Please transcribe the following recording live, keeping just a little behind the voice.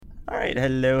right,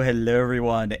 hello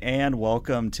everyone, and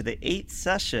welcome to the 8th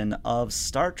session of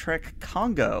Star Trek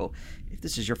Congo. If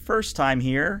this is your first time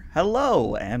here,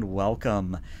 hello and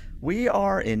welcome. We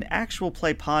are an actual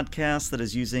play podcast that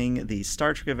is using the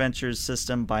Star Trek Adventures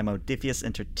system by Modiphius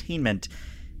Entertainment.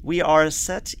 We are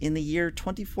set in the year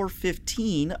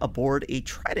 2415 aboard a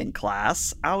Trident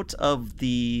class out of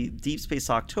the Deep Space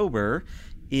October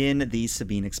in the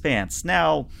Sabine Expanse.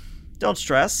 Now, don't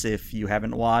stress if you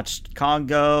haven't watched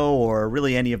Congo or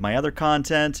really any of my other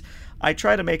content. I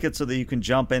try to make it so that you can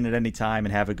jump in at any time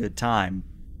and have a good time.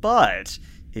 But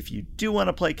if you do want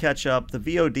to play catch up, the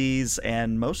VODs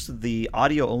and most of the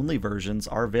audio-only versions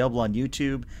are available on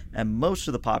YouTube and most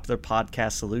of the popular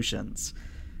podcast solutions.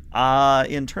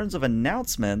 In terms of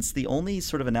announcements, the only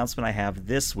sort of announcement I have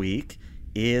this week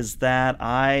is that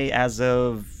I, as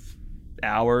of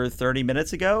hour 30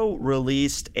 minutes ago,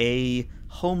 released a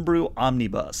homebrew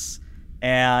omnibus,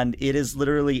 and it is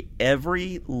literally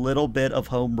every little bit of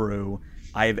homebrew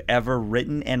I've ever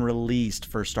written and released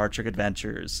for Star Trek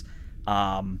Adventures.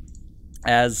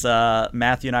 As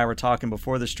Matthew and I were talking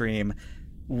before the stream,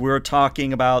 we're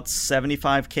talking about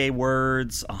 75k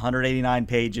words, 189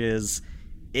 pages.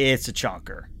 It's a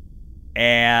chunker.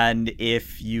 And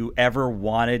if you ever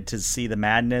wanted to see the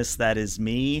madness that is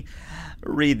me,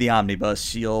 read the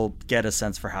omnibus. You'll get a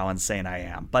sense for how insane I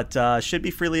am. But should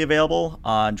be freely available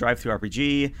on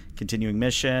DriveThruRPG, Continuing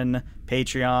Mission,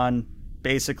 Patreon.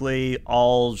 Basically,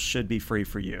 all should be free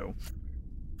for you.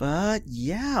 But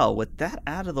yeah, with that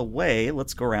out of the way,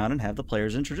 let's go around and have the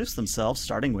players introduce themselves,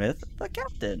 starting with the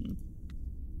captain.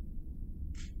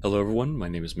 Hello everyone, my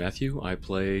name is Matthew. I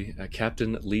play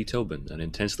Captain Lee Tobin, an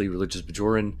intensely religious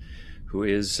Bajoran who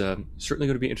is certainly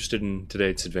going to be interested in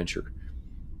today's adventure.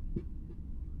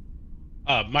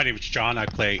 My name is John. I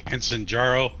play Ensign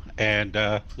Jaro, and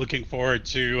looking forward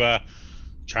to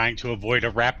trying to avoid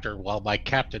a raptor while my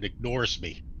captain ignores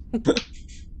me.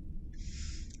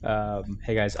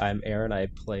 Hey guys, I'm Aaron. I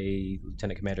play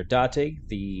Lieutenant Commander Date,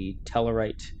 the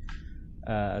Tellarite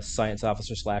science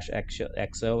officer /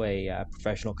 XO, a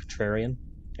professional contrarian,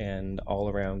 and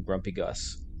all-around grumpy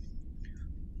Gus.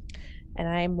 And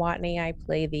I'm Watney. I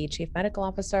play the Chief Medical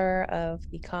Officer of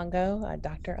the Congo,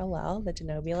 Dr. Alel, the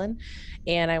Denobulan.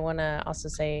 And I want to also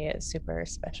say a super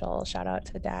special shout out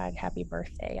to Dag. Happy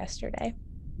birthday yesterday.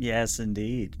 Yes,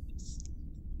 indeed.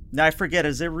 Now, I forget,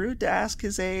 is it rude to ask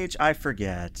his age? I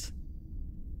forget.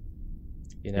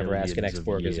 You never ask an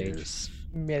ex-Borg his age.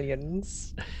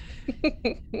 Millions.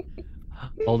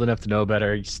 Old enough to know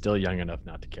better, still young enough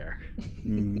not to care.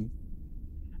 Mm-hmm.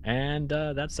 And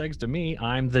that segs to me.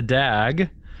 I'm the Dag.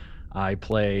 I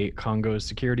play Congo's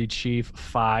Security Chief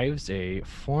Fives, a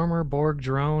former Borg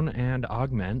drone and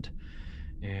augment.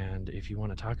 And if you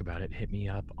want to talk about it, hit me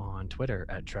up on Twitter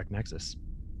at TrekNexus.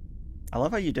 I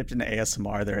love how you dipped into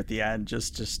ASMR there at the end,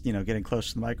 just getting close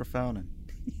to the microphone.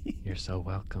 And You're so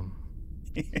welcome.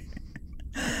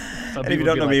 And if you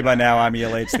don't know me by now, I'm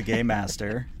ELH, the Game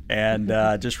Master. And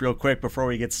just real quick before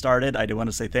we get started, I do want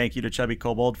to say thank you to Chubby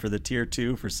Kobold for the Tier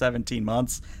 2 for 17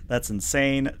 months. That's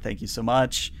insane. Thank you so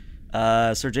much.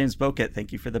 Sir James Boket,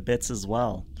 thank you for the bits as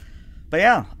well. But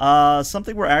yeah,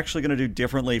 something we're actually going to do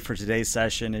differently for today's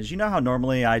session is, you know how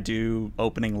normally I do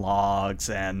opening logs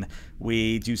and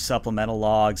we do supplemental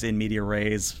logs in media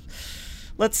res.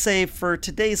 Let's say for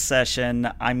today's session,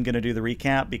 I'm going to do the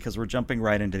recap because we're jumping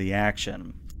right into the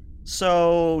action.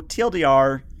 So,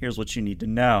 TLDR, here's what you need to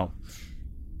know.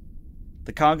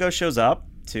 The Congo shows up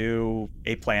to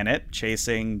a planet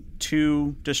chasing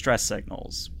 2 distress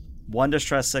signals. One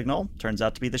distress signal turns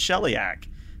out to be the Sheliak.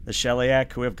 The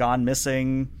Sheliak who have gone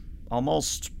missing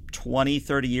almost 20,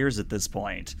 30 years at this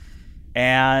point.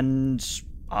 And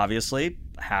obviously,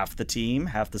 half the team,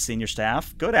 half the senior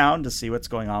staff, go down to see what's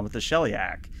going on with the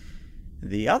Sheliak.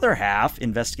 The other half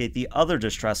investigate the other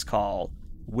distress call,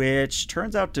 which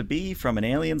turns out to be from an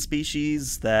alien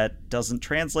species that doesn't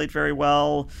translate very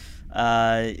well,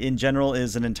 in general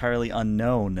is an entirely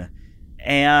unknown.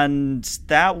 And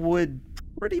that would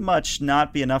pretty much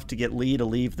not be enough to get Lee to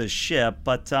leave the ship,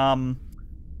 but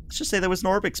let's just say there was an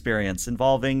orb experience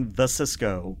involving the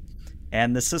Cisco.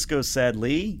 And the Cisco said,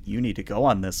 Lee, you need to go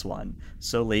on this one.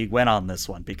 So Lee went on this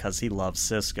one because he loves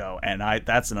Cisco. And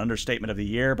that's an understatement of the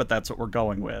year, but that's what we're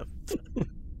going with.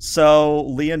 So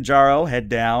Lee and Jaro head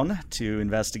down to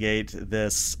investigate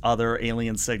this other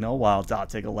alien signal while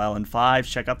Date, Alel, and Five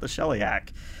check out the Sheliak.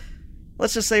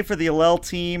 Let's just say for the Alel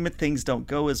team, things don't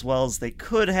go as well as they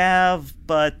could have,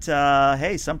 but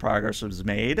hey, some progress was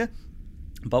made.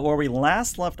 But where we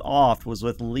last left off was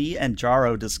with Lee and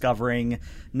Jaro discovering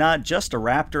not just a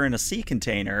raptor in a sea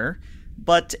container,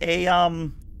 but a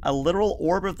a literal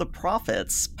orb of the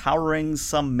prophets powering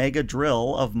some mega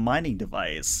drill of mining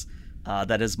device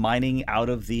that is mining out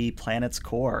of the planet's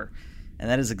core. And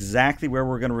that is exactly where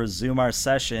we're going to resume our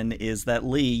session, is that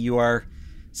Lee, you are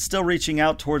still reaching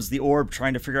out towards the orb,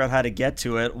 trying to figure out how to get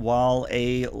to it, while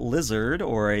a lizard,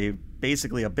 or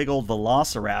basically a big old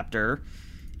velociraptor,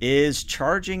 is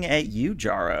charging at you,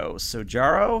 Jaro. So,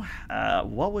 Jaro,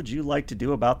 what would you like to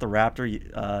do about the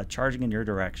raptor charging in your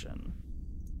direction?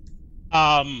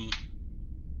 So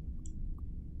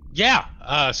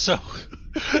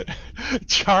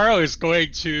Jaro is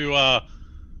going to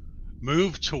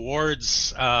move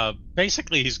towards,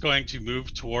 basically he's going to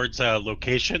move towards a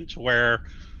location to where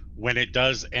when it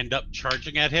does end up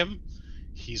charging at him,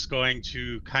 he's going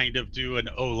to kind of do an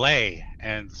Olay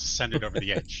and send it over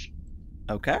the edge.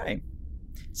 Okay.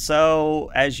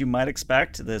 So, as you might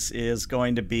expect, this is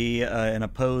going to be an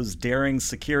opposed daring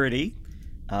security.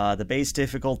 The base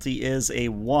difficulty is a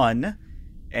 1,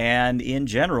 and in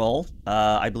general,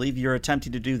 I believe you're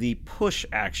attempting to do the push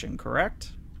action,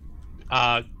 correct?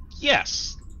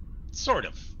 Yes, sort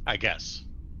of, I guess.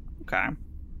 Okay.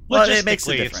 Well, it makes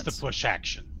a Logistically, difference. it's the push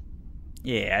action.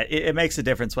 Yeah, it makes a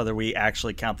difference whether we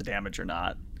actually count the damage or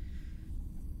not.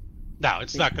 No,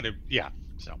 it's not going to. Yeah.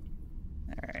 So.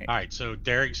 All All right. So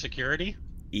daring security.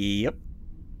 Yep.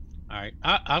 All right.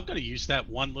 I'm going to use that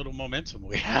one little momentum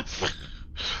we have.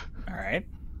 All right.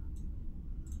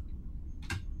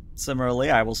 Similarly,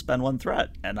 I will spend 1 threat,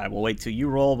 and I will wait till you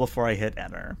roll before I hit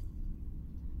enter.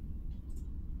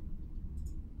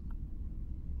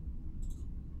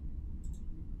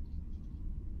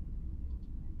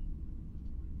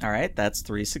 All right, that's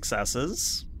 3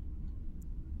 successes.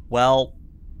 Well,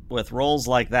 with rolls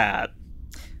like that,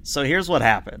 so here's what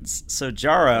happens. So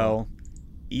Jaro,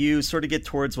 you sort of get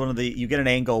towards you get an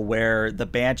angle where the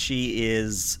Banshee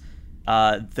is,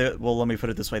 let me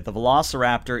put it this way. The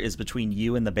Velociraptor is between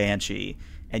you and the Banshee,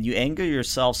 and you angle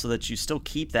yourself so that you still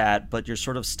keep that, but you're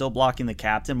sort of still blocking the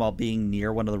captain while being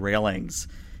near one of the railings.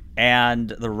 And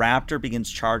the Raptor begins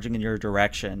charging in your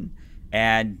direction.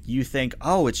 And you think,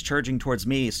 oh, it's charging towards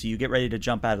me, so you get ready to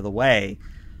jump out of the way.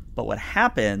 But what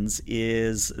happens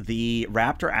is the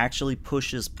Raptor actually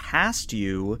pushes past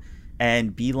you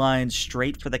and beelines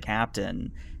straight for the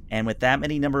captain. And with that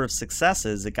many number of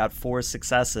successes, it got 4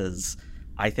 successes.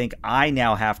 I think I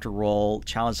now have to roll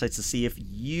challenge dice to see if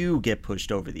you get pushed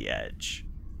over the edge.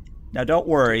 Now, don't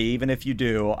worry, even if you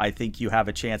do, I think you have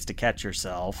a chance to catch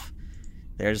yourself.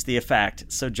 There's the effect.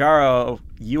 So, Jaro,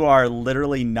 you are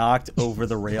literally knocked over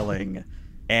the railing,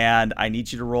 and I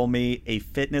need you to roll me a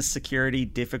fitness security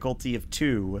difficulty of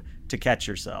 2 to catch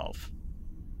yourself.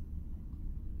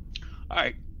 All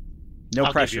right.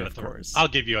 No pressure, of course. I'll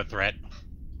give you a threat.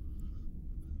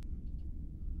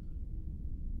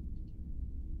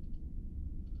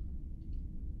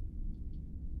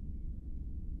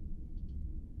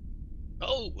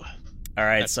 Oh. All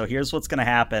right, so here's what's going to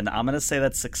happen. I'm going to say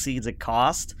that succeeds at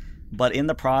cost, but in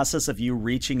the process of you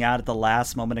reaching out at the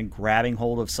last moment and grabbing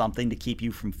hold of something to keep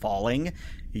you from falling,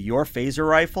 your phaser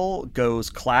rifle goes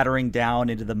clattering down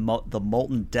into the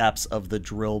molten depths of the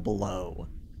drill below.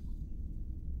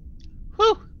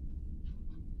 Whew.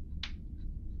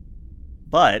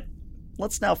 But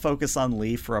let's now focus on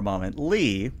Lee for a moment.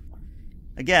 Lee,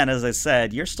 again, as I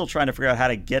said, you're still trying to figure out how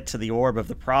to get to the orb of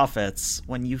the prophets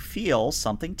when you feel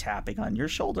something tapping on your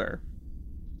shoulder.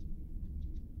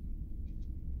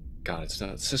 God, it's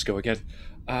not Cisco again.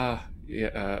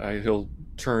 He'll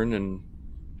turn and...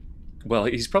 Well,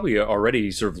 he's probably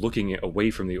already sort of looking away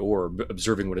from the orb,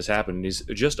 observing what has happened. He's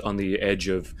just on the edge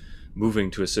of moving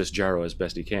to assist Jaro as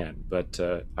best he can. But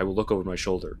I will look over my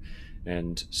shoulder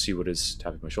and see what is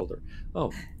tapping my shoulder.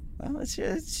 Oh. Well, it's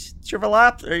your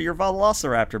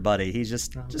Velociraptor buddy. He's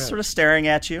just sort of staring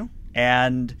at you,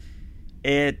 and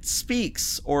it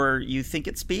speaks, or you think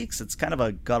it speaks. It's kind of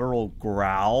a guttural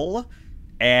growl,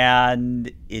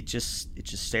 and it just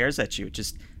stares at you.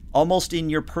 Just almost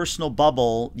in your personal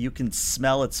bubble, you can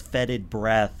smell its fetid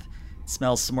breath. It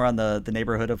smells somewhere on the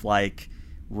neighborhood of like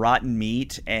rotten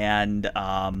meat and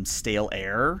stale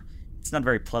air. It's not a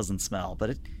very pleasant smell, but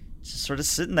it's just sort of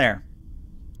sitting there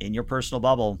in your personal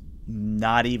bubble.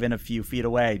 Not even a few feet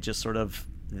away, just sort of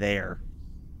there.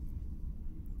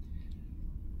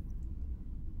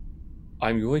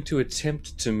 I'm going to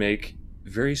attempt to make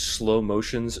very slow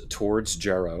motions towards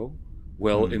Jaro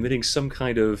while emitting some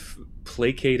kind of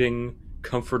placating,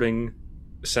 comforting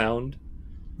sound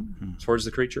towards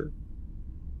the creature,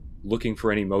 looking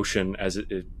for any motion as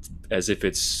if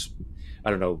it's,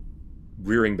 I don't know,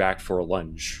 rearing back for a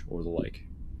lunge or the like.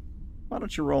 Why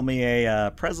don't you roll me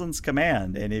a presence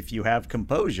command, and if you have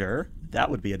composure, that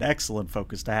would be an excellent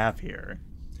focus to have here.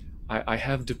 I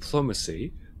have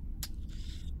diplomacy.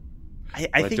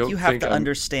 I think you have to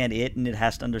understand it, and it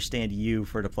has to understand you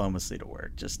for diplomacy to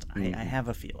work. Just, I have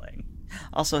a feeling.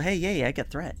 Also, hey, yay, I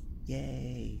get threat.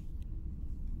 Yay.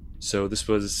 So this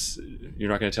was... You're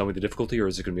not going to tell me the difficulty, or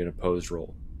is it going to be an opposed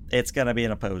roll? It's going to be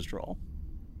an opposed roll.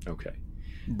 Okay.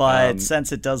 But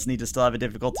since it does need to still have a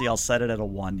difficulty, I'll set it at a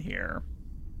 1 here.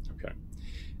 Okay.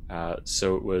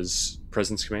 So it was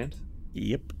Presence Command?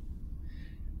 Yep.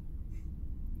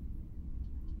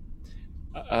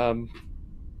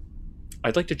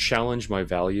 I'd like to challenge my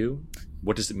value.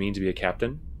 What does it mean to be a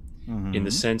captain? Mm-hmm. In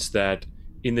the sense that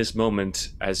in this moment,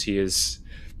 as he is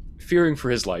fearing for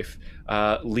his life,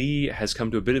 Lee has come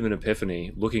to a bit of an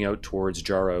epiphany, looking out towards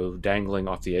Jaro, dangling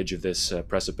off the edge of this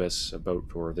precipice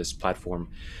or this platform,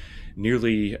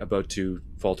 nearly about to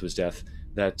fall to his death,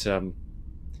 that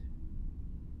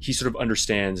he sort of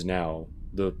understands now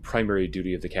the primary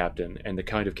duty of the captain and the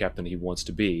kind of captain he wants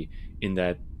to be, in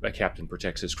that a captain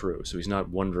protects his crew. So he's not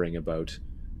wondering about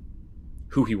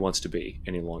who he wants to be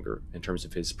any longer in terms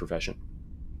of his profession.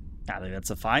 I think that's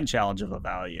a fine challenge of a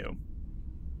value.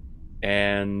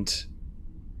 And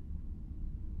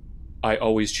I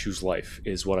always choose life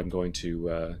is what I'm going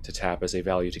to tap as a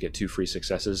value to get 2 free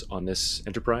successes on this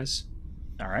enterprise.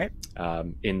 All right.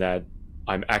 In that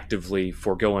I'm actively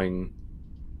foregoing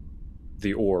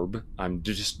the orb. I'm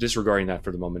just disregarding that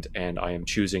for the moment, and I am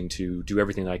choosing to do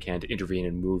everything I can to intervene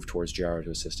and move towards Jaro to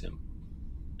assist him.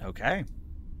 Okay.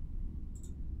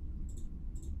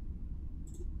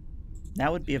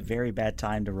 Now would be a very bad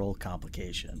time to roll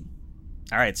complication.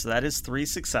 All right, so that is 3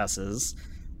 successes,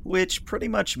 which pretty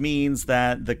much means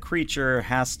that the creature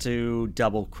has to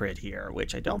double crit here,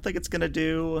 which I don't think it's going to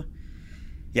do.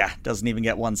 Yeah, doesn't even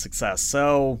get 1 success.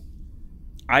 So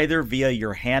either via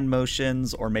your hand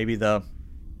motions or maybe the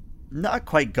not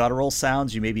quite guttural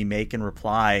sounds you maybe make in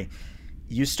reply,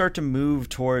 you start to move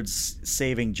towards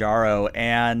saving Jaro,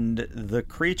 and the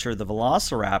creature, the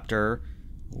Velociraptor,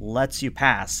 lets you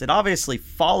pass. It obviously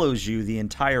follows you the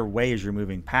entire way as you're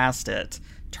moving past it,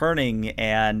 turning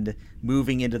and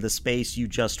moving into the space you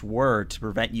just were to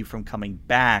prevent you from coming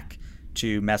back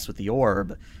to mess with the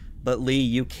orb. But Lee,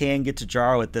 you can get to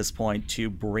Jaro at this point to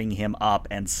bring him up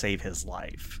and save his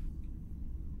life.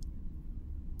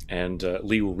 And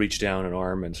Lee will reach down an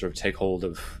arm and sort of take hold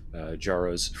of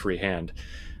Jaro's free hand,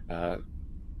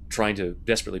 trying to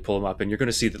desperately pull him up. And you're going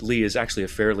to see that Lee is actually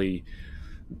a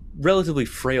relatively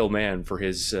frail man for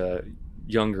his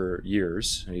younger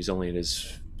years. He's only in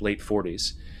his late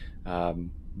 40s.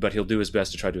 But he'll do his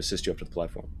best to try to assist you up to the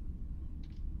platform.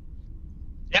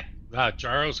 Yep,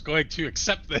 Jaro's going to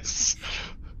accept this.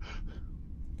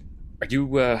 Are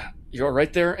you all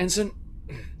right there, Ensign?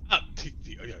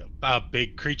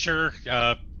 Big creature.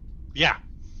 Yeah,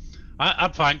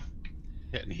 I'm fine.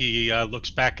 And he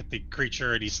looks back at the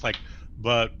creature and he's like,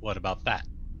 but what about that?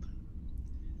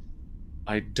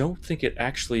 I don't think it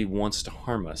actually wants to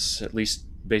harm us, at least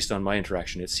based on my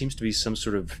interaction. It seems to be some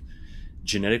sort of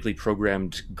genetically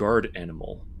programmed guard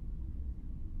animal.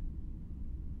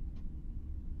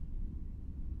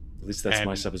 At least that's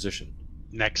my supposition.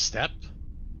 Next step?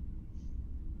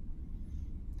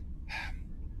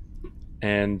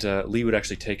 And Lee would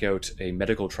actually take out a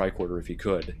medical tricorder if he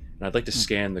could. And I'd like to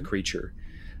scan the creature.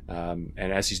 And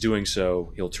as he's doing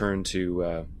so, he'll turn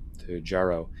to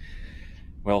Jaro.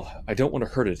 Well, I don't want to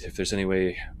hurt it if there's any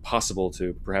way possible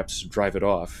to perhaps drive it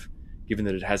off, given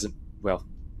that it hasn't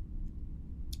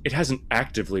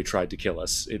actively tried to kill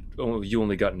us. You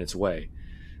only got in its way.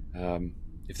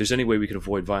 If there's any way we can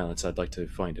avoid violence, I'd like to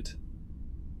find it.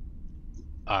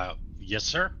 Yes,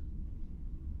 sir.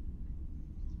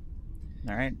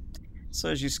 All right. So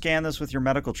as you scan this with your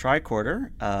medical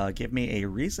tricorder, give me a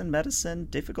reason medicine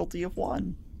difficulty of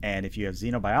 1. And if you have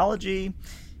xenobiology,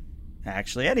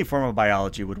 actually any form of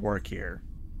biology would work here.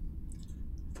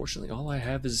 Fortunately, all I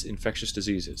have is infectious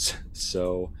diseases,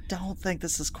 so... Don't think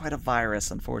this is quite a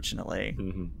virus, unfortunately.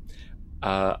 Mm-hmm.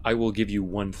 I will give you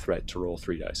 1 threat to roll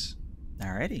 3 dice.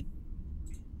 Alrighty.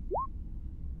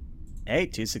 Hey,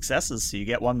 2 successes, so you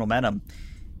get 1 momentum.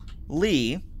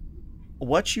 Lee,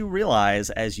 what you realize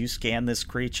as you scan this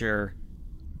creature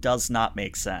does not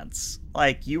make sense.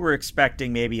 Like, you were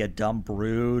expecting maybe a dumb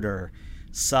brood or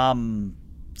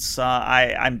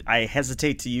I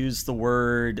hesitate to use the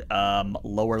word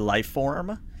lower life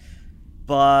form,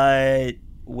 but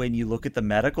when you look at the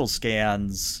medical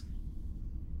scans,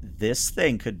 this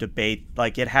thing could debate,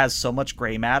 like, it has so much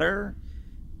gray matter,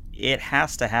 it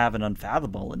has to have an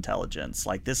unfathomable intelligence.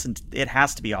 Like, this, it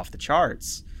has to be off the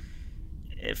charts.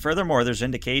 Furthermore, there's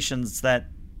indications that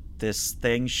this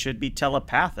thing should be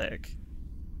telepathic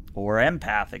or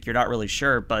empathic. You're not really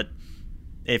sure, but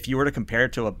if you were to compare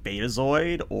it to a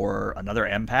Betazoid or another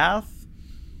empath,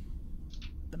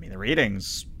 I mean, the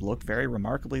readings look very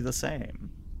remarkably the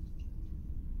same.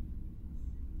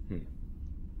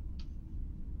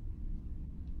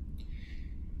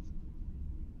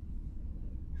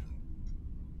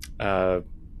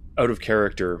 Out of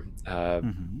character,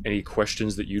 any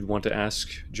questions that you'd want to ask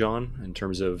John in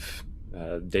terms of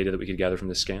data that we could gather from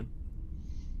this scan?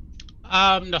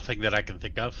 Nothing that I can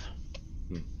think of.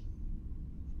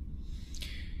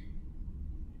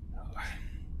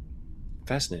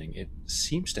 Fascinating. It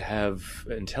seems to have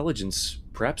intelligence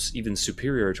perhaps even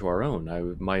superior to our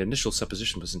own. My initial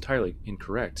supposition was entirely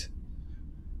incorrect.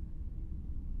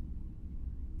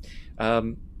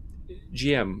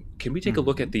 GM, can we take a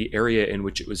look at the area in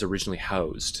which it was originally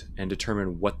housed and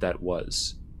determine what that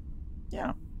was?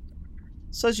 Yeah.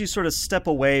 So as you sort of step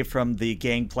away from the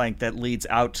gangplank that leads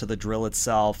out to the drill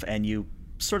itself, and you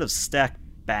sort of step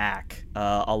back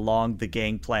along the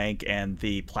gangplank and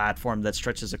the platform that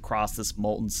stretches across this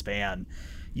molten span,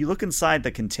 you look inside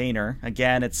the container.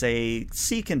 Again, it's a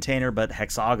sea container, but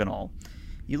hexagonal.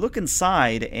 You look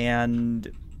inside,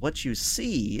 and what you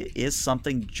see is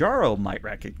something Jaro might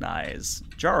recognize.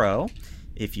 Jaro,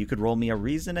 if you could roll me a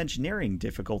Reason Engineering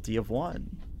difficulty of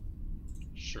 1.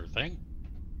 Sure thing.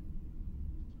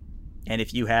 And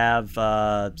if you have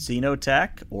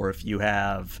Xenotech, or if you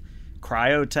have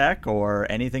Cryotech, or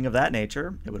anything of that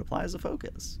nature, it would apply as a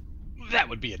focus. That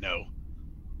would be a no.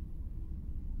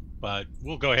 But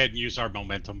we'll go ahead and use our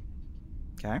momentum.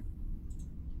 Okay.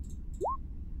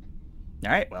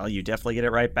 All right, well, you definitely get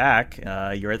it right back.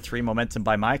 You're at 3 momentum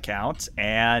by my count.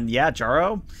 And yeah,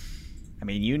 Jaro, I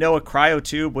mean, you know a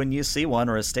cryotube when you see one,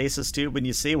 or a stasis tube when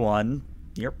you see one.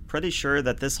 You're pretty sure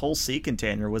that this whole sea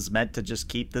container was meant to just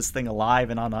keep this thing alive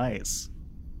and on ice.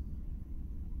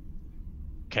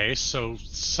 Okay, so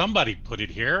somebody put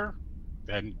it here,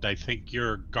 and I think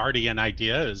your Guardian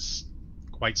idea is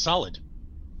quite solid.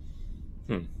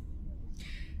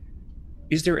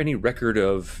 Is there any record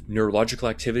of neurological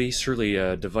activity? Surely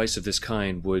a device of this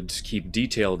kind would keep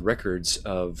detailed records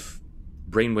of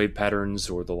brainwave patterns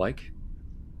or the like.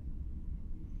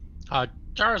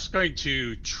 Jara's going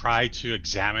to try to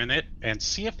examine it and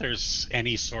see if there's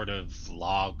any sort of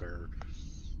log or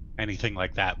anything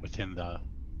like that within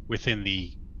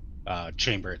the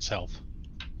chamber itself.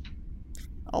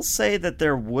 I'll say that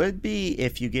there would be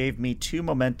if you gave me 2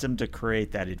 momentum to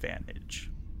create that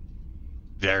advantage.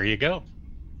 There you go.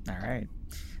 All right.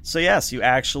 So yes, you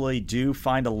actually do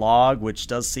find a log, which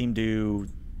does seem to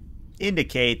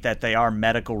indicate that they are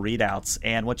medical readouts.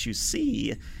 And what you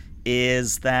see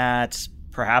is that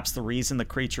perhaps the reason the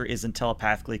creature isn't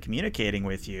telepathically communicating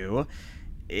with you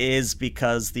is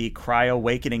because the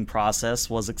cryo-awakening process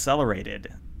was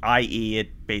accelerated, i.e.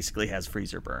 it basically has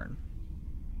freezer burn.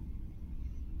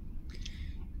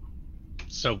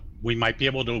 So we might be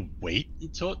able to wait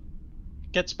until it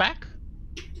gets back?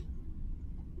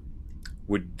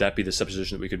 Would that be the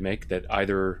supposition that we could make, that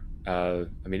either,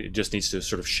 it just needs to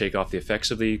sort of shake off the effects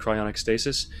of the cryonic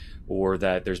stasis, or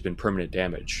that there's been permanent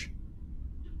damage?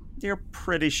 You're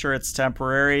pretty sure it's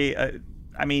temporary.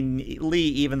 Lee,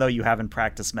 even though you haven't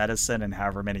practiced medicine in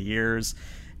however many years,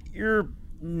 you're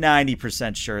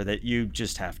 90% sure that you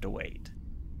just have to wait.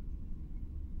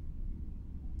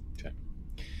 Okay.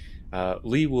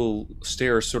 Lee will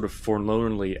stare sort of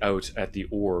forlornly out at the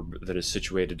orb that is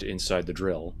situated inside the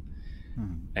drill,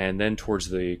 and then towards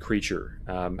the creature.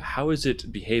 How is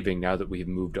it behaving now that we've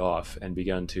moved off and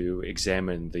begun to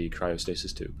examine the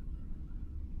cryostasis tube?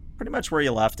 Pretty much where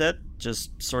you left it,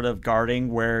 just sort of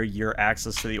guarding where your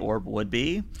access to the orb would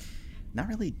be. Not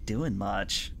really doing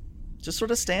much. Just sort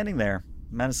of standing there,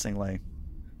 menacingly.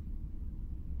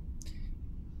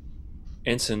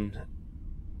 Ensign,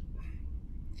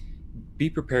 be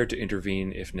prepared to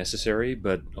intervene if necessary,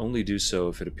 but only do so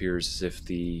if it appears as if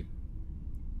the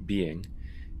being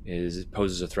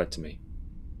poses a threat to me.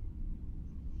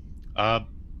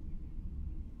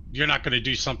 You're not going to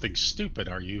do something stupid,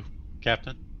 are you,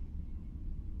 Captain?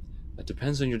 That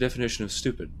depends on your definition of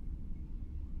stupid.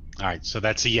 All right, so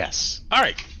that's a yes. All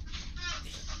right.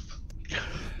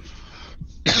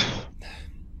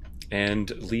 And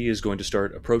Lee is going to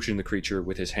start approaching the creature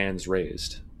with his hands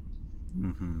raised.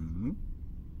 Mm-hmm.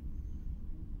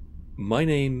 My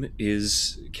name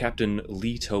is Captain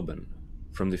Lee Tobin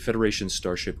from the Federation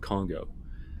starship Congo.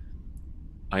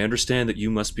 I understand that you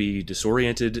must be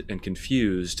disoriented and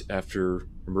confused after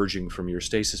emerging from your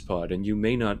stasis pod, and you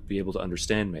may not be able to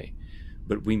understand me,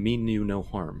 but we mean you no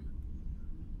harm.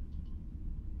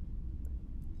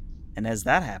 And as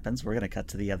that happens, we're going to cut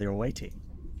to the other away team.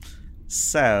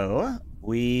 So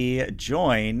we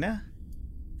join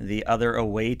the other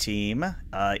away team,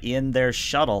 in their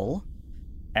shuttle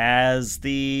as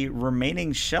the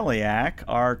remaining Shellyak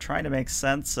are trying to make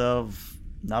sense of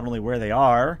not only where they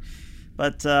are,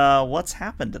 but what's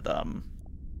happened to them.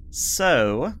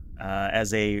 So,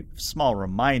 as a small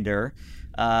reminder,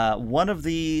 one of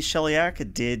the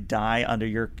Shellyak did die under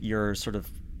your sort of,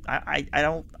 I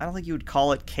don't think you would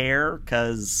call it care,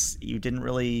 because you didn't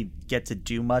really get to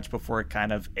do much before it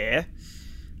kind of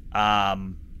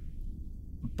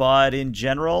but in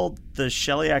general, the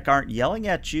Shellyak aren't yelling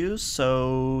at you,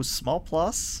 so small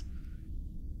plus.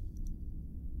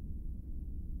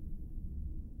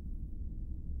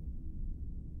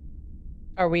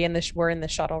 Are we in the? We're in the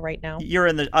shuttle right now. You're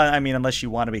in the. I mean, unless you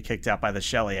want to be kicked out by the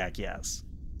Shellyak, yes.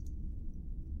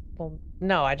 Well,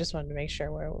 no. I just wanted to make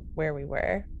sure where we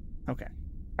were. Okay.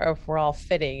 Or if we're all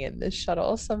fitting in this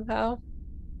shuttle somehow.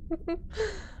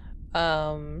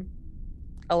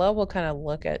 Alel will kind of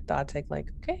look at Datig like,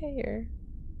 okay, you're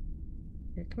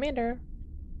commander.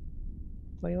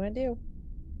 What do you want to do?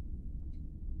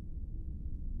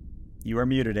 You are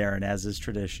muted, Aaron, as is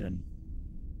tradition.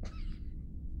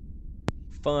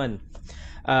 Fun.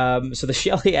 So the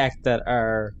Shellyak that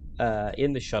are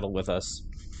in the shuttle with us,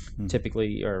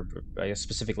 typically, or I guess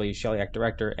specifically Shellyak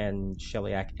Director and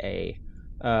Shellyak A,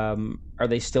 are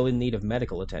they still in need of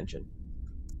medical attention?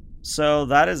 So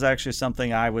that is actually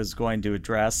something I was going to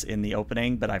address in the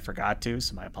opening, but I forgot to,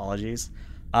 so my apologies.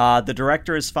 The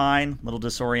director is fine, a little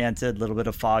disoriented, a little bit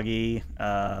of foggy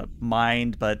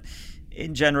mind, but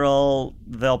in general,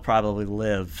 they'll probably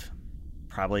live.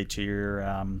 Probably to your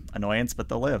annoyance, but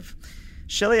they'll live.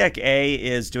 Shellyak A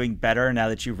is doing better now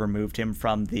that you've removed him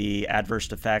from the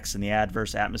adverse effects and the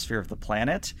adverse atmosphere of the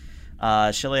planet.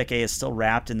 Shellyak A is still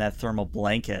wrapped in that thermal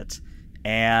blanket,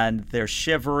 and they're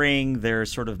shivering, they're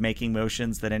sort of making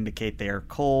motions that indicate they are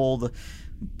cold,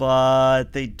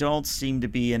 but they don't seem to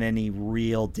be in any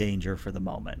real danger for the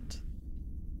moment.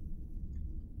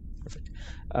 Perfect.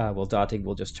 Well, Datig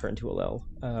will just turn to Alel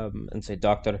and say,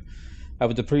 Doctor, I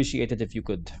would appreciate it if you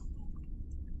could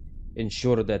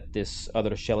ensure that this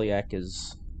other Shellyak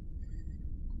is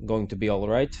going to be all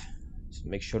right. So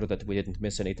make sure that we didn't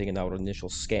miss anything in our initial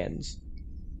scans.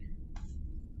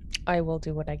 I will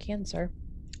do what I can, sir.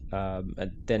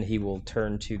 And then he will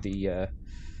turn to the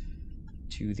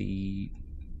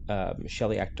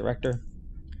Shellyak Director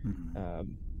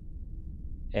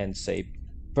and say,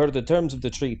 per the terms of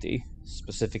the treaty,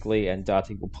 specifically, and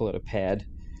Datig will pull out a pad,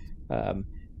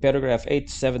 paragraph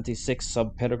 876,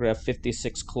 subparagraph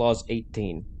 56, clause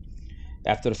 18.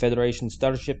 After a Federation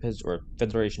ship has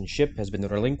been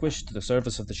relinquished to the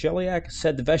service of the Shellyak,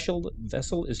 said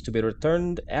vessel is to be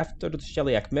returned after the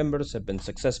Shellyak members have been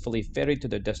successfully ferried to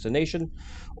their destination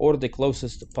or the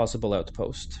closest possible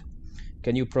outpost.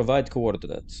 Can you provide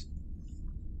coordinates?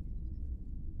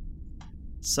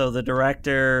 So the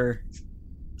director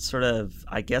sort of,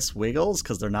 I guess, wiggles,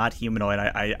 because they're not humanoid.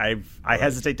 I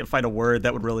hesitate to find a word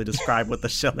that would really describe what the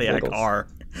Shellyak are.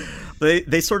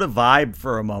 They sort of vibe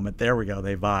for a moment. There we go.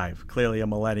 They vibe. Clearly a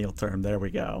millennial term. There we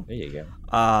go. There you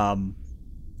go.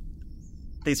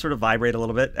 They sort of vibrate a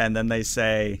little bit, and then they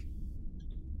say,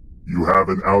 you have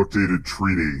an outdated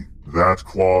treaty. That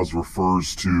clause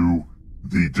refers to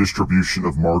the distribution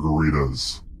of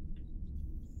margaritas.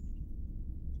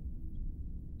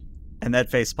 And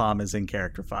that facepalm is in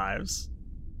character 5s.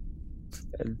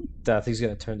 Datig's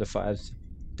going to turn to 5s.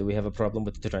 Do we have a problem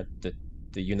with the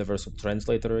universal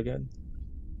translator again?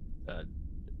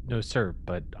 No, sir,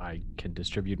 but I can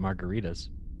distribute margaritas.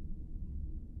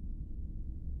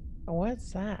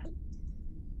 What's that?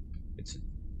 It's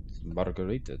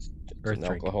margarita. It's Earth an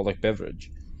drink. alcoholic beverage.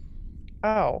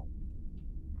 Oh.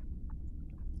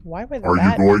 Why would Are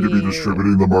that you going to be be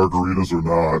distributing the margaritas or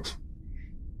not?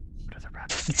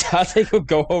 Datig will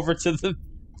go over to the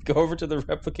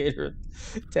replicator,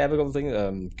 tabical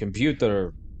thing,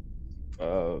 computer.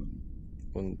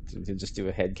 We'll just do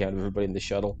a head count of everybody in the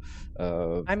shuttle.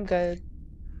 I'm good.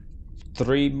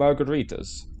 3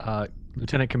 margaritas.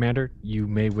 Lieutenant Commander, you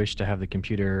may wish to have the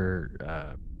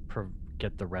computer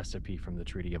get the recipe from the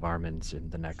Treaty of Armins in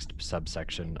the next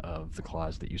subsection of the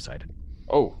clause that you cited.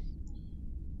 Oh.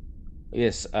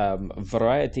 Yes,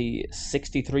 variety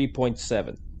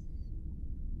 63.7.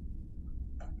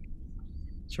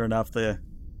 Sure enough, the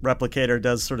replicator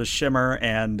does sort of shimmer,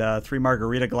 and 3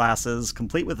 margarita glasses,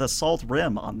 complete with a salt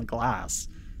rim on the glass,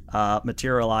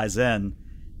 materialize in.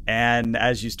 And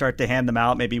as you start to hand them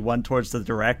out, maybe one towards the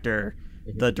director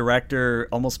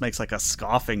almost makes like a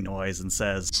scoffing noise and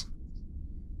says,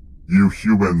 You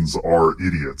humans are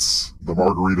idiots. The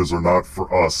margaritas are not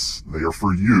for us. They are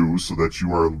for you so that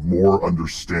you are more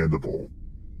understandable.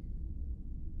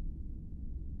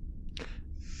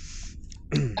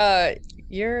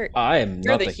 You're I am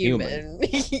you're not the a human.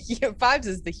 Fives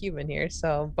is the human here,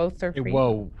 so both are Hey, free.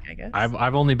 whoa, I guess.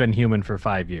 I've only been human for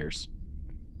 5 years.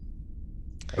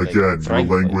 I mean, Again, your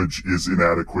frankly, language is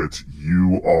inadequate.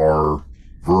 You are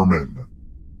vermin.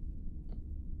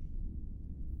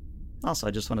 Also,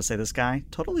 I just want to say this guy,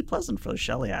 totally pleasant for the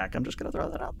Shellyak. I'm just going to throw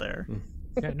that out there.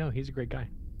 Yeah, no, he's a great guy.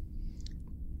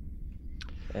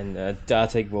 And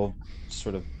Datig will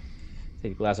sort of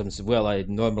take a glass up and say, "Well, I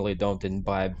normally don't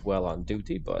imbibe well on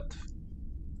duty, but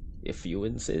if you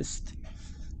insist."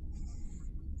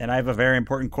 And I have a very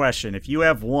important question. If you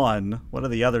have one, where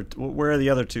are the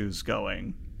other twos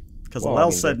going? Because Well, Alel I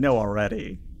mean, said no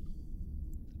already.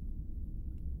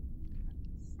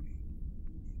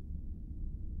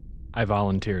 I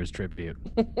volunteer as tribute.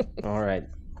 All right.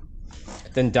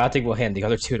 Then Datig will hand the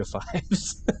other 2 to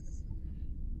Fives.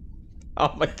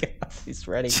 Oh my god, he's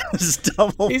ready. Just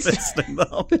double He's- fisting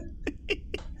them.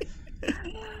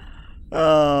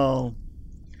 Oh.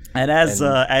 And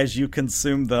as you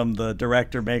consume them, the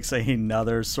director makes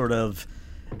another sort of.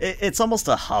 It's almost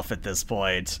a huff at this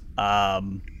point.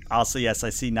 Also, yes, I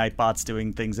see Nightbot's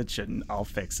doing things it shouldn't. I'll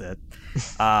fix it.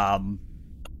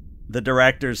 The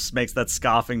director makes that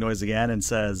scoffing noise again and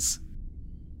says,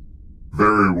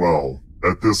 Very well.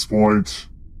 At this point,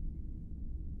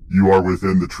 you are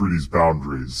within the treaty's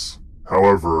boundaries.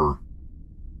 However,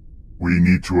 we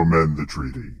need to amend the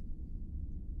treaty.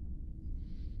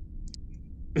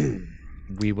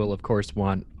 We will, of course,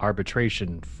 want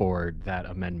arbitration for that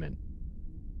amendment.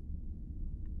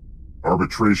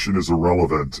 Arbitration is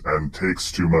irrelevant and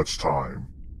takes too much time.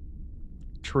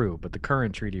 True, but the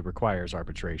current treaty requires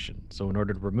arbitration. So in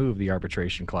order to remove the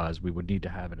arbitration clause, we would need to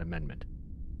have an amendment.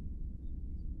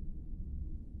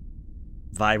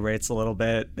 vibrates a little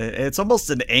bit. It's almost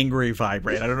an angry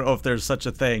vibrate. I don't know if there's such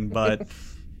a thing, but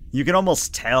you can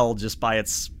almost tell just by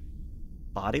its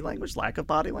body language, lack of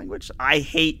body language. I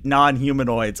hate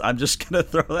non-humanoids. I'm just going to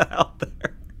throw that out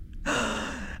there.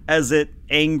 As it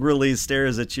angrily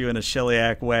stares at you in a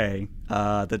Shellyak way,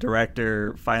 the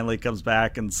director finally comes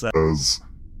back and says,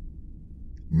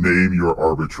 Name your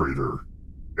arbitrator,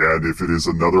 and if it is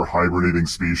another hibernating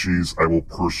species, I will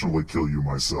personally kill you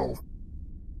myself.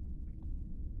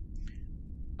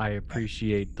 I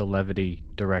appreciate the levity,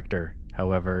 Director.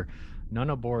 However, none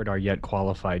aboard are yet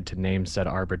qualified to name said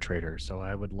arbitrator, so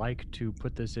I would like to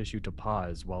put this issue to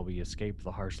pause while we escape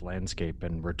the harsh landscape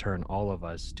and return all of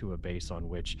us to a base on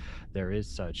which there is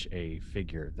such a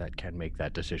figure that can make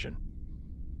that decision.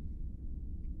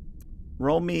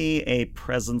 roll me a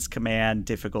presence command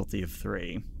difficulty of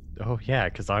 3. Oh, yeah,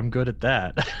 because I'm good at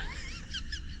that.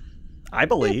 I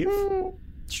believe.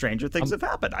 Stranger things have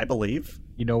happened, I believe.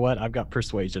 You know what? I've got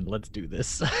persuasion. Let's do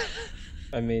this.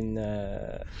 I mean,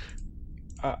 Dottie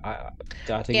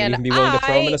would And even be willing to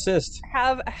throw him an I assist.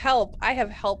 Have help. I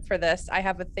have help for this. I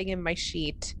have a thing in my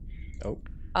sheet. Oh.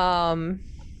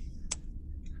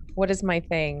 What is my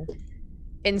thing?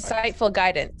 Insightful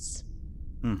guidance.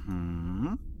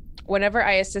 Mm-hmm. Whenever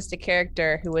I assist a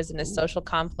character who is in a social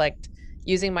conflict,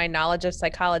 using my knowledge of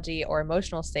psychology or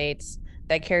emotional states,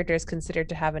 that character is considered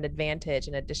to have an advantage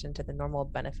in addition to the normal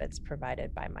benefits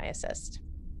provided by my assist.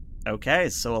 Okay,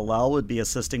 so Alel would be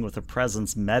assisting with a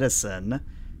presence medicine,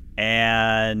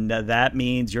 and that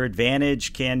means your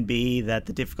advantage can be that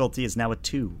the difficulty is now a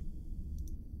 2.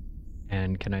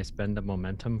 And can I spend a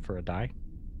momentum for a die?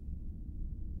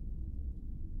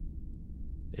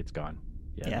 It's gone.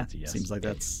 Yeah, Yeah, that's a yes. seems like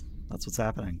that's what's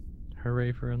happening.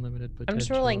 Hooray for unlimited potential. I'm just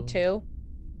rolling 2.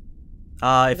 If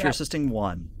Yeah. you're assisting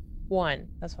 1. 1.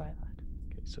 That's what I thought.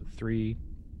 Okay, so 3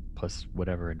 plus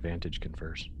whatever advantage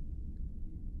confers.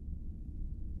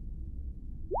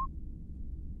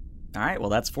 All right, well,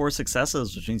 that's 4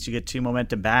 successes, which means you get 2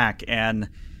 momentum back, and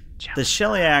the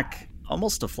Shellyak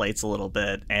almost deflates a little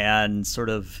bit and sort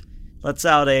of lets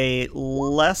out a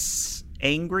less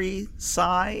angry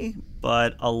sigh,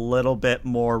 but a little bit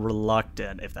more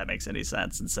reluctant, if that makes any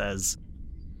sense, and says,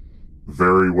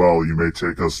 Very well, you may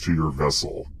take us to your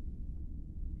vessel.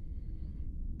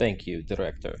 Thank you,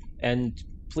 Director. And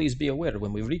please be aware,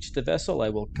 when we reach the vessel, I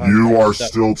will You contact are Shep-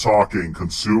 still talking.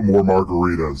 Consume more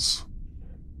margaritas.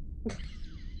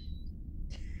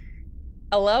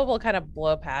 Alel will kind of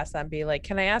blow past and be like,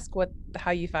 "Can I ask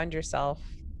how you found yourself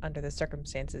under the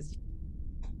circumstances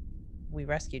we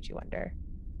rescued you under?"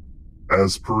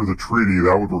 As per the treaty,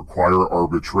 that would require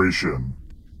arbitration.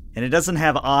 and it doesn't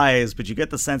have eyes, but you get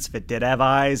the sense if it did have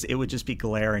eyes, it would just be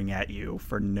glaring at you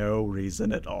for no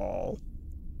reason at all.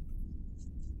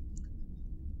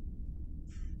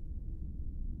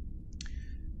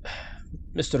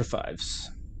 Mr. Fives,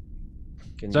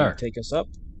 can Sir. you take us up?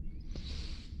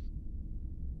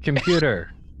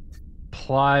 Computer,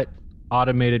 plot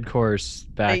automated course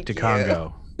back to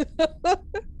Congo.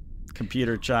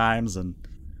 Computer chimes and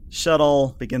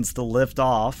shuttle begins to lift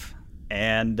off.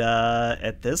 And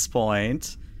at this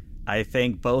point, I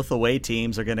think both away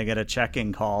teams are going to get a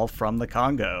check-in call from the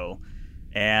Congo.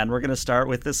 And we're going to start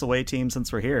with this away team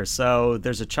since we're here. So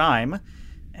there's a chime,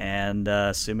 and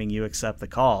assuming you accept the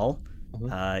call,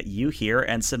 you hear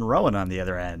Ensign Rowan on the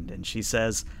other end. And she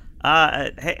says,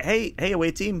 hey,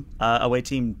 away team. Away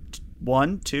team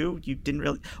 1, 2, you didn't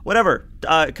really... Whatever.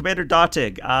 Commander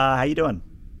Dotig, how you doing?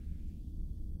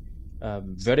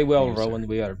 Very well, Rowan.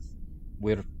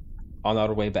 We're on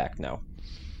our way back now.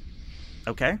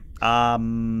 Okay.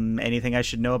 Anything I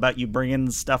should know about you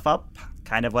bringing stuff up?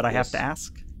 Kind of what I have to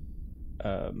ask.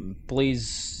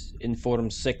 Please inform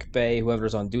sick bay,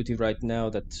 whoever's on duty right now,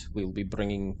 that we'll be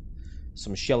bringing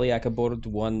some Shellyak aboard.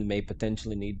 One may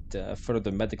potentially need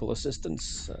further medical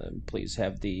assistance. Please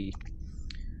have the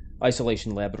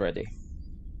isolation lab ready.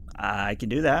 I can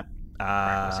do that.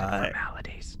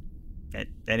 Formalities.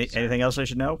 Anything else I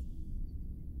should know?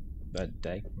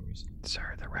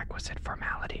 Sir, the requisite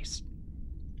formalities.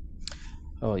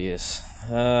 Oh, yes.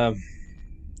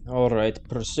 All right.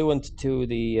 Pursuant to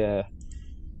the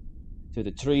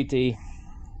treaty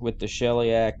with the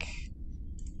Shellyak,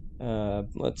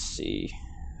 let's see.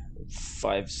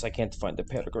 5. I can't find the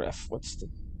paragraph.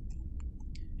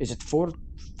 Is it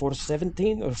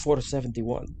 417 or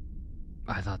 471?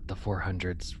 I thought the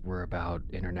 400s were about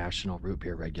international root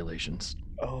beer regulations.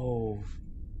 Oh,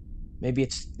 maybe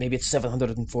it's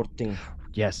 714.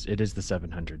 Yes, it is the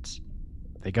 700s.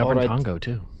 They govern Congo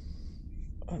too.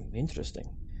 Oh, interesting.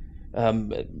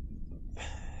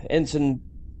 Ensign,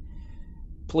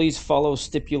 please follow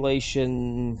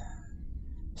stipulation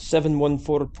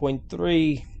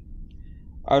 714.3,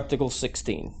 Article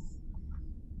 16.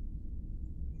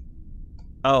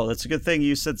 Oh, that's a good thing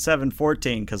you said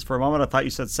 714, because for a moment I thought you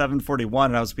said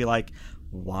 741, and I was be like,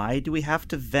 why do we have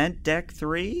to vent Deck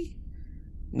 3?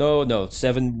 No,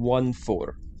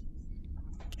 714.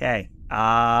 Okay.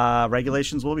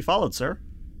 Regulations will be followed, sir.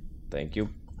 Thank you.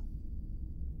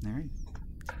 All right.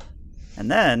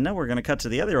 And then we're going to cut to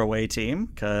the other away team,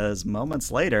 because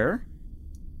moments later,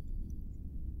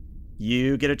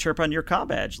 you get a chirp on your comm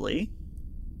badge, Lee.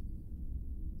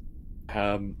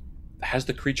 Has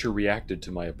the creature reacted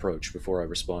to my approach before I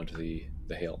respond to the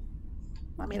hail?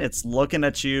 I mean, it's looking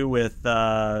at you with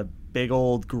big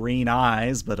old green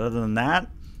eyes, but other than that,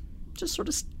 just sort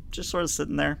of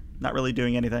sitting there, not really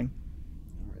doing anything.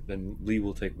 All right, then Lee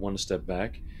will take one step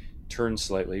back, turn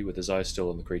slightly with his eyes still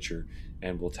on the creature,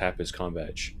 and will tap his comm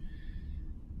badge.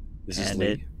 This is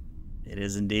Lee. It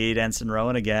is indeed Ensign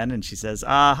Rowan again, and she says,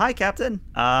 "Hi, Captain.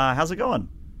 How's it going?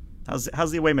 How's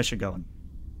the away mission going?"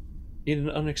 In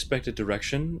an unexpected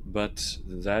direction, but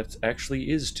that actually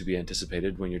is to be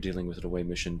anticipated when you're dealing with an away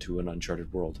mission to an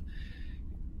uncharted world.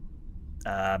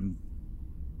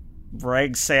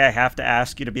 Regs say I have to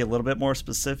ask you to be a little bit more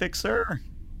specific, sir.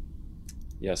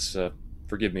 Yes,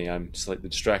 forgive me, I'm slightly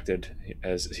distracted,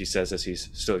 as he says, as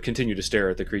he's still continue to stare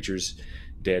at the creature's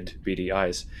dead, beady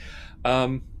eyes.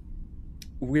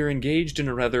 We're engaged in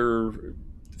a rather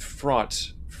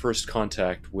fraught first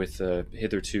contact with a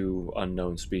hitherto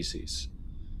unknown species.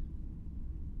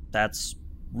 That's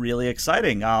really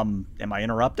exciting. Am I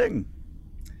interrupting?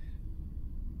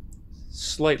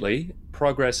 Slightly.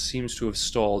 Progress seems to have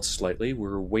stalled slightly.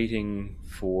 We're waiting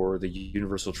for the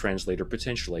universal translator,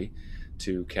 potentially,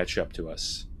 to catch up to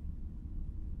us.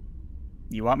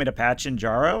 You want me to patch in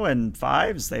Jaro and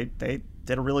Fives? They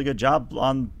did a really good job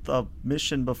on the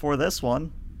mission before this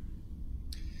one.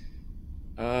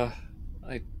 I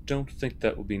don't think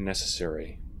that will be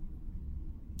necessary.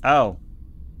 Oh.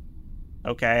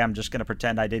 Okay, I'm just going to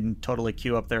pretend I didn't totally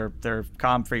queue up their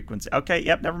comm frequency. Okay,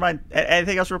 yep, never mind.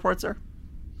 Anything else to report, sir?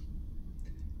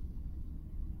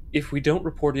 If we don't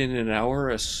report in an hour,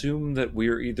 assume that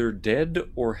we're either dead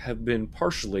or have been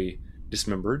partially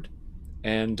dismembered,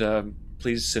 and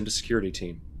please send a security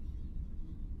team.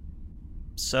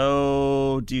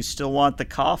 So, do you still want the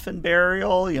coffin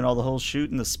burial? You know, the whole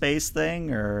shoot in the space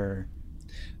thing, or...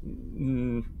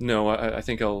 No, I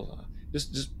think I'll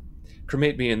just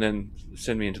cremate me and then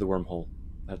send me into the wormhole.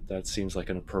 That seems like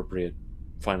an appropriate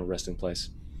final resting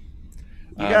place.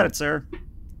 You got it, sir.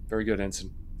 Very good, Ensign.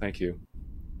 Thank you.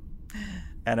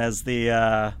 And as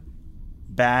the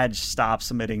badge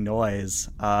stops emitting noise,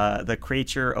 the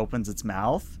creature opens its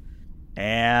mouth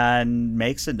and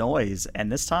makes a noise.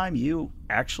 And this time you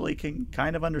actually can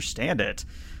kind of understand it.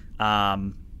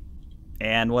 And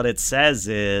what it says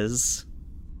is...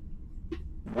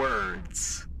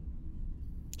 words.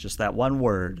 Just that one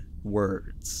word.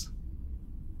 Words.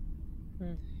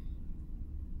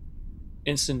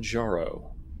 Ensign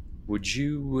Jaro, would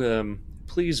you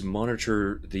please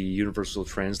monitor the Universal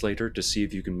Translator to see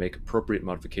if you can make appropriate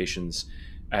modifications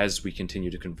as we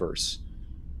continue to converse?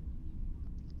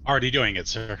 Already doing it,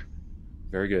 sir.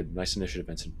 Very good. Nice initiative,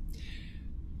 Ensign.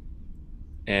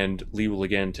 And Lee will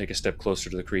again take a step closer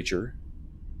to the creature.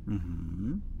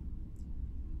 Mm-hmm.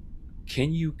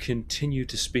 Can you continue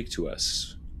to speak to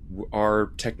us?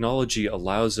 Our technology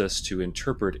allows us to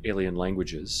interpret alien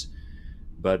languages,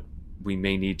 but we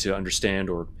may need to understand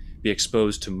or be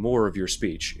exposed to more of your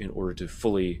speech in order to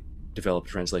fully develop a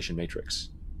translation matrix.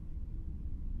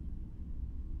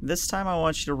 This time I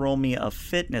want you to roll me a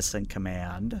fitness in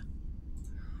command.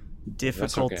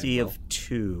 Difficulty of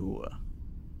 2.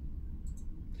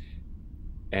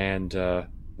 And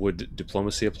would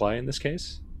diplomacy apply in this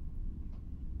case?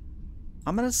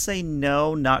 I'm going to say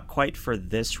no, not quite for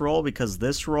this roll, because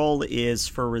this roll is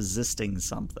for resisting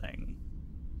something.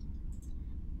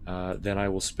 Then I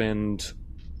will spend...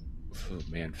 Oh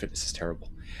man, fitness is terrible.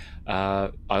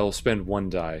 I will spend 1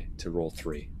 die to roll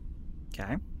 3.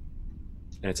 Okay.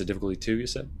 And it's a difficulty 2, you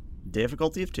said?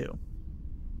 Difficulty of 2.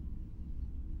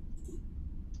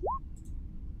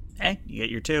 Okay, you get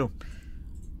your 2.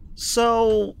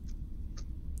 So,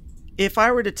 if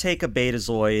I were to take a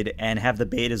Betazoid and have the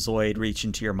Betazoid reach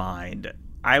into your mind,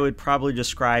 I would probably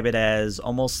describe it as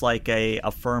almost like a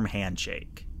firm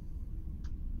handshake.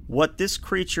 What this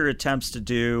creature attempts to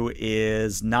do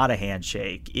is not a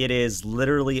handshake. It is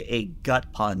literally a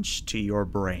gut punch to your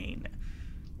brain.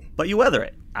 But you weather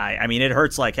it. I mean, it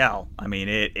hurts like hell. I mean,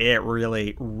 it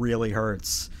really, really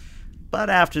hurts. But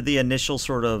after the initial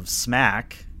sort of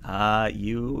smack,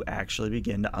 you actually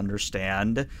begin to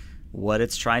understand what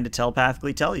it's trying to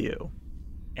telepathically tell you.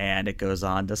 And it goes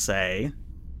on to say,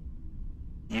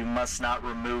 "You must not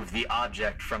remove the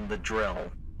object from the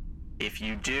drill. If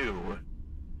you do,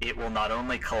 it will not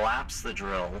only collapse the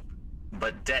drill,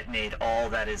 but detonate all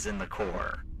that is in the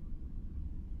core."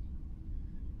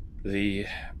 The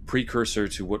precursor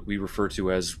to what we refer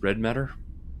to as red matter?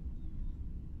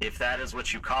 If that is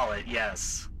what you call it,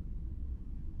 yes.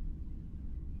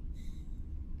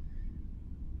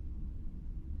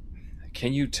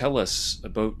 Can you tell us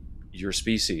about your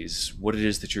species, what it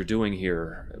is that you're doing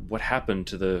here, what happened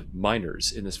to the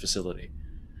miners in this facility?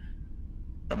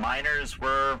 The miners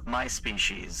were my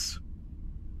species.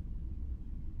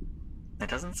 It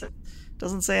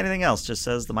doesn't say anything else, just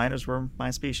says the miners were my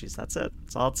species. That's it.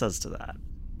 That's all it says to that.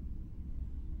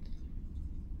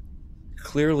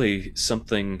 Clearly,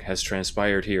 something has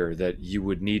transpired here that you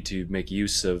would need to make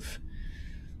use of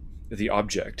the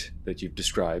object that you've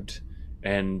described,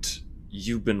 and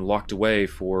you've been locked away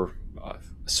for a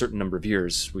certain number of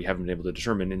years we haven't been able to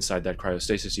determine inside that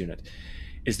cryostasis unit.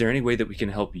 Is there any way that we can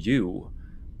help you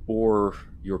or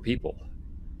your people?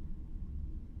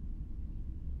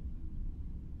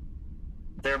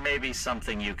 There may be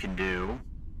something you can do.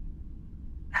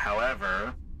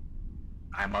 However,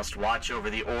 I must watch over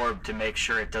the orb to make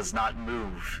sure it does not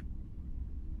move.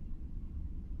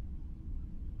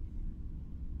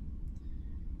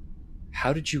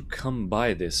 How did you come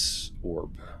by this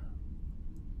orb?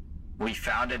 We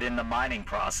found it in the mining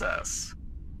process.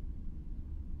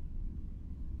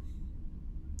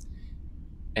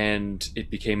 And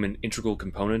it became an integral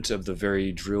component of the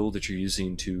very drill that you're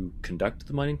using to conduct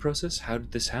the mining process? How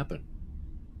did this happen?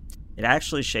 It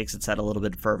actually shakes its head a little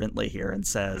bit fervently here and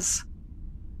says,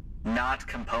 "Not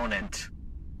component.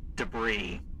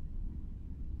 Debris."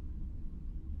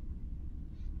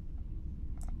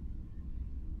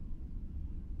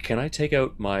 Can I take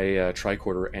out my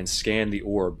tricorder and scan the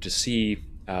orb to see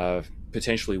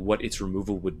potentially what its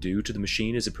removal would do to the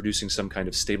machine? Is it producing some kind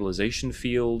of stabilization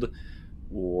field?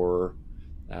 Or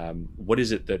what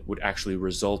is it that would actually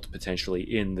result potentially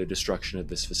in the destruction of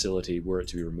this facility were it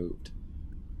to be removed?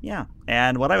 Yeah,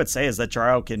 and what I would say is that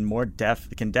Jaro can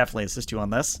definitely assist you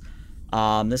on this.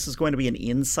 This is going to be an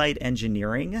insight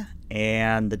engineering,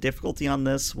 and the difficulty on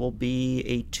this will be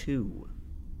a 2.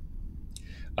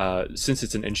 Since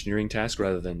it's an engineering task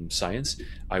rather than science,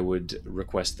 I would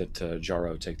request that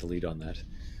Jaro take the lead on that.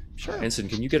 Sure. Ensign,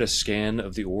 can you get a scan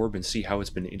of the orb and see how it's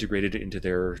been integrated into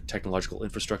their technological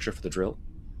infrastructure for the drill?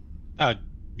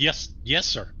 Yes,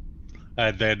 sir.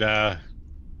 Then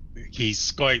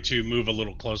he's going to move a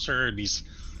little closer, and he's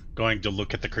going to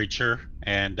look at the creature.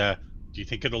 And do you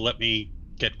think it'll let me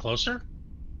get closer?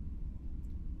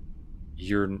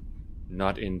 You're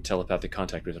not in telepathic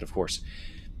contact with it, of course.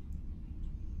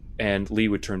 And Lee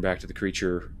would turn back to the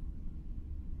creature,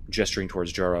 gesturing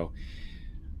towards Jaro.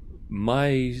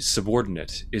 My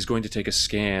subordinate is going to take a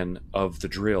scan of the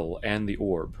drill and the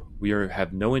orb. We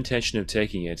have no intention of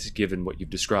taking it, given what you've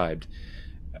described.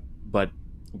 but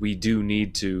we do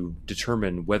need to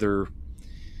determine whether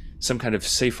some kind of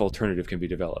safe alternative can be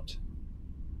developed.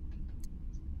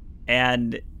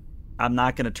 And I'm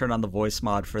not going to turn on the voice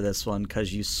mod for this one,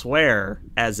 because you swear,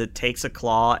 as it takes a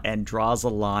claw and draws a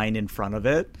line in front of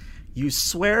it, you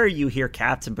swear you hear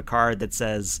Captain Picard that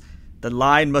says, "The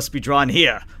line must be drawn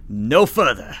here, no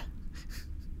further."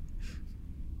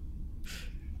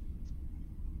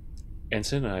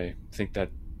 Ensign, I think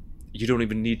that you don't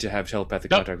even need to have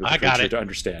telepathic Nope, contact with I the got creature it. to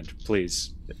understand.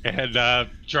 Please. And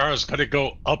Jaro's going to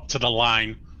go up to the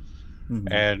line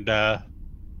and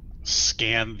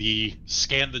scan the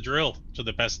drill to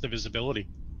the best of his ability.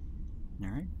 All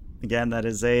right. Again, that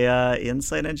is a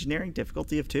insight engineering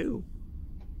difficulty of 2.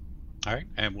 All right,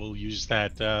 and we'll use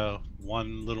that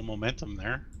one little momentum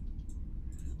there.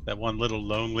 That one little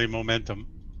lonely momentum.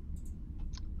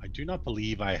 I do not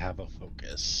believe I have a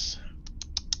focus.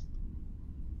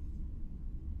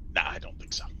 Nah, I don't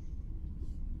think so.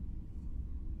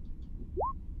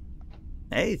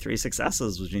 Hey, 3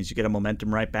 successes, which means you get a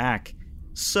momentum right back.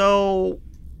 So,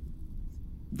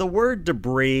 the word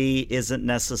debris isn't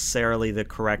necessarily the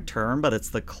correct term, but it's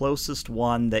the closest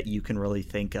one that you can really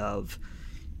think of.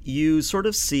 You sort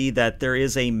of see that there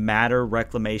is a matter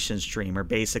reclamation stream, or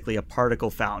basically a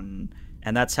particle fountain,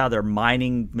 and that's how they're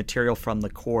mining material from the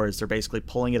cores. They're basically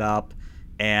pulling it up,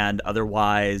 and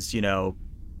otherwise,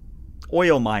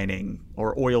 oil mining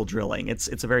or oil drilling. It's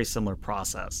a very similar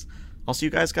process. Also, you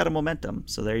guys got a momentum,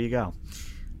 so there you go.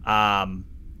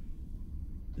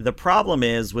 The problem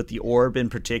is, with the orb in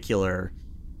particular,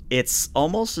 it's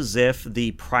almost as if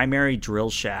the primary drill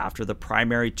shaft, or the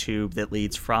primary tube that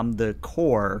leads from the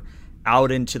core out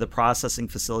into the processing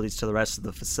facilities to the rest of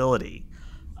the facility.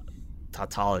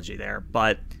 Tautology there.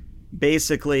 But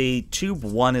basically, tube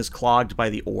 1 is clogged by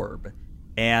the orb,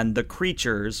 and the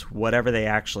creatures, whatever they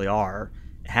actually are,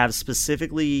 have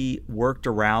specifically worked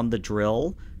around the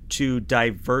drill to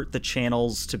divert the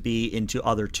channels to be into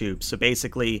other tubes. So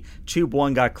basically, tube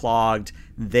 1 got clogged,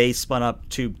 they spun up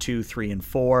tube 2, 3, and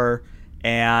 4,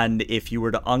 and if you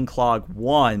were to unclog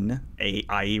 1,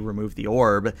 i.e. remove the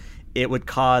orb, it would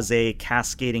cause a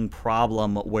cascading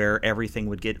problem where everything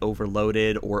would get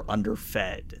overloaded or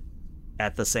underfed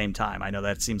at the same time. I know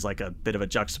that seems like a bit of a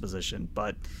juxtaposition,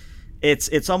 but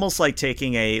it's almost like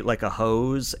taking a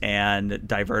hose and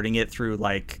diverting it through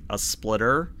like a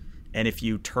splitter. And if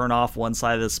you turn off one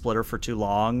side of the splitter for too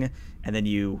long, and then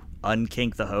you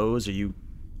unkink the hose, or you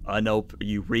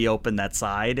reopen that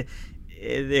side,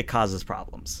 it causes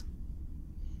problems.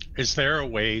 Is there a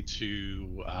way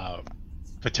to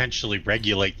potentially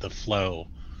regulate the flow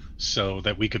so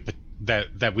that we could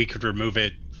that we could remove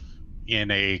it in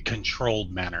a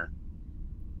controlled manner?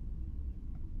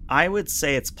 I would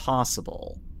say it's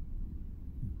possible,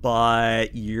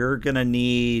 but you're going to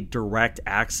need direct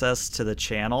access to the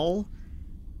channel,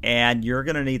 and you're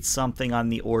going to need something on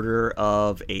the order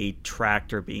of a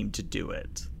tractor beam to do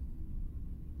it.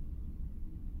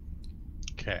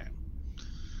 Okay.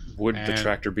 Would the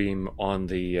tractor beam on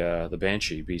the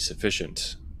Banshee be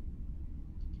sufficient?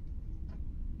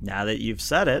 Now that you've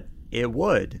said it, it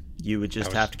would. You would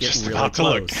just have to get just really about to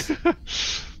close. Look.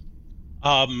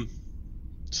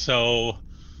 So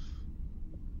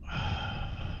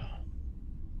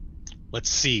let's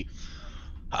see.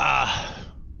 I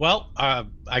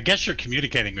guess you're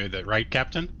communicating with it, right,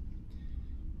 Captain?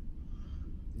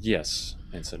 Yes,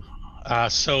 Ensign.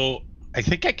 So I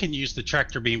think I can use the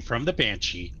tractor beam from the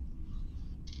Banshee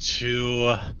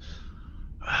to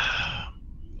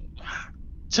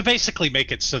basically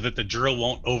make it so that the drill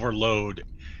won't overload,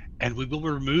 and we will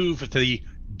remove the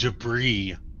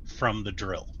debris from the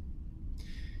drill.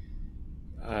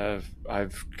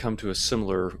 I've come to a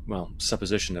similar,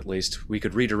 supposition at least. We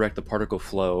could redirect the particle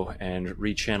flow and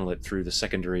rechannel it through the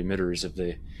secondary emitters of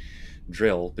the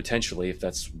drill, potentially, if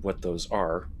that's what those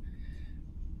are.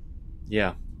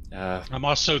 Yeah. I'm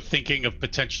also thinking of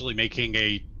potentially making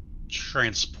a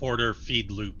transporter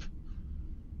feed loop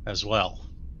as well.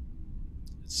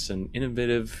 It's an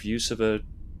innovative use of a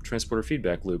transporter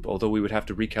feedback loop, although we would have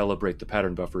to recalibrate the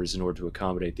pattern buffers in order to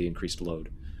accommodate the increased load.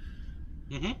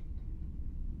 Mm-hmm.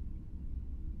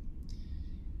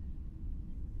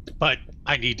 But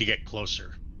I need to get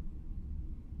closer.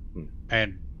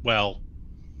 And, I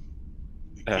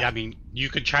mean, you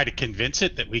could try to convince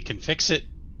it that we can fix it.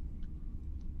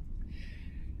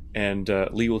 And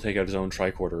Lee will take out his own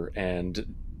tricorder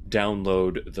and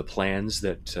download the plans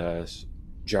that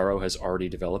Jaro has already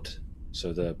developed.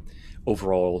 So the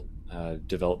overall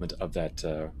development of that,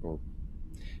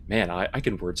 I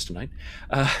can words tonight.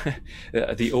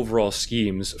 The overall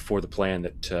schemes for the plan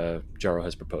that Jaro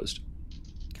has proposed.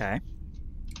 Okay.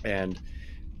 And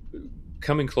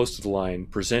coming close to the line,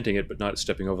 presenting it but not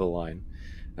stepping over the line,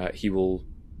 he will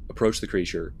approach the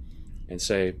creature and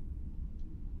say,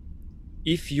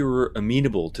 "If you're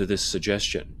amenable to this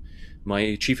suggestion,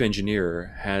 my chief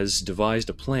engineer has devised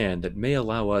a plan that may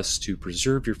allow us to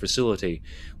preserve your facility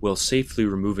while safely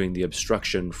removing the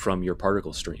obstruction from your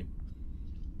particle stream."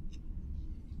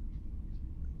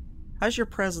 How's your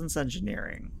presence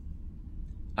engineering?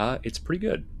 It's pretty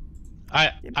good.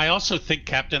 I also think,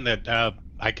 Captain, that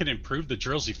I can improve the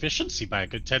drill's efficiency by a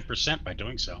good 10% by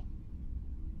doing so.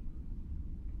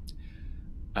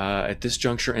 At this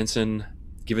juncture, Ensign,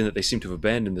 given that they seem to have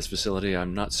abandoned this facility,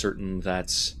 I'm not certain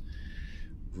that's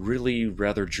really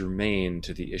rather germane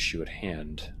to the issue at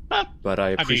hand. But I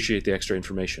appreciate the extra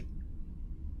information.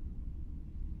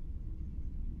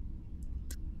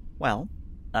 Well,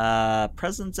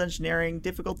 presence engineering,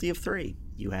 difficulty of 3.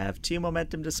 You have 2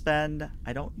 momentum to spend.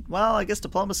 I guess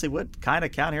diplomacy would kind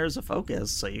of count here as a focus,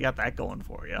 so you got that going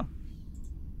for you.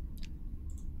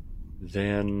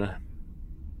 Then,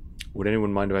 would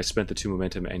anyone mind if I spent the 2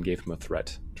 momentum and gave him a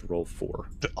threat to roll 4?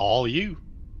 All you.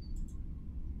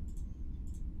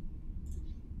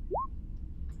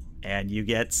 And you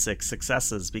get 6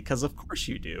 successes, because of course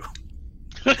you do.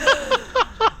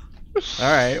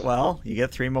 All right, well, you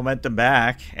get 3 momentum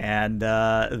back, and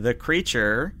the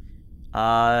creature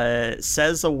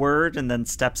says a word and then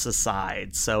steps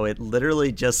aside. So it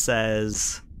literally just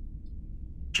says,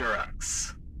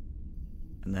 "Jurux."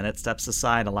 And then it steps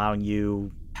aside, allowing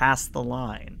you past the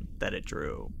line that it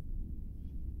drew.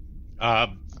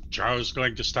 Jaro's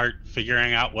going to start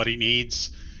figuring out what he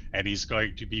needs, and he's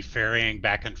going to be ferrying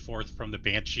back and forth from the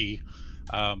Banshee,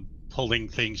 pulling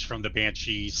things from the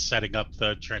Banshee, setting up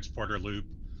the transporter loop,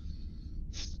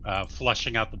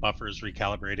 flushing out the buffers,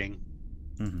 recalibrating,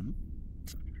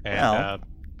 and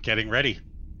getting ready.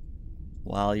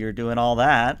 While you're doing all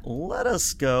that, let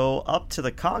us go up to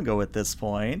the Congo at this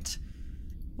point,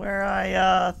 where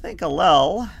I think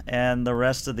Alel and the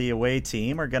rest of the away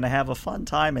team are going to have a fun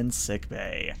time in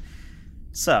sickbay.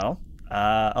 So,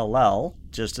 Alel,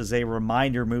 just as a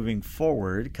reminder moving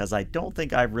forward, because I don't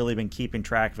think I've really been keeping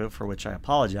track of it, for which I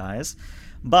apologize,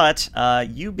 but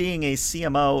you being a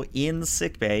CMO in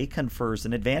sickbay confers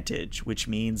an advantage, which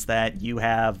means that you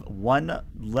have 1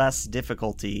 less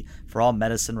difficulty for all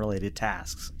medicine-related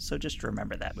tasks. So just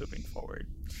remember that moving forward.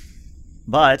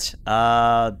 But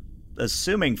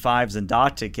assuming Fives and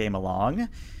Doctic came along,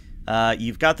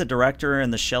 you've got the director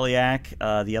and the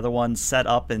Shellyak, the other one set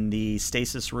up in the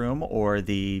stasis room or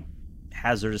the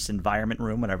hazardous environment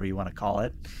room, whatever you want to call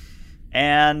it.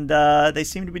 And they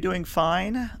seem to be doing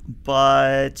fine,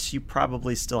 but you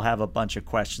probably still have a bunch of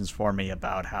questions for me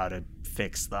about how to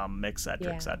fix them,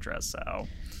 etc., etc.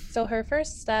 So her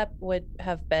first step would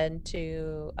have been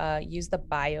to use the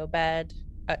biobed,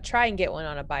 try and get one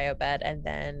on a biobed, and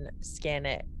then scan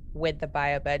it with the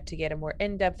biobed to get a more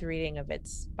in-depth reading of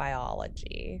its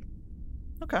biology.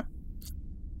 Okay.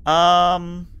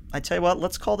 I tell you what,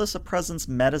 let's call this a presence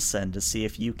medicine to see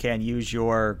if you can use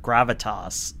your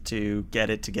gravitas to get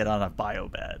it to get on a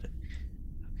biobed.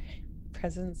 Okay.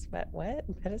 Presence what?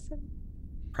 Medicine?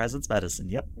 Presence medicine,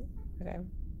 yep. Okay.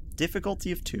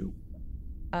 Difficulty of 2.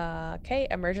 Okay,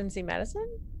 emergency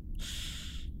medicine?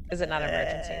 Is it not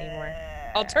emergency anymore?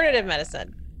 Alternative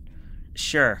medicine.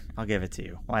 Sure, I'll give it to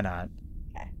you. Why not?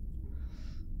 Okay.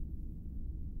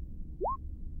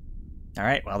 All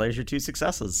right, well, there's your 2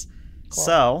 successes. Cool.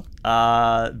 So,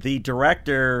 the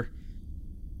director,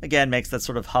 again, makes that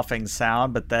sort of huffing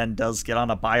sound, but then does get on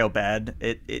a biobed.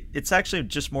 It's actually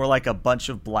just more like a bunch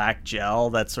of black gel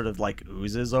that sort of like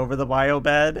oozes over the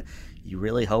biobed. You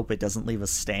really hope it doesn't leave a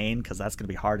stain, because that's going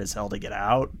to be hard as hell to get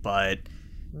out, but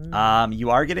you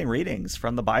are getting readings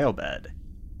from the biobed.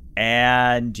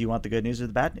 And do you want the good news or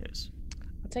the bad news?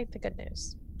 I'll take the good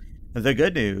news. The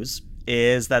good news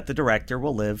is that the director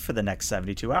will live for the next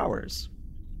 72 hours.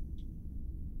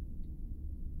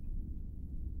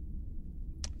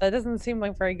 That doesn't seem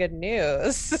like very good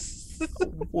news.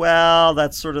 Well,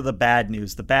 that's sort of the bad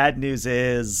news. The bad news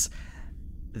is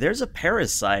there's a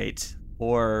parasite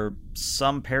or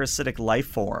some parasitic life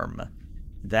form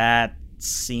that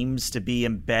seems to be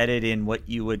embedded in what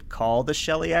you would call the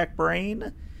Shellyak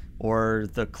brain, or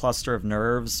the cluster of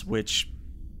nerves which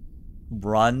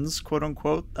runs, quote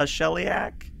unquote, a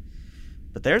Shellyak.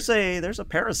 But there's a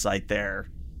parasite there.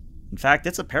 In fact,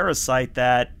 it's a parasite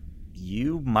that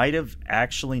you might have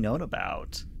actually known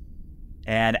about.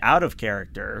 And out of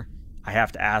character, I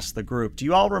have to ask the group, do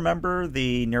you all remember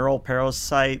the neural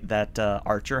parasite that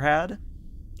Archer had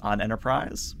on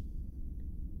Enterprise?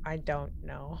 I don't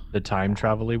know. The time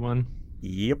travel-y one?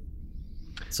 Yep.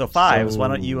 So Fives, why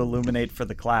don't you illuminate for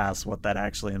the class what that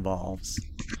actually involves?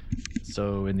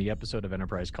 So in the episode of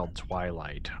Enterprise called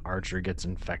Twilight, Archer gets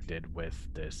infected with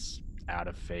this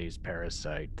out-of-phase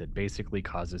parasite that basically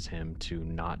causes him to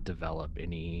not develop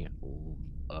any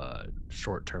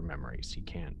short-term memories. He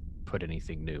can't put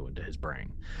anything new into his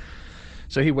brain.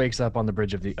 So he wakes up on the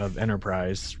bridge of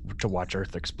Enterprise to watch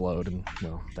Earth explode, and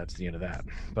well, that's the end of that.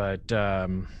 But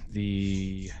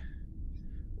the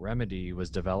remedy was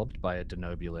developed by a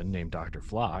Denobulan named Dr.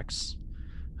 Phlox,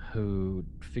 who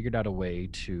figured out a way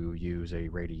to use a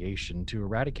radiation to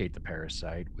eradicate the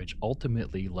parasite, which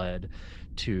ultimately led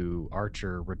to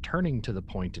Archer returning to the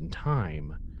point in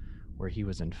time where he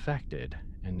was infected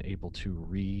and able to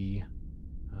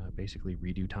basically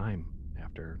redo time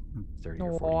after 30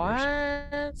 or 40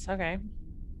 years. Okay.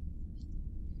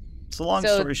 So long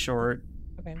story short,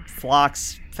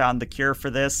 Phlox found the cure for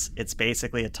this. It's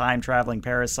basically a time-traveling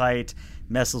parasite,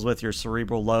 messes with your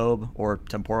cerebral lobe or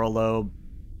temporal lobe,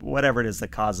 whatever it is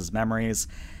that causes memories,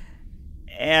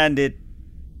 and it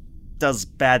does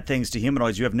bad things to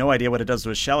humanoids. You have no idea what it does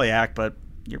to a Shellyak, but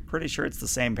you're pretty sure it's the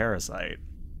same parasite.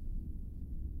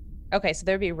 Okay, so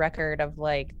there'd be record of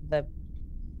like the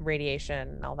radiation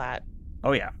and all that.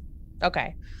 Oh yeah.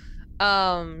 Okay.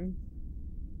 And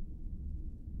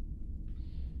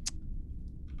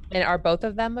are both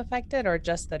of them affected or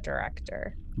just the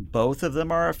director? Both of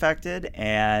them are affected,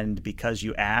 and because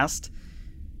you asked,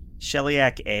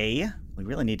 Shellyak A, we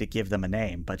really need to give them a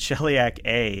name, but Shellyak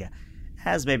A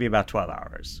has maybe about 12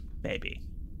 hours. Maybe.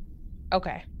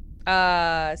 Okay.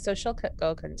 So she'll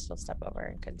step over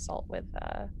and consult with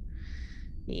her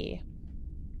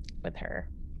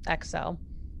XO.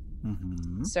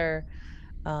 Mm-hmm. Sir,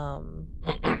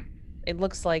 it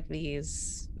looks like the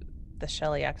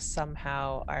Shellyaks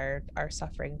somehow are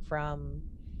suffering from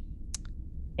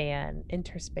an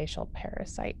interspatial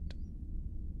parasite.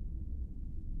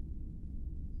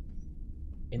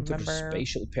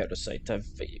 Interspatial parasite. I've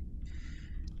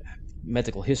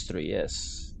medical history,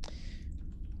 yes.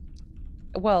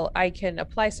 Well, I can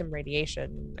apply some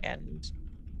radiation and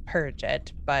purge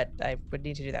it, but I would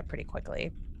need to do that pretty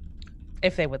quickly,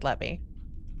 if they would let me.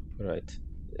 Right.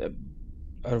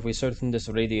 Are we certain this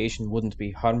radiation wouldn't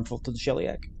be harmful to the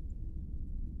Shellyak?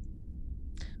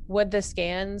 Would the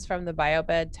scans from the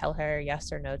biobed tell her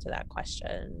yes or no to that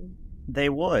question? They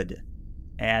would.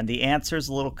 And the answer is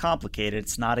a little complicated.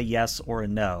 It's not a yes or a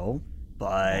no,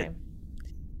 but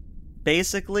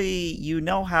basically, you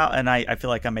know how, and I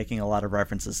feel like I'm making a lot of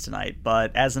references tonight,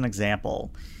 but as an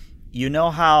example, you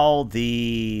know how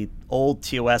the old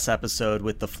TOS episode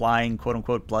with the flying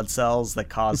quote-unquote blood cells that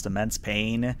caused immense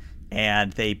pain,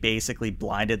 and they basically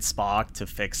blinded Spock to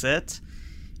fix it?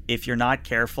 If you're not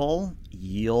careful,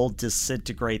 you'll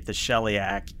disintegrate the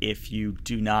Shellyak if you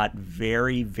do not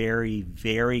very, very,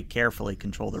 very carefully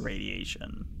control the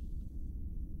radiation.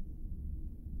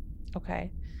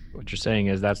 Okay. What you're saying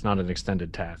is that's not an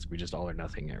extended task. We just all or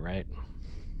nothing it, right?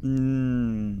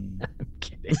 I'm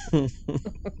kidding.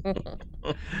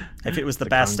 If it was the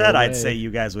Bastet, I'd say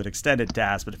you guys would extend it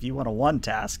task, but if you want to one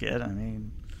task it, I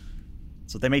mean,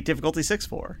 that's what they make difficulty 6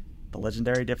 for. The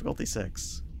legendary difficulty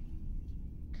 6.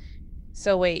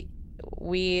 So we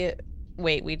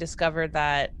discovered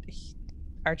that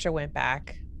Archer went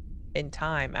back in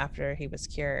time after he was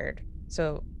cured.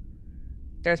 So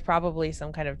there's probably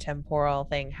some kind of temporal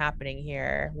thing happening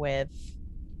here with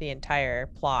the entire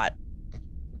plot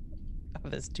of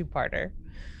this two-parter.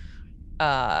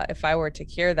 If I were to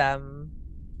cure them,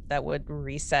 that would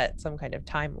reset some kind of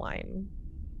timeline.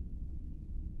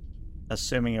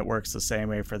 Assuming it works the same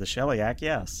way for the Shellyak,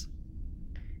 yes.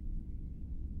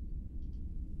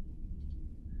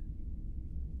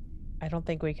 I don't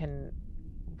think we can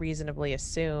reasonably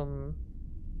assume.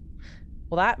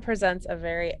 Well, that presents a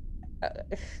very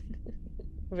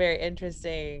very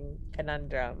interesting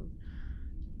conundrum.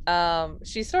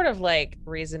 She's sort of like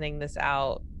reasoning this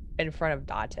out in front of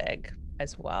Datig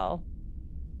as well.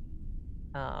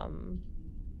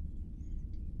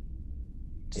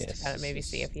 Just to kind of maybe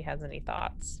see if he has any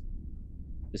thoughts.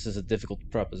 This is a difficult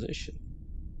proposition.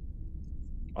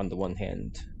 On the one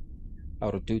hand,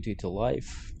 our duty to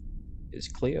life is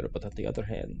clear, but on the other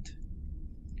hand,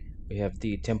 we have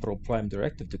the Temporal Prime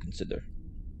Directive to consider.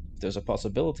 There's a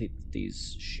possibility that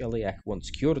these Shellyak, once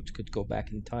cured, could go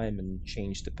back in time and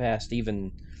change the past,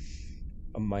 even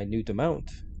a minute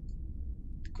amount.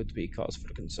 It could be cause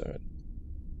for concern.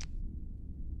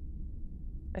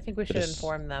 I think we should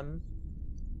inform them.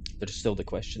 There's still the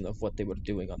question of what they were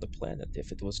doing on the planet.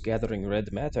 If it was gathering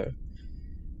red matter,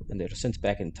 and they're sent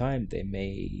back in time, they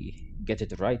may get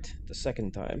it right the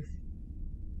second time.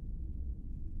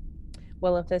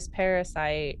 well, if this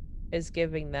parasite is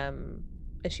giving them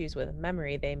issues with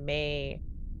memory, they may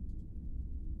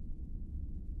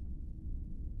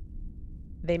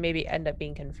maybe end up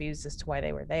being confused as to why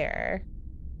they were there.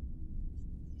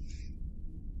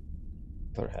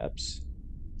 Perhaps.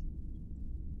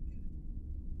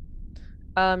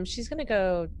 She's gonna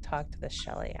go talk to the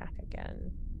Shellyak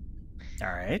again. All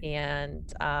right.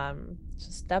 And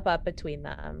just step up between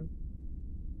them,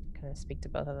 kind of speak to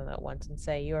both of them at once and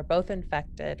say, you are both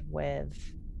infected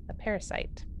with a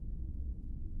parasite.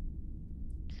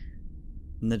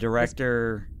 And the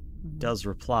director does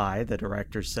reply. The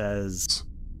director says,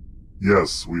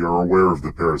 Yes, we are aware of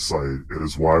the parasite. It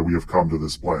is why we have come to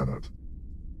this planet.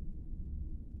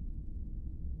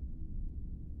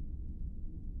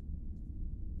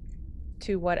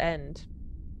 To what end?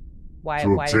 Why? To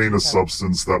why did obtain you a come?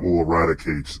 substance that will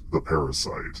eradicate the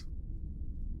parasite.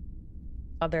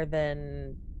 Other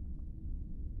than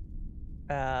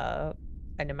an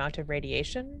amount of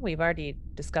radiation? We've already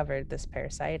discovered this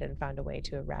parasite and found a way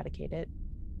to eradicate it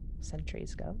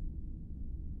centuries ago.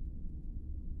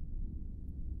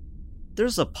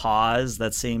 there's a pause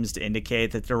that seems to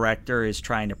indicate that the director is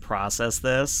trying to process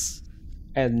this.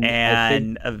 And I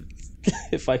think,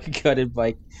 if I could cut it,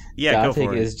 like, yeah, go Gothic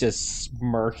for it. is just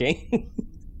smirking.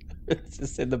 It's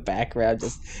just in the background,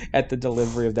 just at the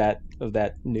delivery of that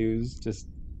news, just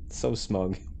so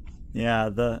smug.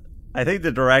 Yeah, I think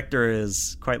the director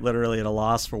is quite literally at a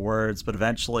loss for words, but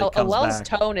eventually comes Alel's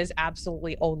back. tone is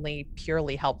absolutely only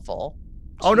purely helpful.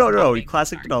 Oh, She's no, not no, being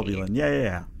classic snarky. Denobulin.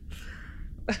 Yeah.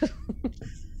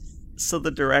 So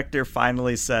the director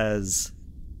finally says,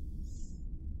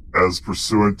 As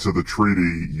pursuant to the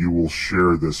treaty, you will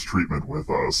share this treatment with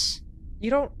us.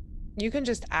 You can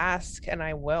just ask and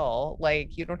I will.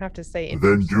 Like, you don't have to say.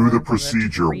 Then do the "From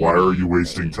procedure. treaty." Why are you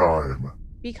wasting time?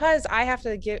 Because I have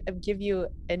to give you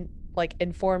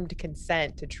informed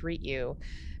consent to treat you.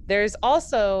 There's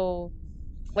also,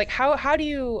 like,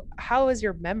 how is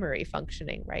your memory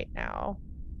functioning right now?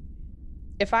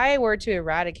 If I were to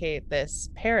eradicate this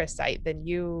parasite, then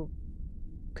you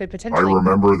could I potentially.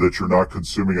 remember that you're not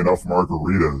consuming enough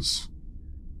margaritas.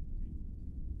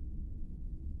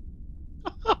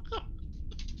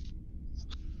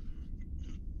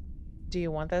 Do you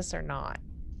want this or not?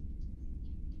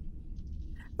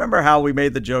 remember how we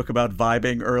made the joke about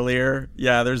vibing earlier?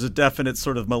 Yeah, there's a definite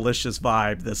sort of malicious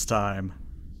vibe this time.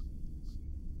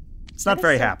 It's not That is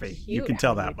very so happy. You cute can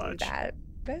tell how that you do much.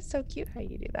 That's so cute how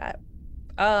you do that.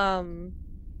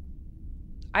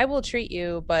 I will treat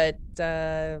you, but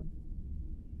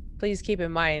please keep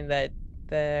in mind that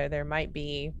there might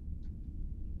be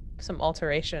some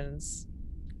alterations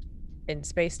in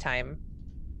space-time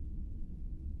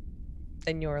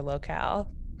in your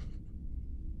locale.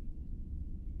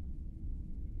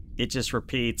 It just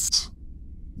repeats.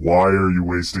 Why are you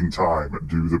wasting time?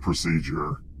 Do the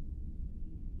procedure.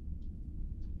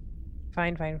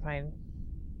 Fine.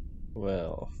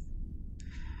 Well,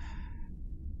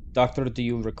 Doctor, do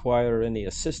you require any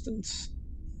assistance?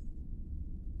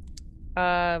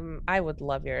 I would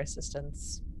love your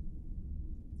assistance.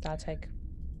 Datek.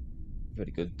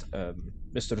 Very good.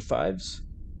 Mr. Fives,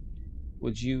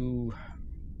 would you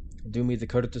do me the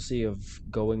courtesy of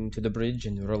going to the bridge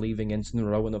and relieving Ensign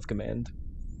Rowan of command?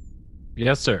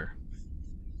 Yes, sir.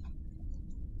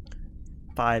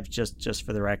 5, just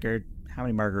for the record. How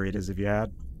many margaritas have you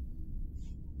had?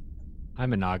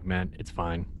 I'm an augment. It's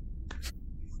fine.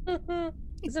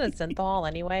 Isn't it synthol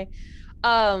anyway?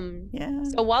 Yeah.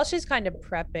 So while she's kind of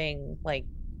prepping like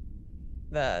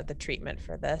the treatment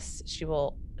for this,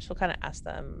 she'll kind of ask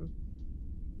them,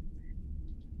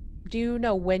 do you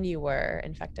know when you were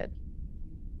infected?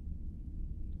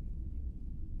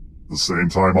 The same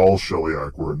time all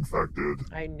Shellyak were infected.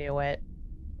 I knew it.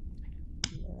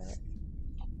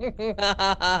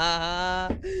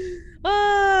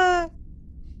 Ah!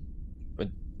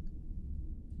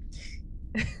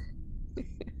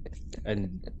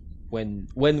 And when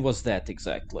was that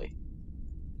exactly?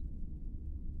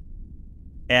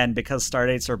 And because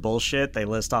stardates are bullshit, they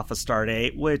list off a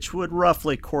stardate, which would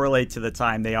roughly correlate to the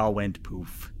time they all went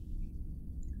poof.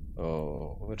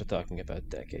 Oh, we're talking about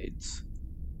decades.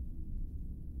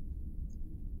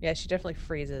 Yeah, she definitely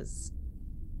freezes.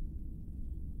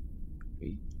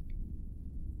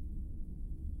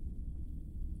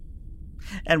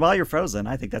 And while you're frozen,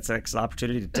 I think that's an excellent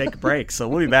opportunity to take a break. So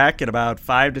we'll be back in about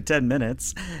 5 to 10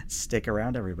 minutes. Stick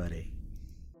around, everybody.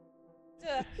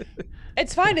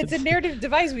 It's fine. It's a narrative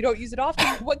device. We don't use it often.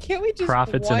 What can't we just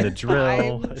Profits in one the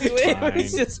drill. time It's do it? fine.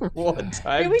 It's just one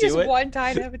time. Can we just do it? one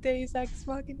time have a Deus Ex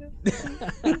Machina?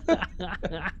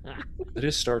 It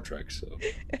is Star Trek, so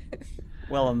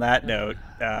Well, on that note,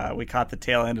 we caught the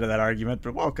tail end of that argument,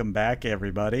 but welcome back,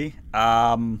 everybody.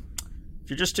 If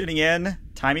you're just tuning in,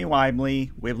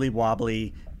 timey-wimey,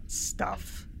 wibbly-wobbly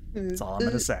stuff. That's all I'm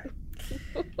going to say.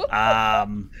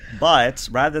 But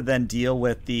rather than deal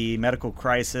with the medical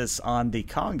crisis on the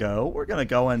Congo, we're going to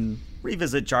go and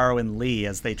revisit Jaro and Lee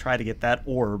as they try to get that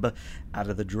orb out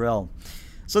of the drill.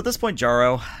 So at this point,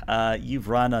 Jaro, you've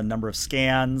run a number of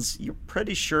scans. You're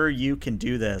pretty sure you can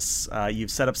do this. You've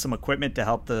set up some equipment to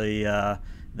help the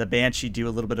Banshee do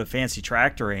a little bit of fancy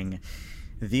tractoring.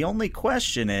 The only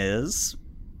question is,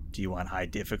 do you want high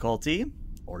difficulty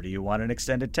or do you want an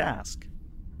extended task?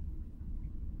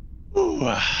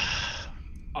 Ooh.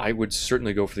 I would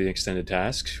certainly go for the extended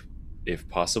task, if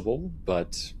possible,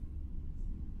 but...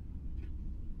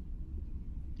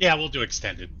 Yeah, we'll do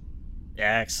extended.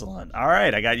 Excellent. All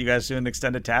right, I got you guys doing an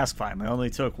extended task finally. Only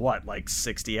took, what, like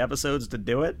 60 episodes to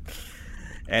do it?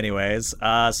 Anyways,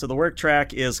 so the work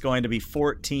track is going to be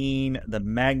 14. The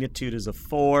magnitude is a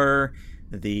 4.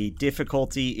 The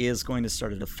difficulty is going to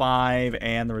start at a 5,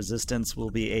 and the resistance will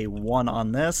be a 1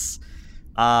 on this.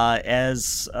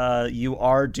 As you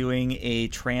are doing a a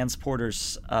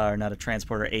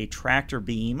tractor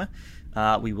beam,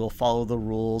 we will follow the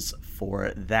rules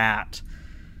for that.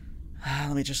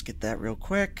 Let me just get that real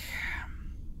quick.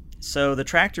 So the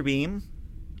tractor beam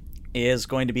is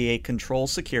going to be a control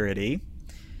security,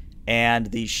 and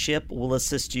the ship will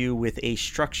assist you with a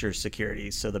structure security.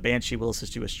 So the Banshee will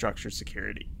assist you with structure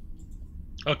security.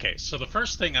 Okay, so the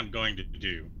first thing I'm going to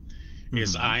do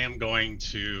is I am going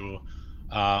to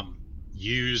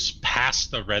use past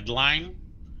the red line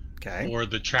for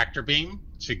the tractor beam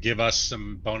to give us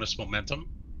some bonus momentum.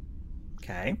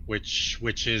 Okay.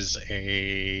 Which is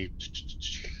a... Let's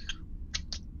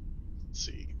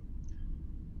see.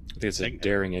 I think it's a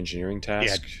daring engineering task.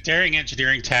 Yeah, daring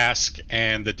engineering task,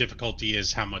 and the difficulty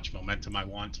is how much momentum I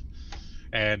want.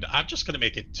 And I'm just going to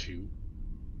make it 2.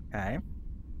 Okay.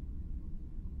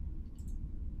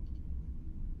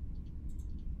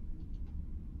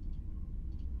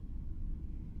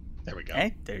 There we go.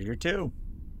 Okay, there's your 2.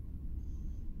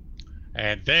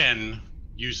 And then,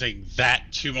 using that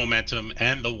 2 momentum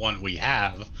and the 1 we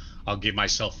have, I'll give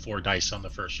myself 4 dice on the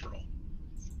first roll.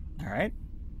 All right.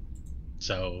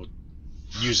 So,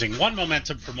 using 1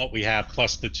 momentum from what we have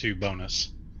plus the 2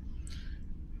 bonus.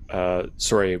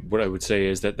 Sorry, what I would say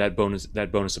is that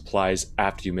bonus applies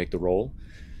after you make the roll.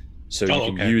 So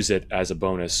you can use it as a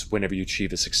bonus whenever you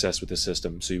achieve a success with the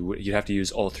system. So you have to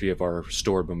use all 3 of our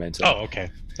stored momentum. Oh, okay.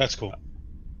 That's cool.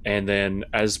 And then,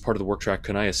 as part of the work track,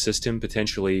 can I assist him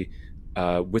potentially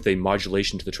with a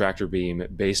modulation to the tractor beam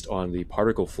based on the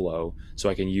particle flow, so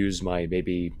I can use my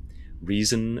maybe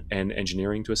reason and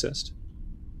engineering to assist?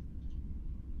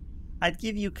 I'd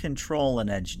give you control and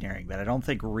engineering, but I don't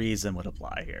think reason would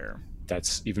apply here.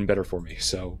 That's even better for me,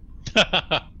 so...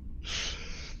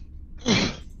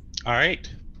 All right.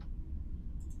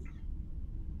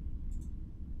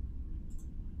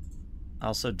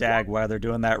 Also, Dag, while they're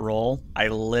doing that roll, I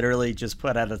literally just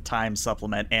put out a time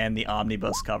supplement, and the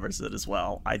omnibus covers it as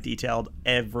well. I detailed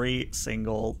every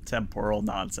single temporal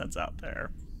nonsense out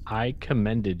there. I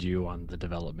commended you on the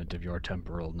development of your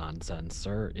temporal nonsense,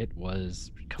 sir. It was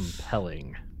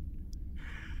compelling.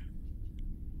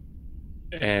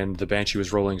 And the Banshee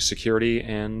was rolling security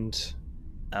and...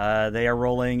 They are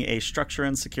rolling a structure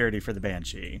and security for the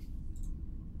Banshee.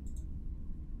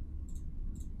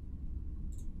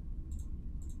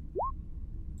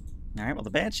 All right, well, the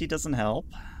Banshee doesn't help,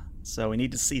 so we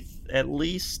need to see at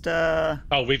least...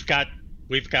 Oh, we've got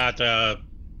a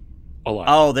lot.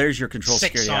 Oh, there's your control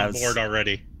 6 security. on board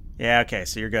already. Yeah, okay,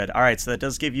 so you're good. All right, so that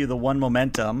does give you the 1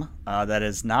 momentum. That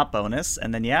is not bonus.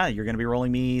 And then, yeah, you're going to be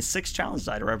rolling me 6 challenge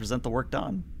die to represent the work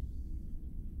done.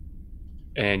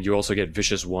 And you also get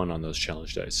Vicious 1 on those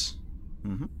challenge dice.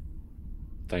 Mm-hmm.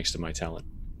 Thanks to my talent.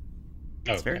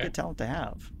 It's very good talent to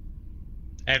have.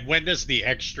 And when does the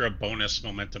extra bonus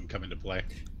momentum come into play?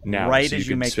 Now, right so as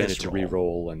you can make spend this it to roll.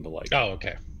 re-roll and the like. Oh,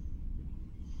 okay.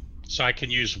 So I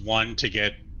can use 1 to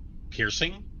get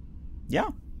piercing? Yeah.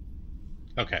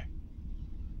 Okay.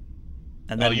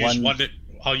 And then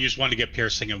I'll use one to get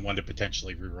piercing and 1 to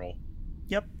potentially re-roll.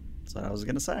 Yep. That's what I was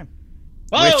going to say.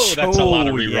 Oh, that's a lot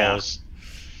of re-rolls. Yeah.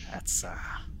 That's,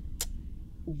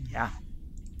 yeah.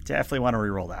 Definitely want to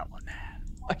re-roll that one.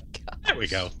 Oh my God. There we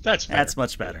go. That's better. That's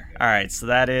much better. All right, so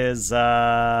that is,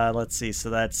 let's see, so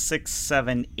that's 6,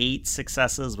 7, 8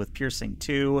 successes with piercing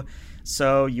 2.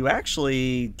 So you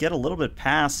actually get a little bit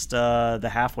past the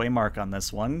halfway mark on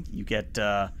this one. You get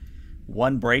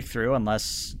 1 breakthrough,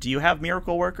 unless... Do you have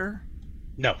Miracle Worker?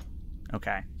 No.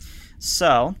 Okay.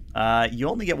 So, you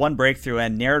only get one breakthrough,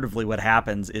 and narratively what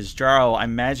happens is, Jaro,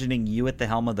 I'm imagining you at the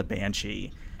helm of the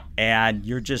Banshee, and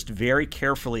you're just very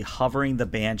carefully hovering the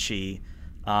Banshee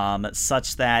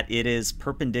such that it is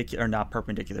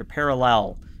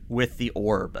parallel with the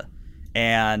orb.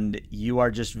 And you are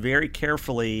just very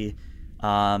carefully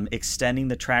extending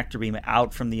the tractor beam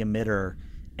out from the emitter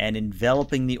and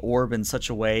enveloping the orb in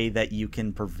such a way that you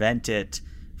can prevent it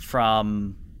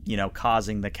from,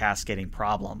 causing the cascading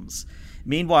problems.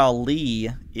 Meanwhile, Lee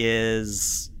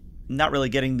is not really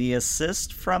getting the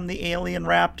assist from the alien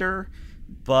raptor,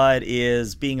 but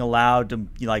is being allowed to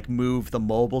move the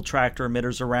mobile tractor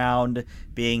emitters around,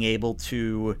 being able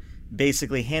to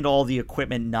basically handle all the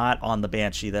equipment not on the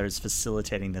Banshee that is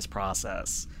facilitating this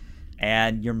process.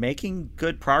 And you're making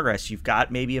good progress. You've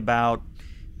got maybe about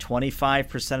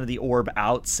 25% of the orb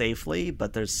out safely,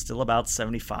 but there's still about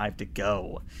 75 to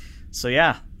go. So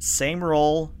yeah, same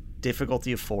roll,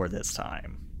 difficulty of 4 this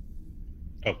time.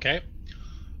 Okay.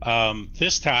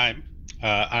 This time,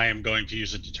 I am going to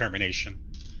use a determination.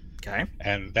 Okay.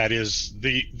 And that is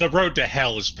the road to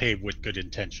hell is paved with good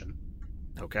intention.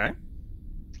 Okay.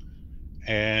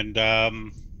 And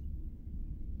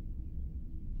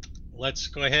let's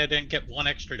go ahead and get 1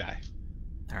 extra die.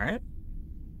 All right.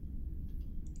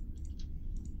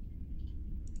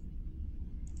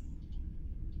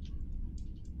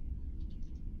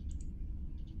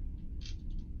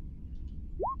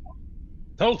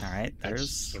 Oh, all right.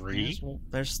 There's 3.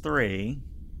 There's 3.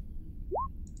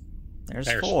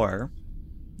 There's 4.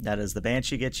 That is the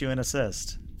Banshee gets you an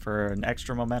assist for an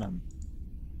extra momentum.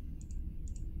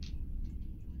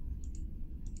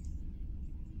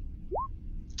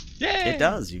 Yay! It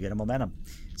does. You get a momentum.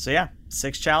 So yeah,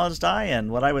 6 challenge die, and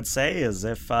what I would say is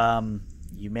if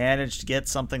you manage to get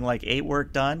something like 8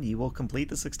 work done, you will complete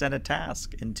this extended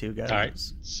task in 2 goes. All right.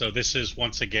 So this is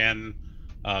once again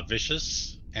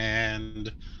vicious,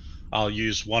 and I'll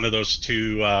use one of those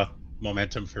 2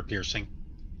 momentum for piercing.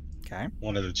 Okay.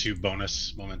 One of the 2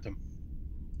 bonus momentum.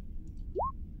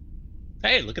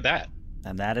 Hey, look at that.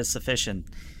 And that is sufficient.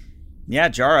 Yeah,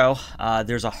 Jaro,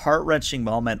 there's a heart-wrenching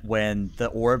moment when the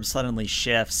orb suddenly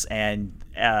shifts and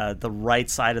the right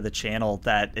side of the channel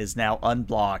that is now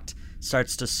unblocked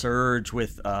starts to surge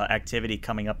with activity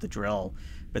coming up the drill.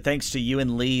 But thanks to you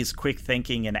and Lee's quick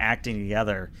thinking and acting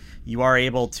together, you are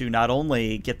able to not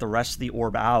only get the rest of the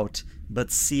orb out,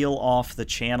 but seal off the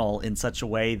channel in such a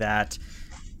way that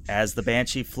as the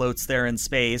Banshee floats there in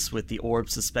space with the orb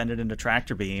suspended in a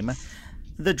tractor beam,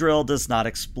 the drill does not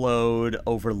explode,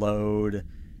 overload,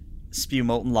 spew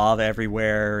molten lava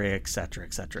everywhere, etc.,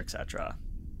 etc., etc.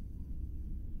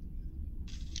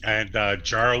 And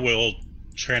Jaro will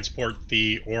transport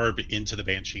the orb into the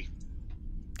Banshee.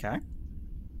 Okay.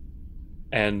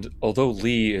 And although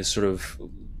Lee is sort of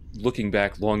looking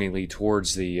back longingly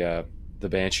towards the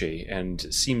Banshee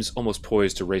and seems almost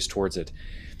poised to race towards it,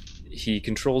 he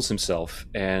controls himself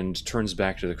and turns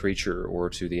back to the creature or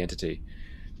to the entity.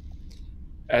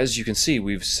 As you can see,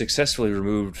 we've successfully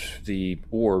removed the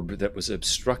orb that was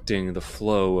obstructing the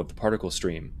flow of the particle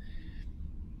stream.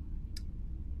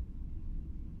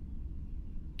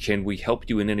 Can we help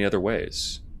you in any other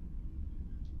ways?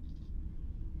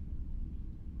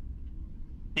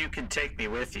 You can take me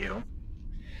with you.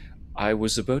 I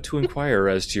was about to inquire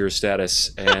as to your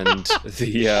status and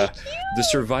the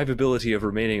survivability of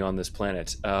remaining on this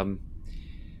planet.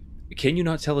 Can you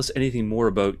not tell us anything more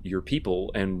about your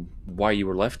people and why you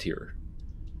were left here?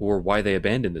 Or why they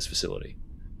abandoned this facility?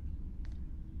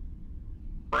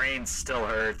 Brain still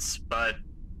hurts, but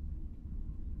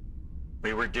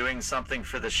we were doing something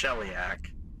for the Shellyak.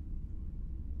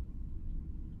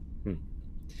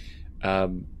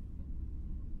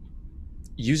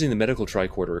 Using the medical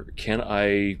tricorder, can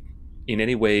I in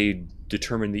any way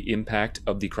determine the impact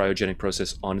of the cryogenic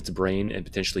process on its brain and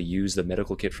potentially use the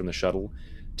medical kit from the shuttle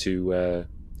to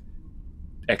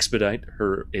expedite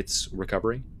its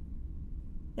recovery?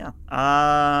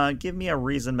 Yeah. Give me a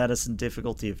reason medicine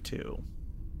difficulty of 2.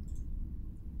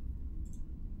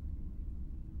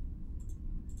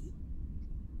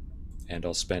 And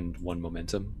I'll spend 1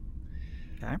 momentum.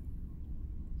 Okay.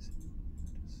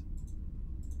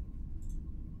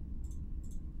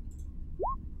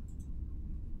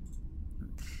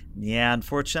 Yeah,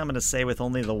 unfortunately, I'm going to say with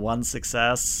only the 1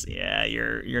 success, yeah,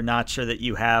 you're not sure that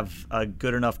you have a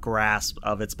good enough grasp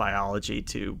of its biology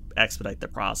to expedite the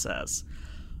process.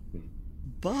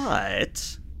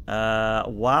 But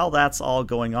while that's all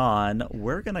going on,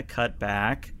 we're going to cut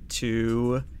back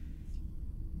to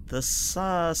the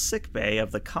sick bay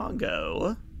of the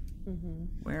Congo,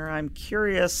 where I'm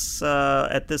curious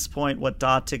at this point what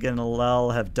Dotig and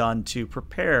Alel have done to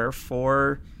prepare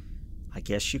for I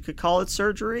guess you could call it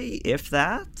surgery, if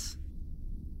that.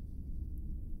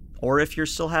 Or if you're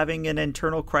still having an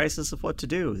internal crisis of what to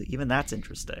do. Even that's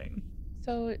interesting.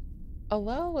 So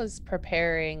Alel was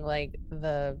preparing like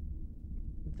the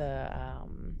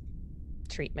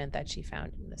treatment that she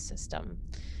found in the system.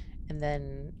 And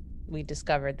then we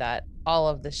discovered that all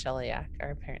of the Sheliak are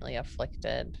apparently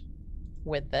afflicted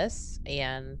with this,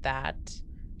 and that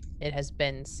it has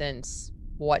been since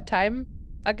what time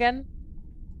again?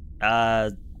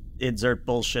 Insert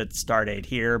bullshit start date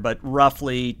here, but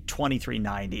roughly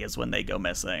 2390 is when they go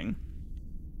missing.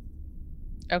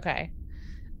 Okay.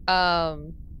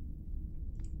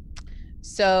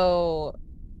 So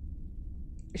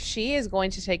she is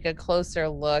going to take a closer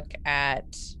look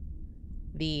at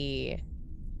the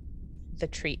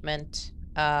treatment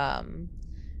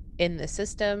in the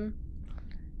system,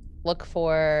 look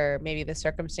for maybe the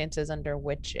circumstances under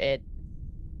which it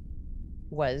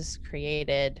was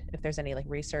created, if there's any like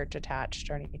research attached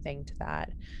or anything to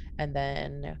that. And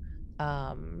then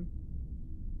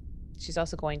she's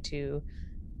also going to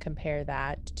compare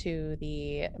that to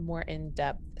the more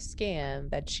in-depth scan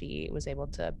that she was able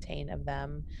to obtain of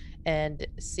them and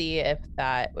see if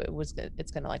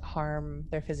it's going to like harm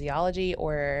their physiology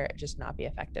or just not be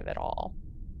effective at all.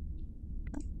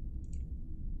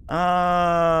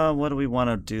 What do we want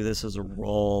to do this as a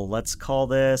roll? Let's call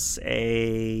this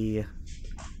a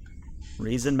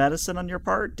reason medicine on your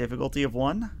part, difficulty of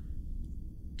 1.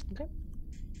 Okay.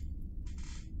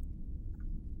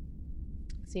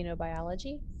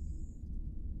 Xenobiology.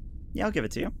 Yeah, I'll give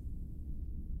it to you.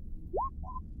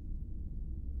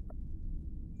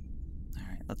 All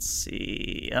right, let's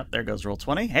see. Yep, there goes roll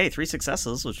 20. Hey, 3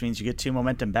 successes, which means you get 2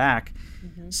 momentum back.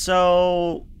 Mm-hmm.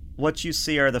 So what you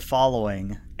see are the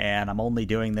following, and I'm only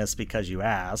doing this because you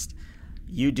asked.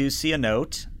 You do see a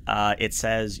note. It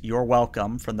says, "You're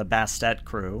welcome," from the Bastet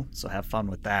crew, so have fun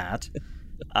with that.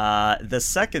 The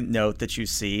second note that you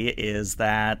see is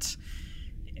that,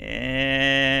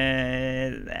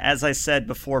 as I said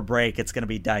before break, it's going to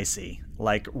be dicey.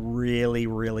 Like, really,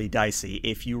 really dicey.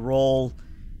 If you roll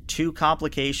 2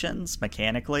 complications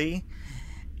mechanically,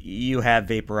 you have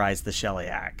vaporized the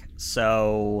Sheliak.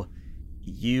 So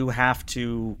you have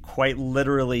to quite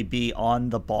literally be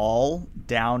on the ball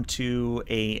down to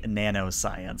a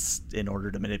nanoscience in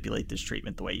order to manipulate this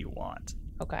treatment the way you want.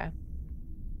 Okay.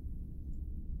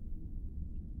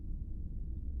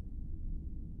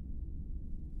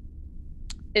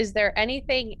 Is there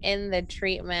anything in the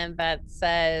treatment that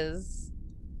says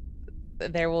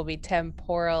there will be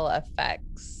temporal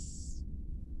effects?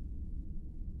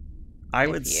 I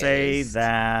would say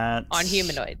that... On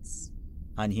humanoids.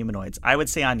 On humanoids. I would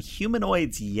say on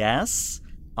humanoids, yes.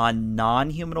 On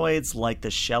non-humanoids, like the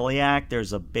Sheliak,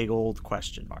 there's a big old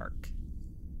question mark.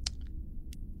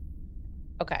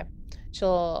 Okay.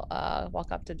 She'll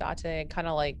walk up to Date and kind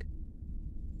of like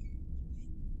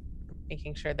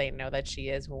making sure they know that she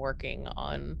is working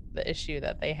on the issue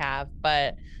that they have.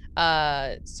 But,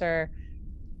 sir,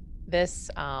 this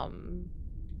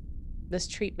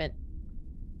treatment,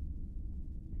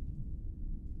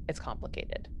 it's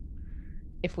complicated.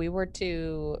 If we were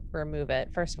to remove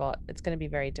it, first of all, it's going to be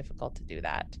very difficult to do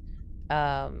that.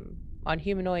 On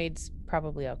humanoids,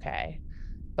 probably okay.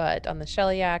 But on the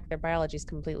Sheliak, their biology is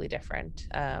completely different.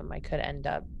 I could end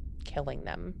up killing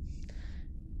them.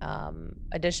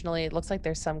 Additionally, it looks like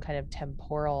there's some kind of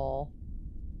temporal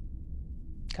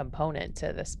component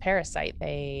to this parasite.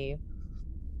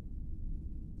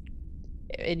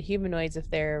 In humanoids, if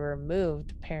they're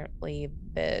removed, apparently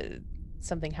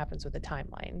something happens with the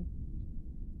timeline.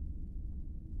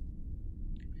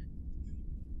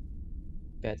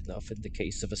 Bad enough in the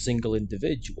case of a single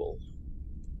individual,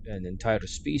 an entire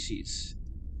species.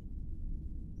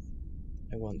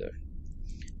 I wonder.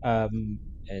 And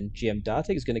GM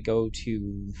Date is going to go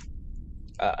to...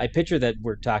 I picture that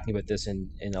we're talking about this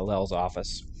in Alel's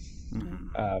office.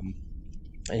 Mm-hmm.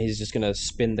 And he's just going to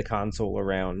spin the console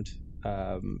around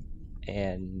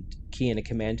and key in a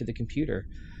command to the computer.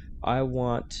 I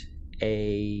want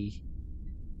an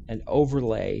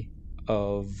overlay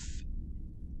of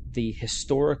the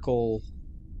historical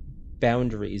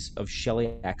boundaries of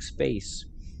Sheliak space,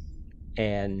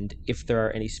 and if there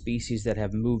are any species that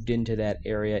have moved into that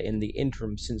area in the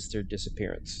interim since their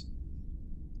disappearance.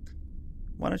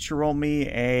 Why don't you roll me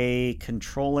a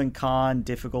control and con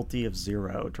difficulty of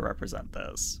 0 to represent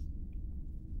this?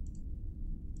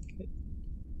 Okay.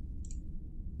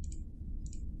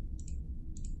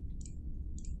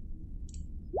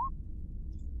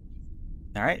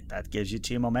 All right, that gives you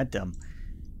 2 momentum.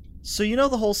 So you know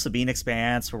the whole Sabine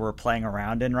Expanse where we're playing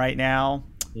around in right now?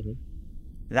 Mm-hmm.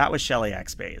 That was Sheliak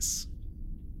space.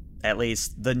 at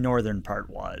least the northern part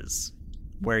was,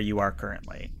 where you are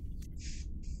currently.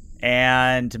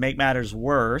 And to make matters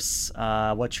worse,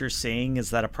 what you're seeing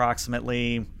is that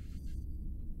approximately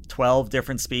 12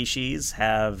 different species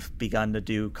have begun to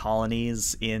do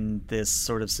colonies in this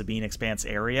sort of Sabine Expanse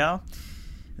area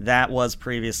that was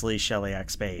previously Sheliak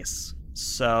space.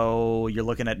 So you're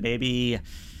looking at maybe a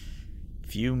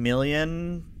few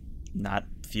million, not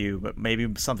few, but maybe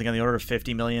something on the order of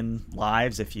 50 million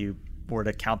lives if you were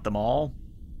to count them all.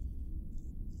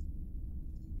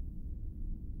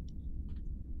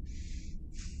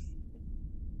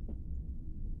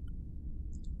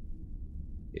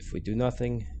 If we do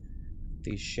nothing,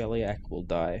 the Sheliak will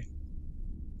die.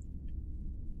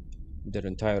 Their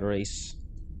entire race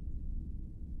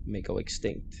may go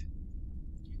extinct.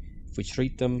 If we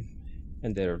treat them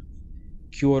and their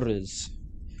cure is...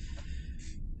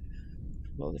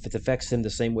 well, if it affects them the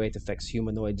same way it affects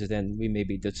humanoids, then we may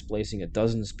be displacing a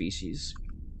dozen species,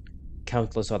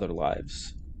 countless other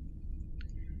lives.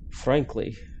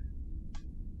 Frankly,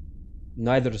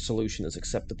 neither solution is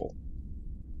acceptable.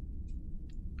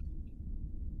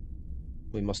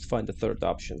 We must find a third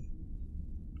option.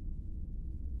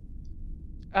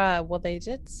 Well, they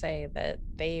did say that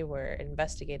they were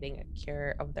investigating a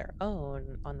cure of their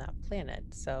own on that planet,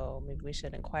 so maybe we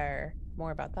should inquire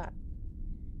more about that.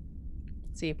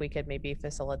 See if we could maybe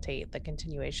facilitate the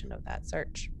continuation of that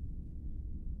search.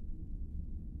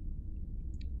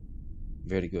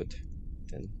 Very good.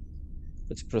 Then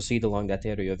let's proceed along that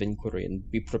area of inquiry and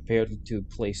be prepared to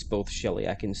place both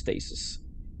Sheliak in stasis,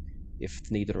 if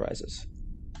need arises.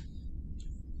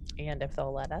 And if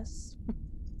they'll let us.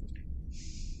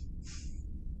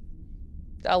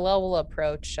 Alel will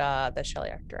approach the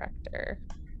Sheliak director.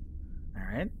 All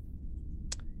right.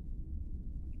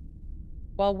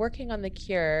 While working on the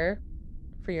cure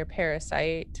for your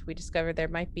parasite, we discovered there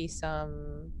might be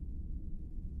some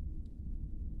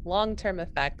long-term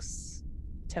effects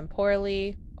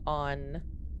temporally on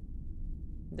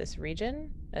this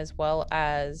region, as well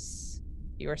as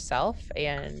yourself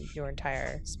and your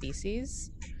entire species.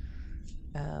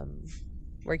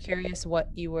 We're curious what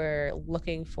you were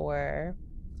looking for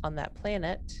on that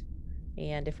planet,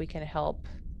 and if we can help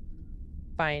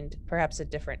find perhaps a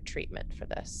different treatment for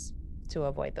this to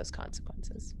avoid those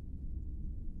consequences.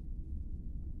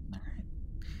 All right.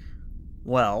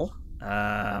 Well,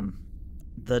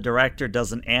 the director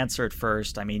doesn't answer at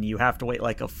first. I mean, you have to wait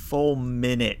like a full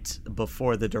minute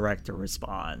before the director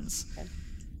responds. Okay.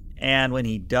 And when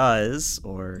he does,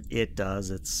 or it does,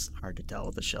 it's hard to tell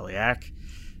with the Sheliak,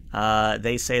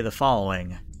 they say the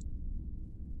following.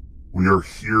 We are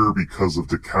here because of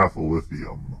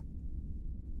decathlithium.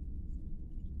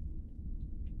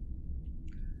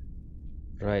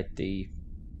 Right, the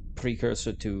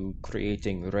precursor to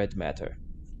creating red matter.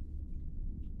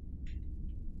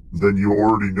 Then you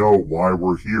already know why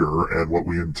we're here and what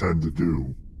we intend to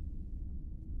do.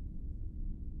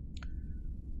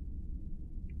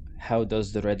 How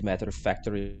does the red matter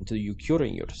factor into you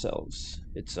curing yourselves?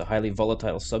 It's a highly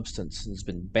volatile substance and has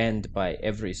been banned by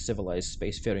every civilized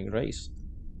spacefaring race.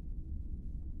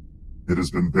 It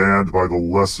has been banned by the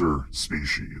lesser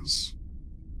species.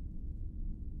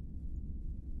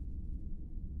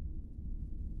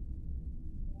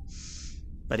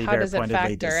 But he How very does it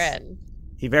pointedly factor in?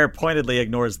 He very pointedly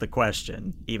ignores the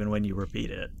question, even when you repeat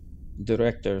it.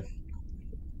 Director,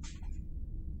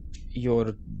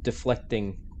 you're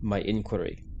deflecting my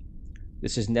inquiry.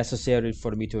 This is necessary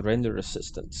for me to render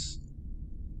assistance.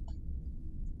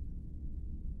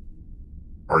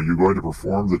 Are you going to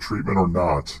perform the treatment or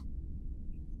not?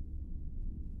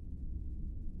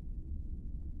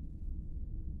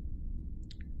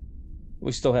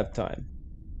 We still have time.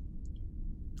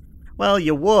 Well,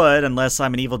 you would, unless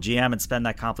I'm an evil GM and spend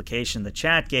that complication the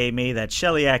chat gave me that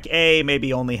Sheliak A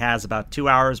maybe only has about 2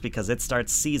 hours because it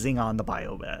starts seizing on the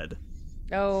biobed.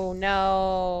 Oh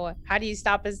no. How do you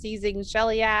stop a seizing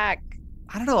Sheliak?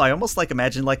 I don't know, I almost like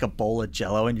imagine like a bowl of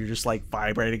Jell-O and you're just like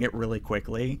vibrating it really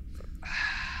quickly.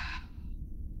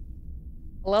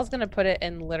 Alel's gonna put it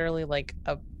in literally like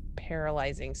a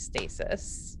paralyzing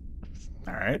stasis.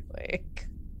 Alright. Like,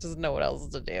 doesn't know what else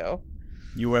to do.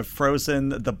 You have frozen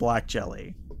the black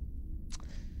jelly.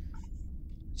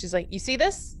 She's like, you see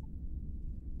this?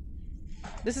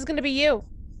 This is gonna be you.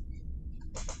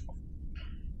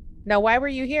 Now, why were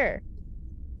you here?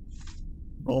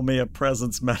 Roll me a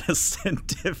presence medicine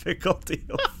difficulty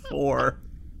of 4.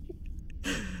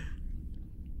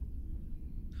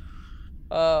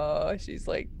 Oh, she's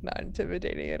like not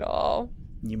intimidating at all.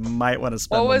 You might want to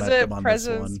spend What was momentum it? on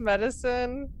Presence this one.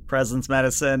 medicine? Presence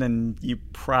medicine, and you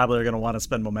probably are going to want to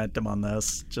spend momentum on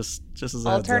this. Just as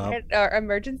a heads up. Alternate or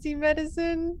emergency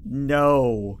medicine?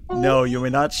 No, you may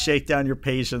not shake down your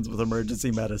patients with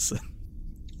emergency medicine.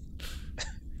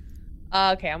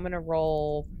 Okay, I'm gonna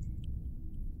roll.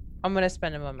 I'm gonna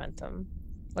spend a momentum.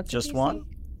 What's the Just DC? one?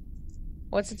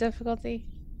 What's the difficulty?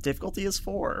 Difficulty is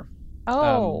 4.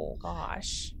 Oh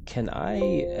gosh. Can I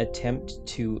attempt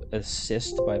to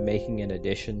assist by making an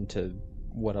addition to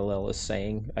what Alel is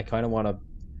saying? I kind of want to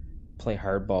play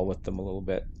hardball with them a little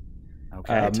bit.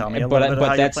 Okay, tell me a little bit of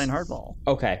how you're playing hardball.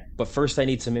 Okay, but first I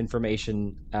need some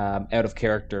information out of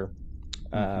character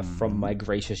from my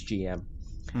gracious GM.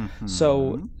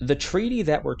 So the treaty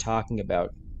that we're talking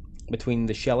about between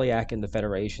the Sheliak and the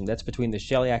Federation, that's between the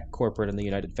Sheliak Corporate and the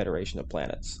United Federation of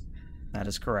Planets. That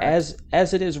is correct.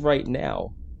 As it is right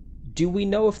now, do we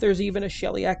know if there's even a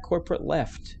Sheliak Corporate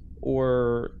left?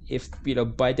 Or if,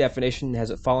 by definition, has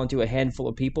it fallen to a handful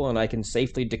of people and I can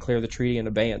safely declare the treaty in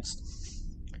abeyance?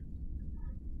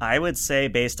 I would say,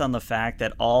 based on the fact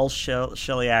that all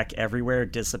Sheliak everywhere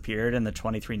disappeared in the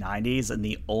 2390s and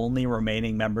the only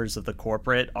remaining members of the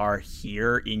corporate are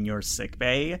here in your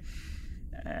sickbay,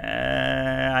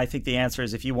 I think the answer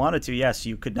is if you wanted to, yes,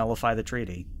 you could nullify the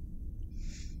treaty.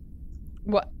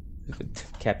 What? The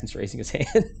captain's raising his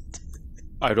hand.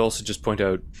 I'd also just point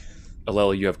out,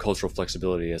 Alel, you have cultural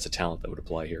flexibility as a talent that would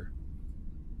apply here.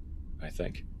 I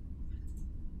think.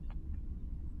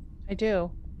 I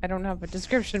do. I don't have a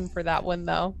description for that one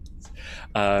though.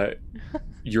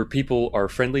 Your people are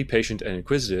friendly, patient, and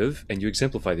inquisitive, and you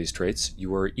exemplify these traits.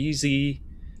 You are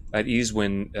at ease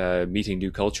when meeting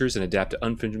new cultures and adapt to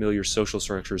unfamiliar social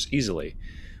structures easily,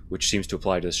 which seems to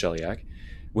apply to the Sheliak.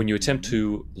 When you attempt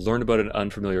to learn about an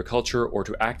unfamiliar culture or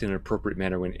to act in an appropriate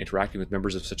manner when interacting with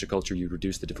members of such a culture, you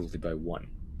reduce the difficulty by 1.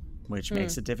 Which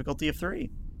makes a difficulty of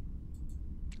 3.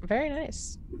 Very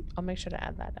nice. I'll make sure to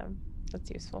add that down.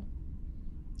 That's useful.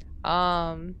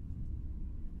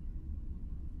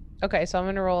 Okay, so I'm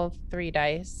gonna roll 3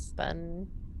 dice then.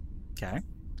 Okay.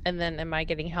 And then am I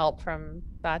getting help from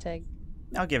Bateg?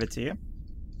 I'll give it to you.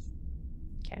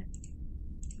 Okay.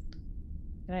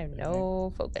 And I have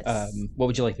no focus. What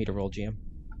would you like me to roll, GM?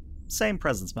 Same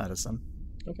presence medicine.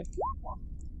 Okay.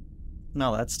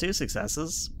 No, that's 2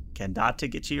 successes. Can Date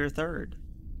get you your 3rd?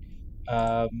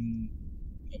 Sorry,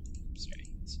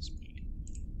 this is my...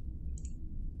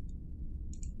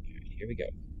 Alright, here we go.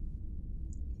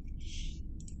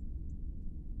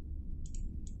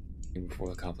 Before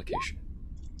the complication.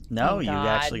 No, Oh, you God.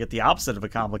 actually get the opposite of a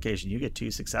complication. You get 2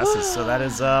 successes, so that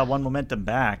is 1 momentum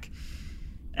back.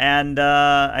 And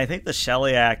I think the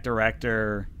Sheliak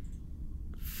director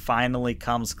finally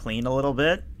comes clean a little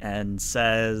bit and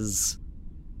says,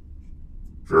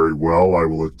 Very well, I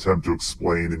will attempt to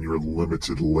explain in your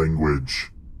limited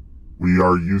language. We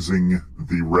are using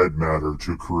the red matter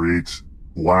to create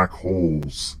black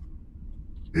holes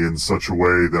in such a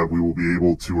way that we will be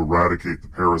able to eradicate the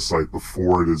parasite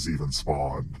before it is even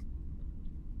spawned.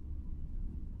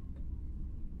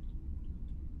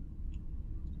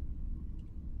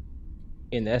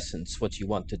 In essence, what you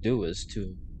want to do is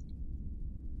to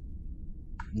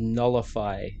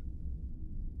nullify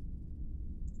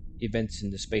events in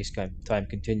the space-time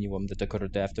continuum that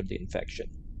occurred after the infection.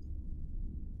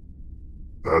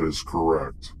 That is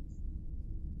correct.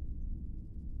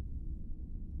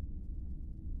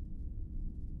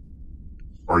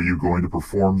 Are you going to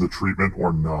perform the treatment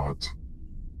or not?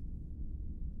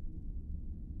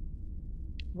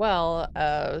 Well,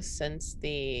 since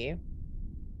there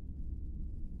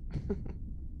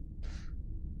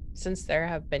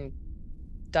have been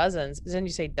didn't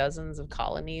you say dozens of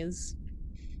colonies?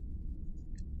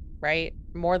 Right?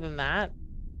 More than that?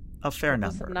 a fair What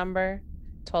was the number. number?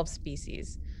 12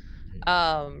 species.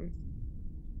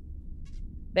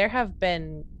 There have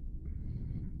been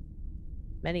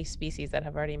many species that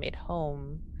have already made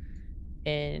home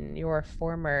in your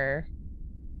former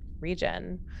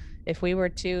region. If we were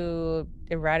to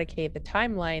eradicate the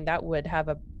timeline, that would have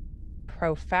a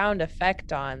profound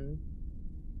effect on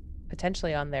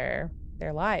potentially on their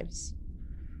lives.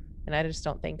 And I just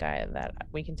don't think that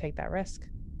we can take that risk.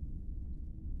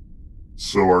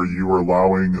 So are you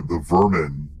allowing the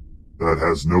vermin that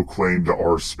has no claim to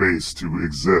our space to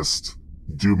exist,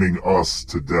 dooming us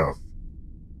to death?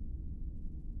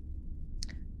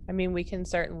 I mean, we can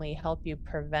certainly help you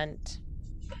prevent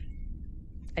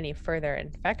any further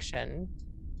infection,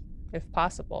 if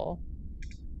possible.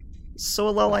 So,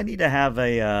 Alel, I need to have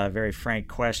a very frank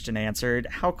question answered.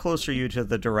 How close are you to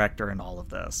the director in all of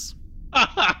this?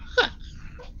 I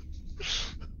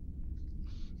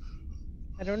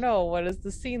I don't know. What does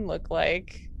the scene look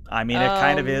like? I mean, it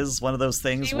kind of is one of those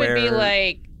things She where would be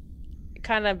like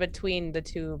kind of between the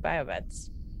two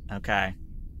biovets. Okay.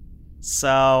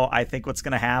 So I think what's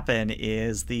going to happen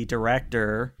is the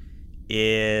director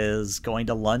is going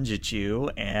to lunge at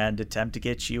you and attempt to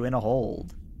get you in a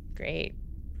hold. Great.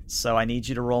 So I need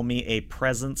you to roll me a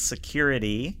presence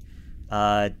security,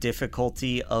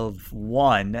 difficulty of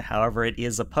 1. However, it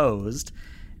is opposed.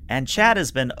 And Chad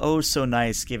has been oh so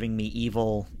nice giving me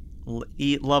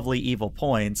lovely evil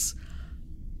points.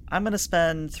 I'm going to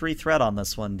spend 3 threat on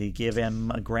this one to give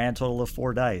him a grand total of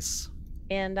 4 dice.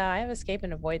 And I have escape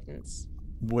and avoidance.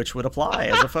 Which would apply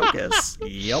as a focus.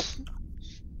 Yep.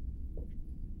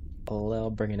 Well,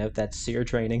 bringing out that seer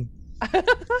training. I'm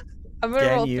going to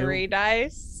Can roll you- 3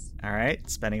 dice. All right,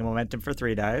 spending a momentum for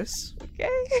 3 dice.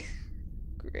 Okay.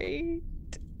 Great.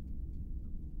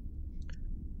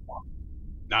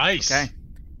 Nice. Okay.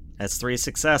 That's 3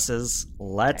 successes.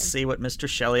 Let's Okay. see what Mr.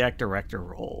 Shellyak Director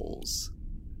rolls.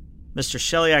 Mr.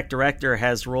 Shellyak Director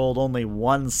has rolled only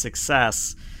 1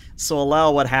 success. So,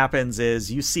 Alel, what happens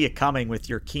is you see it coming with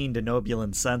your keen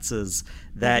denobulan senses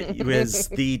that as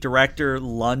the director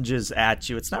lunges at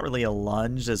you. It's not really a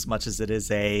lunge as much as it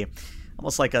is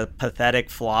almost like a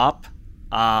pathetic flop.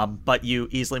 But you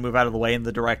easily move out of the way and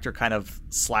the director kind of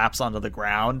slaps onto the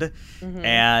ground. Mhm.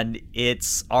 And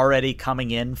it's already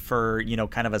coming in for,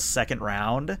 kind of a second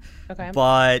round. Okay.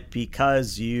 But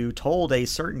because you told a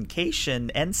certain Cation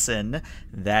ensign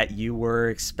that you were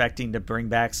expecting to bring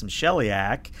back some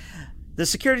Shellyak, the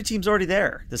security team's already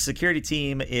there. The security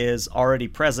team is already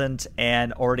present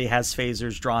and already has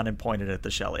phasers drawn and pointed at the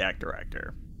Shellyak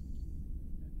director.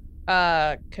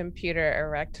 Computer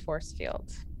erect force field.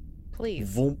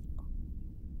 Please. Voom.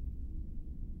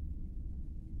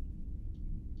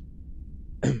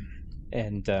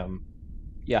 And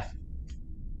yeah.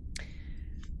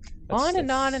 On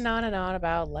and on and on and on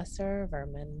about lesser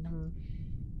vermin.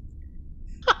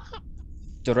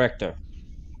 Director,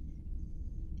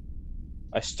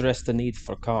 I stress the need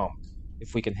for calm.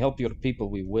 If we can help your people,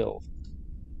 we will.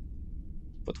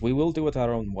 But we will do it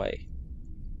our own way.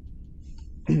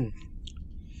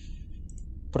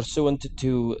 Pursuant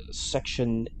to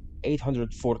Section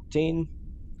 814,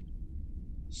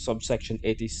 Subsection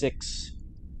 86,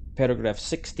 Paragraph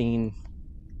 16,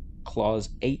 Clause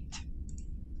 8.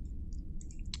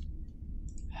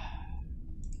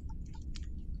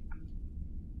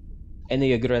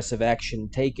 Any aggressive action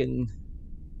taken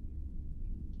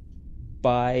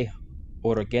by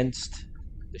or against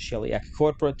the Shellyak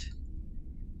Corporate,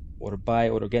 or by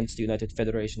or against the United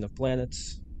Federation of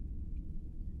Planets,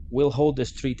 will hold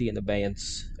this treaty in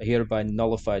abeyance. I hereby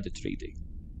nullify the treaty.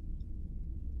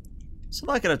 So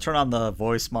I'm not going to turn on the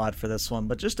voice mod for this one,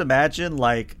 but just imagine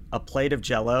like a plate of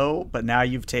Jell-O, but now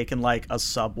you've taken like a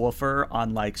subwoofer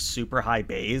on like super high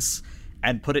bass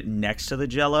and put it next to the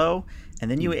Jell-O, and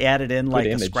then you added in like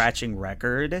a scratching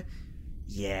record.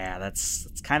 Yeah, that's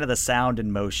kind of the sound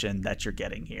and motion that you're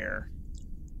getting here.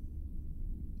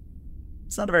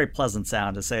 It's not a very pleasant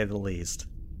sound, to say the least.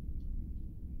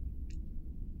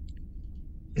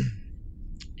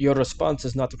 Your response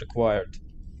is not required.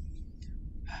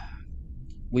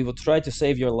 We will try to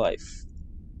save your life.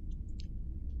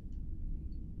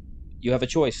 You have a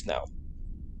choice now.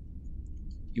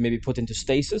 You may be put into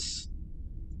stasis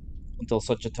until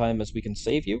such a time as we can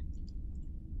save you,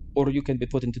 or you can be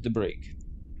put into the brig.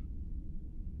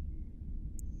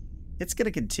 It's going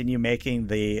to continue making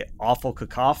the awful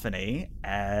cacophony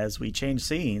as we change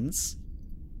scenes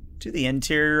to the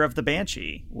interior of the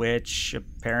Banshee, which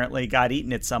apparently got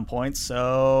eaten at some point,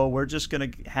 so we're just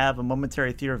going to have a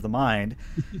momentary theater of the mind.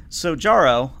 So,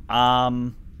 Jaro,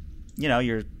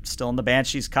 you're still in the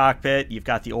Banshee's cockpit, you've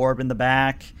got the orb in the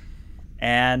back,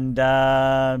 and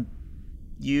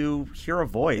you hear a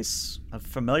voice, a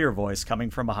familiar voice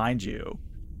coming from behind you.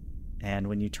 And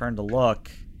when you turn to look,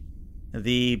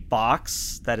 the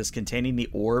box that is containing the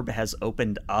orb has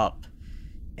opened up,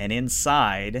 and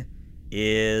inside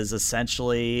is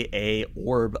essentially a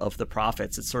orb of the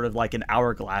prophets. It's sort of like an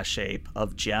hourglass shape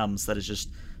of gems that is just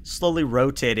slowly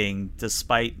rotating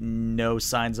despite no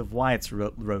signs of why it's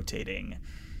rotating.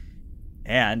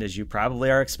 And as you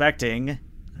probably are expecting,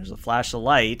 there's a flash of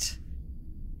light,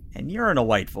 and you're in a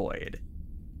white void.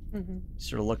 Mm-hmm. You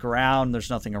sort of look around, there's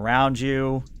nothing around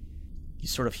you. You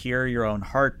sort of hear your own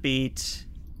heartbeat.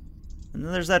 And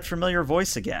then there's that familiar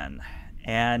voice again.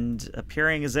 And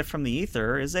appearing as if from the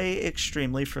ether is a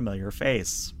extremely familiar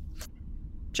face.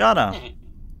 Jana,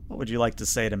 what would you like to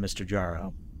say to Mr.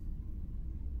 Jaro?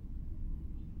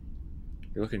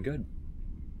 You're looking good.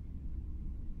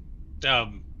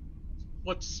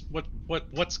 What's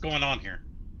going on here?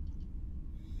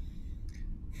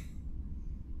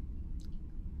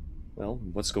 Well,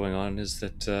 what's going on is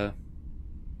that I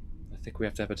think we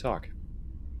have to have a talk.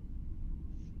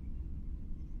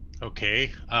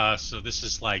 Okay, so this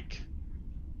is like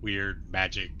weird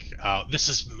magic. This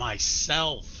is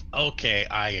myself. Okay,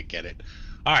 I get it.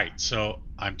 All right, so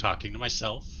I'm talking to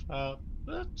myself.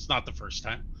 It's not the first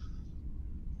time.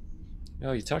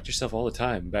 No, you talk to yourself all the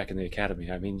time back in the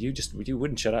academy. I mean, you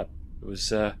wouldn't shut up. It was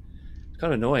kind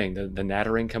of annoying, the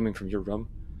nattering coming from your room.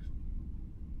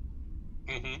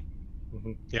 Mm-hmm.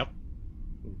 Yep.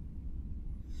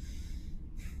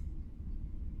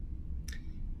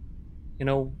 You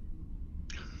know,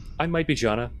 I might be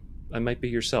Jana, I might be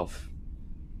yourself,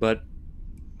 but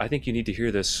I think you need to hear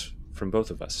this from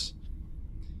both of us.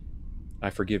 I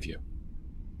forgive you.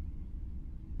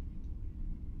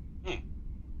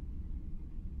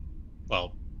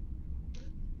 Well,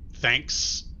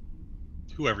 thanks,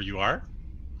 whoever you are.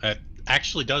 It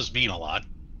actually does mean a lot.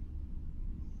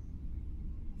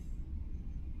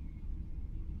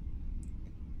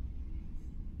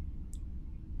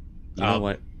 You know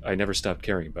what? I never stopped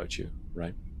caring about you,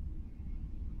 right?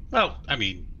 Well, I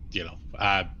mean,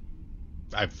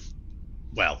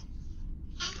 well,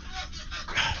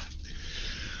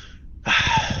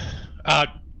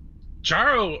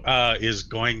 Jaro is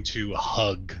going to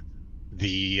hug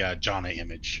the Jana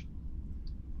image.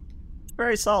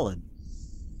 Very solid.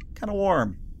 Kind of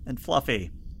warm and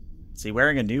fluffy. Is he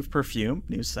wearing a new perfume,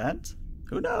 new scent?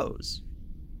 Who knows?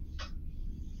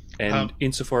 And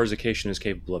insofar as Acacian is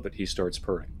capable of it, he starts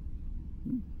purring.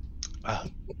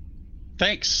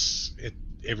 Thanks.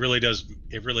 It really does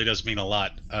mean a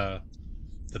lot.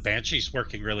 The Banshee's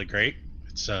working really great.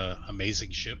 It's an amazing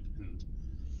ship, and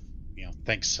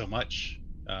thanks so much.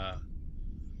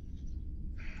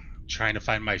 Trying to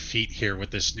find my feet here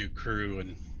with this new crew,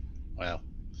 and well,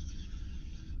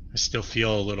 I still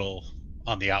feel a little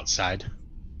on the outside.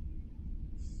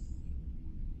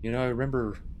 You know, I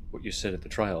remember what you said at the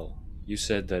trial. You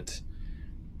said that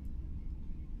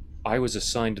I was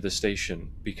assigned to the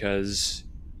station because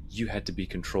you had to be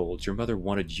controlled. Your mother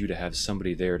wanted you to have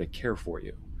somebody there to care for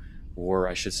you, or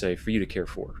I should say for you to care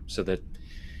for, so that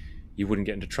you wouldn't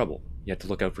get into trouble. You had to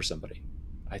look out for somebody.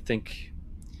 I think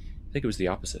it was the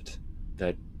opposite,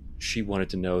 that she wanted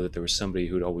to know that there was somebody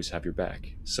who would always have your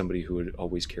back, somebody who would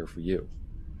always care for you.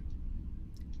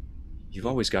 You've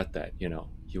always got that,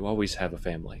 you always have a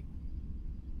family.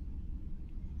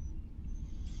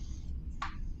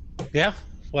 Yeah,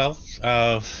 well,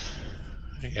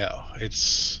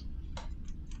 it's,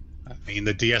 I mean,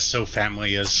 the DSO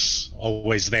family is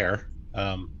always there.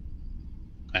 Well,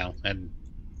 and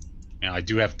I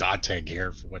do have Doteg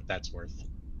here for what that's worth.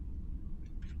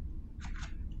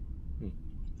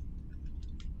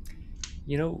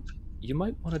 You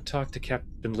might want to talk to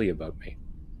Captain Lee about me.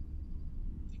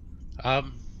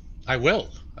 I will.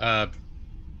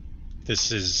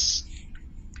 This is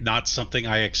not something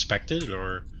I expected,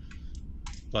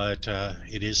 but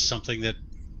it is something that,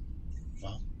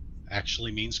 well,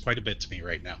 actually means quite a bit to me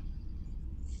right now.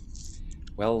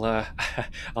 Well,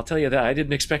 I'll tell you that I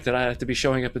didn't expect that I have to be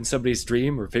showing up in somebody's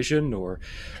dream or vision or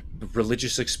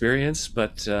religious experience,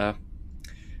 but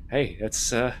hey,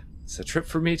 it's a trip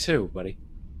for me too, buddy.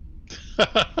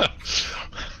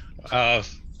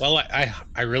 Well,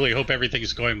 I really hope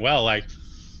everything's going well.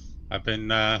 I've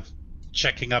been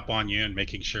checking up on you and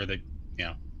making sure that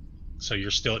so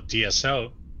you're still at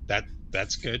DSO.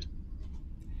 That's good.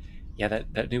 Yeah,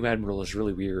 that new admiral is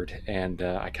really weird, and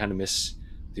I kind of miss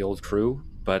the old crew,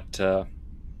 but I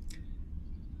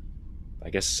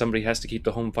guess somebody has to keep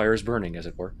the home fires burning, as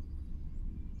it were.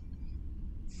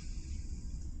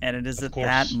 And it is at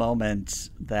that moment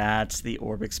that the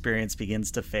orb experience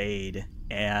begins to fade,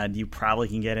 and you probably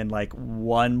can get in like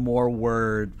one more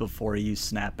word before you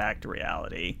snap back to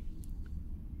reality.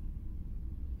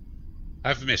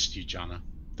 I've missed you, Jana.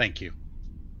 Thank you.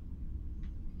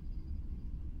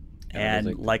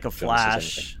 And like a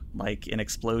flash, like an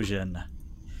explosion,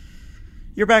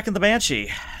 you're back in the Banshee.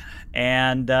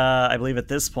 And I believe at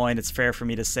this point it's fair for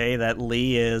me to say that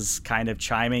Lee is kind of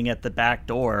chiming at the back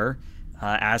door,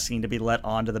 asking to be let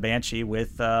onto the Banshee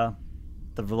with the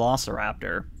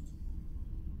Velociraptor.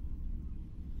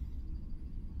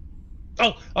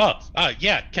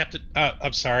 Yeah, Captain.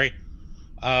 I'm sorry.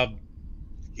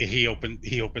 He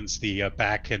opens the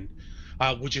back, and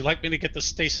would you like me to get the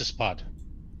stasis pod?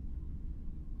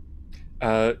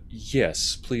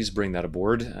 Yes, please bring that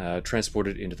aboard. Transport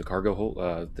it into the cargo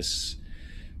hold. This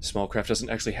small craft doesn't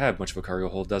actually have much of a cargo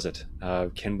hold, does it?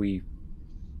 Can we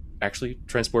actually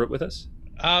transport it with us?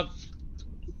 I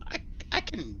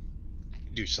can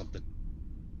do something.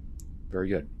 Very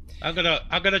good. I'm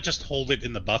gonna just hold it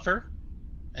in the buffer,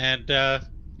 and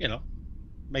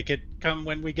make it come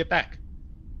when we get back.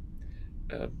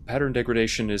 Pattern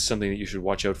degradation is something that you should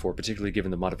watch out for, particularly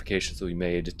given the modifications that we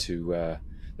made to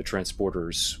the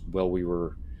transporters while we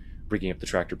were rigging up the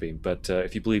tractor beam. But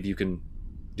if you believe you can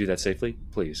do that safely,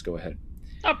 please go ahead.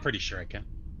 I'm pretty sure I can.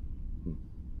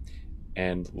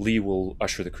 And Lee will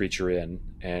usher the creature in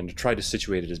and try to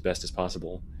situate it as best as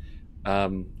possible.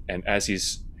 And as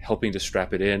he's helping to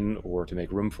strap it in or to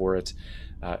make room for it,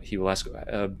 he will ask,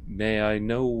 may I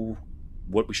know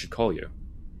what we should call you?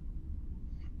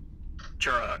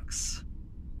 Jurux.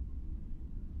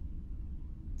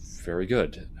 Very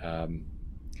good.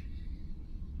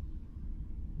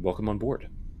 Welcome on board.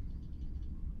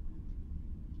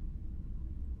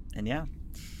 And yeah,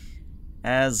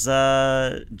 as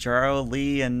Jaro,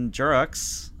 Lee, and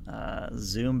Jurux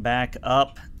zoom back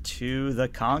up to the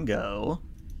Congo,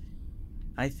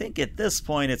 I think at this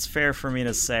point it's fair for me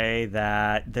to say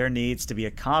that there needs to be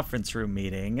a conference room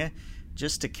meeting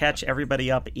just to catch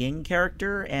everybody up in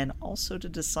character and also to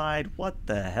decide what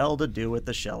the hell to do with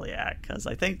the Shellyak, because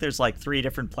I think there's like 3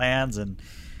 different plans and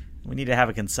we need to have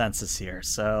a consensus here.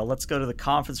 So let's go to the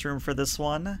conference room for this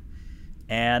one,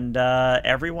 and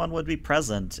everyone would be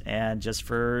present. And just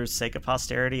for sake of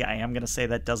posterity, I am going to say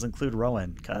that does include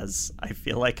Rowan, because I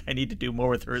feel like I need to do more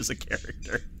with her as a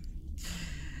character.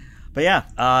 But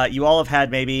yeah, you all have had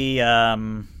maybe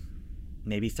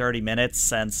 30 minutes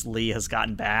since Lee has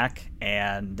gotten back,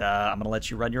 and I'm going to let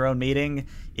you run your own meeting.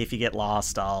 If you get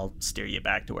lost, I'll steer you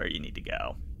back to where you need to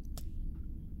go.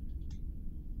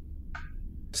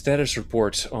 Status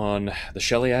report on the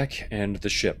Shellyak and the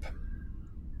ship.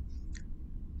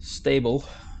 Stable.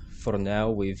 For now,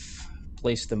 we've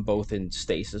placed them both in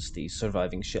stasis, the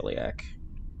surviving Shellyak.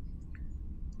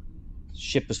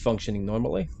 Ship is functioning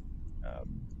normally.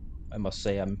 I must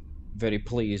say I'm very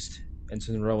pleased.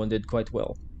 Ensign Rowan did quite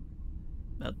well.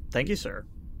 Thank you, sir.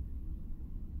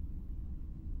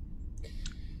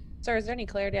 Sir, is there any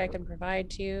clarity I can provide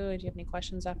to you? Do you have any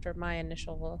questions after my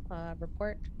initial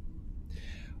report?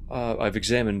 I've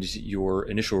examined your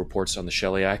initial reports on the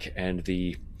Shellyak and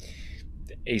the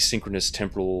asynchronous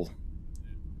temporal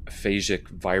phasic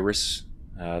virus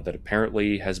that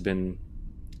apparently has been,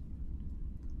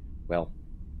 well,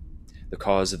 the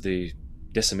cause of the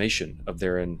decimation of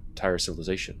their entire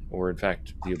civilization, or in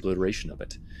fact, the obliteration of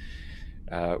it.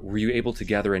 Were you able to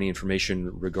gather any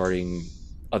information regarding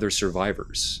other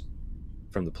survivors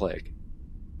from the plague?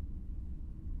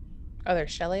 Other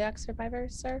Shellyak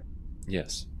survivors, sir?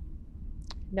 Yes.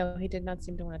 No, he did not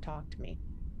seem to want to talk to me.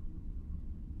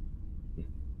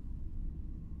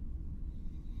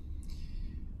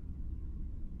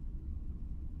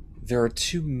 There are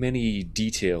too many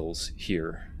details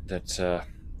here that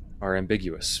are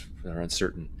ambiguous, are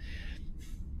uncertain.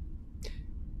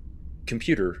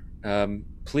 Computer,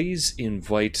 please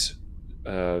invite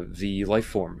the life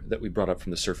form that we brought up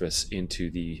from the surface into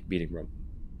the meeting room.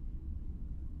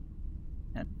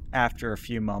 And after a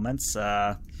few moments,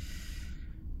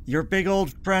 your big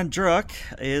old friend Druk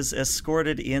is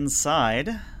escorted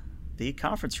inside the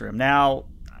conference room. Now,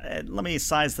 let me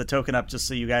size the token up just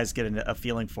so you guys get a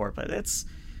feeling for it, but it's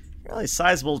a really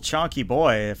sizable, chonky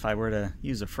boy, if I were to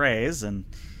use a phrase, and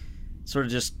sort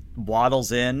of just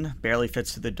waddles in, barely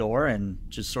fits through the door, and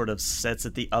just sort of sits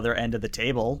at the other end of the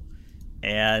table.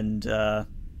 And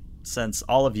since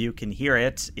all of you can hear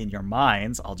it in your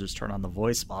minds, I'll just turn on the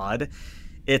voice mod.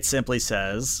 It simply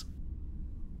says,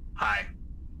 "Hi."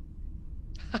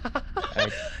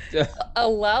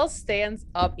 Alel stands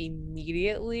up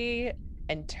immediately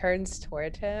and turns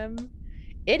toward him.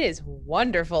 It is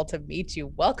wonderful to meet you.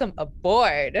 Welcome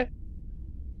aboard.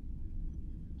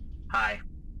 Hi.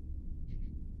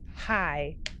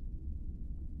 Hi.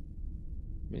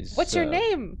 What's your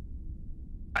name?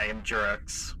 I am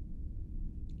Jurux.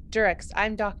 Jurux,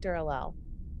 I'm Dr. Alel.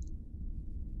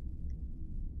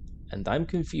 And I'm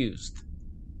confused.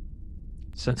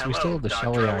 Since we still have the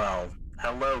Shellyak,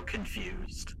 Hello,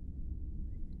 confused.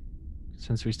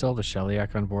 since we still have the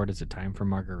Shellyak on board, is it time for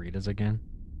margaritas again?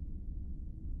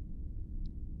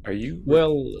 Are you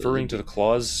Well, referring to the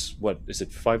clause? What is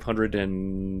it?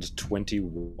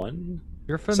 521.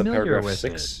 You're familiar with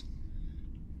 6? it.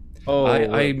 Oh,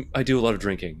 I do a lot of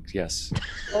drinking. Yes.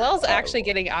 Alel's actually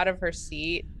getting out of her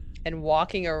seat and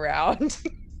walking around.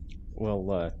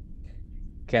 well,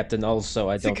 Captain. Also,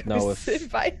 I to don't go know sit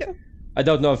if by him. I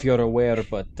don't know if you're aware,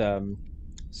 but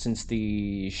since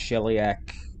the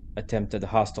Shellyak attempted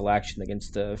hostile action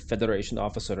against the Federation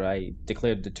officer, I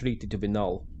declared the treaty to be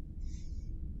null.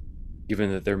 Given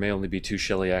that there may only be 2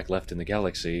 Shellyak left in the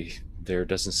galaxy, there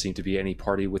doesn't seem to be any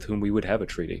party with whom we would have a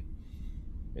treaty.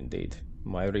 Indeed.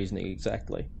 My reasoning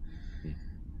exactly.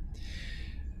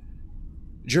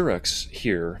 Jurux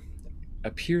here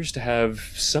appears to have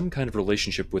some kind of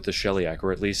relationship with the Sheliak,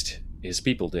 or at least his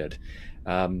people did.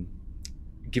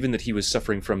 Given that he was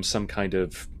suffering from some kind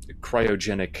of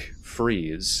cryogenic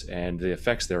freeze and the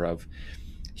effects thereof,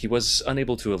 he was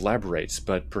unable to elaborate,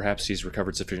 but perhaps he's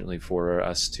recovered sufficiently for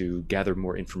us to gather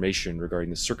more information regarding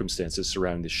the circumstances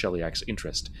surrounding the Sheliak's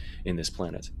interest in this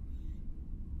planet.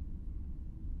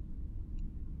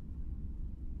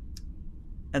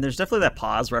 And there's definitely that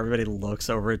pause where everybody looks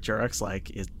over at Jurix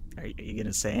like, are you going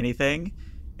to say anything?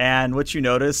 And what you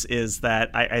notice is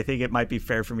that I think it might be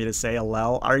fair for me to say,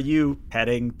 Alel, are you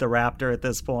petting the raptor at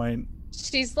this point?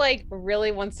 She's like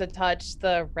really wants to touch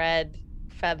the red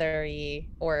feathery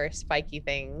or spiky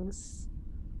things.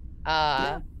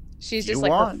 She's just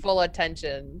like her full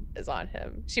attention is on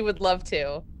him. She would love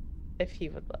to if he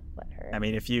would let her. I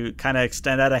mean, if you kind of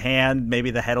extend out a hand, maybe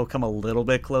the head will come a little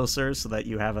bit closer so that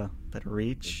you have a better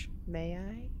reach. May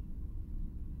I?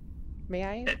 May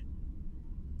I?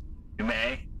 You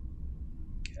may.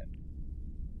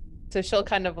 So she'll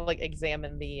kind of like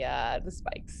examine the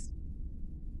spikes.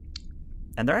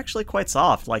 And they're actually quite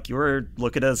soft. Like, you were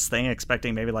looking at this thing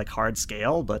expecting maybe like hard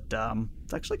scale, but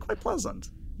it's actually quite pleasant.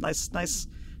 Nice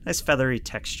feathery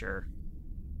texture.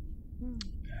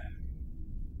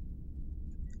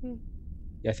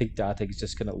 Yeah, I think Datig's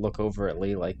just gonna look over at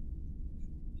Lee like,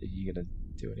 are you gonna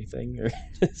do anything? Or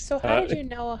so how did you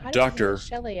know? How Doctor, did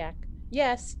you know Sheliak?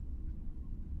 Yes.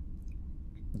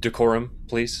 Decorum,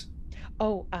 please.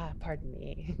 Oh, pardon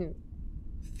me.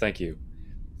 Thank you.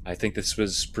 I think this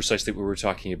was precisely what we were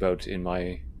talking about in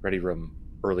my ready room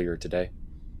earlier today.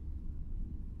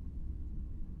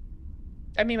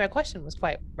 I mean, my question was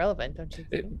quite relevant, don't you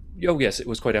think? Oh, yes, it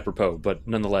was quite apropos, but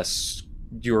nonetheless,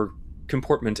 your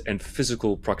comportment and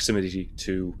physical proximity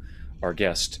to our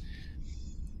guest,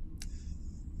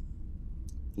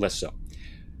 less so.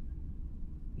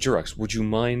 Jurux, would you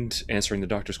mind answering the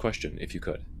doctor's question, if you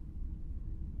could?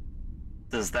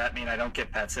 Does that mean I don't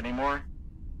get pets anymore?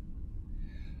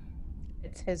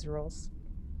 It's his rules.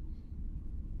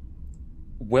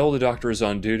 Well, the doctor is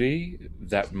on duty.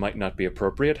 That might not be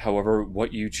appropriate. However,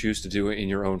 what you choose to do in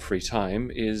your own free time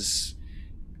is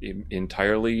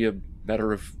entirely a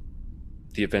matter of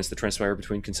the events that transpire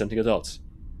between consenting adults.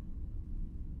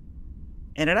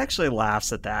 And it actually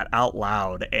laughs at that out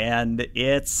loud. And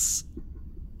it's,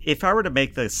 if I were to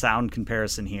make the sound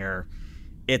comparison here,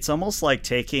 it's almost like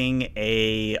taking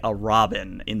a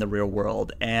robin in the real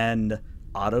world and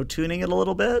auto-tuning it a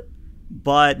little bit,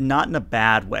 but not in a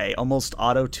bad way. Almost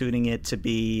auto-tuning it to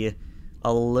be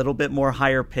a little bit more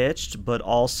higher pitched, but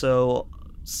also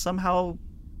somehow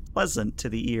pleasant to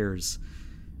the ears.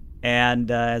 And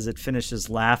as it finishes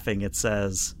laughing, it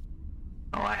says,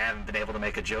 "Oh, I haven't been able to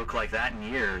make a joke like that in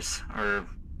years, or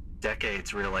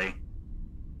decades, really."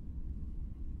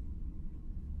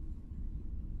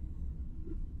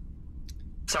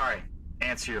 Sorry,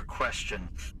 answer your question.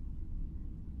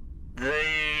 The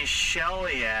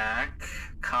Sheliak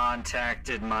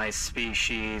contacted my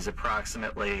species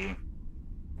approximately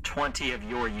 20 of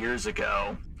your years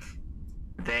ago.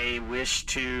 They wish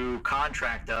to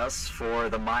contract us for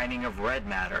the mining of red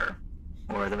matter,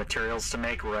 or the materials to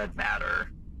make red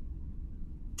matter.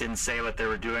 Didn't say what they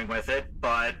were doing with it,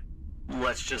 but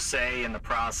let's just say in the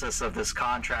process of this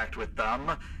contract with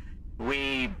them,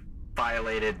 we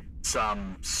violated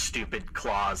some stupid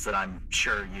clause that I'm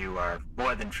sure you are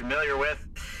more than familiar with,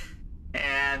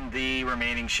 and the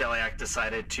remaining Sheliak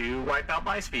decided to wipe out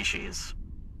my species.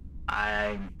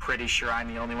 I'm pretty sure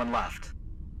I'm the only one left.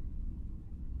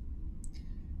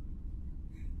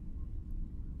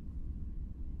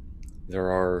 There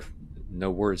are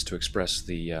no words to express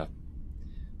the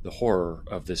horror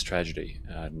of this tragedy,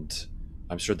 and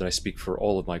I'm sure that I speak for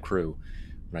all of my crew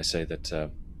when I say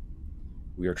that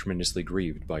we are tremendously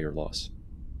grieved by your loss.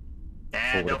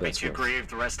 And don't be too grieved,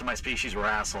 the rest of my species were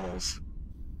assholes.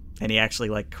 And he actually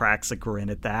like cracks a grin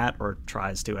at that, or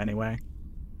tries to anyway.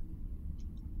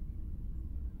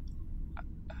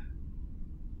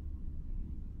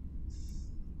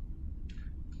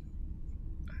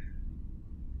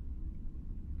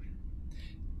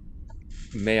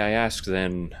 May I ask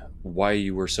then why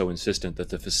you were so insistent that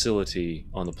the facility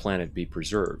on the planet be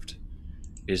preserved?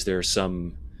 Is there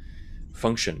some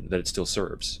function that it still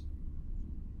serves?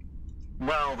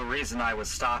 Well, the reason I was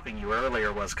stopping you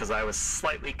earlier was because I was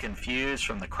slightly confused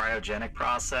from the cryogenic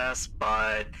process,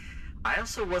 but I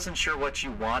also wasn't sure what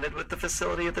you wanted with the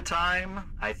facility at the time.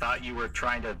 I thought you were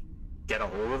trying to get a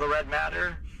hold of the red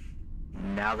matter.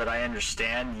 Now that I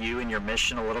understand you and your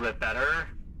mission a little bit better,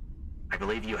 I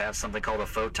believe you have something called a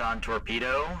photon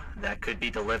torpedo that could be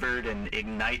delivered and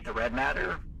ignite the red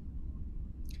matter.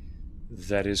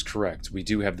 That is correct. We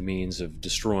do have the means of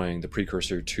destroying the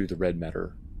precursor to the red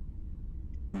matter.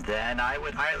 Then I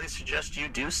would highly suggest you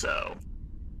do so.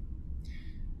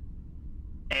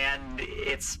 And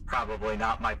it's probably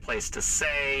not my place to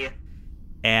say.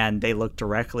 And they look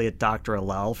directly at Dr.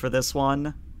 Alel for this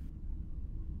one.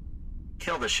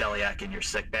 Kill the Sheliak in your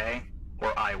sickbay,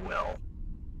 or I will.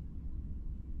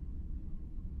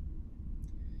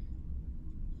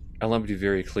 Allow me to be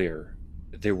very clear.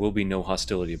 There will be no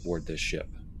hostility aboard this ship.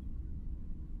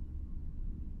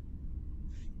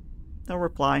 No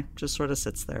reply, just sort of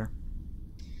sits there.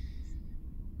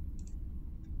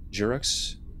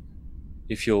 Jurux,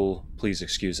 if you'll please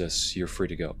excuse us, you're free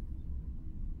to go.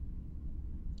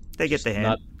 They get the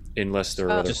hint. Unless there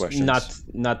are other Just questions.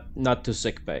 not to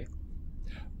sickbay.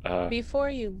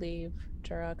 Before you leave,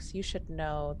 Jurux, you should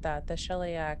know that the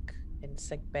Sheliak in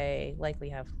sickbay likely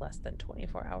have less than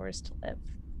 24 hours to live.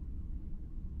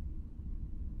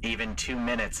 Even 2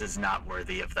 minutes is not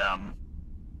worthy of them.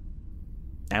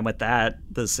 And with that,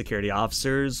 the security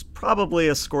officers probably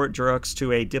escort Jurux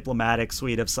to a diplomatic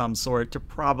suite of some sort to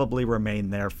probably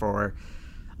remain there for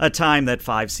a time that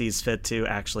Five sees fit to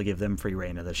actually give them free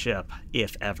reign of the ship,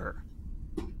 if ever.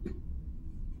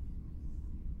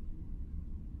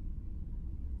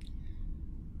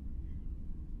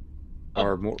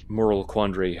 Our moral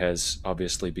quandary has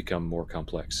obviously become more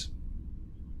complex.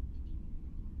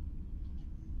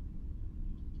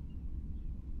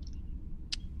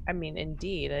 I mean,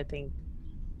 indeed, I think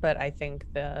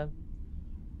the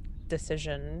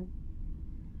decision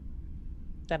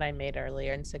that I made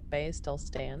earlier in sickbay still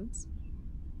stands.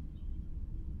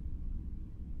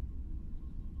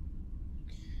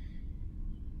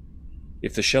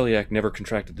 If the Sheliak never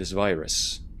contracted this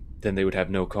virus, then they would have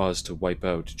no cause to wipe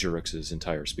out Jurux's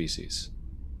entire species.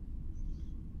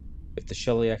 If the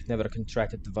Sheliak never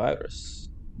contracted the virus,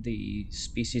 the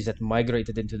species that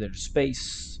migrated into their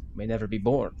space may never be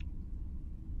born.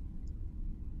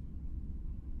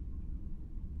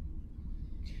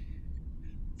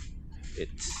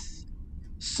 It's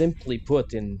simply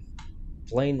put in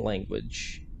plain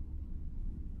language.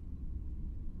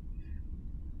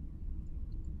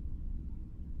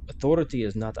 Authority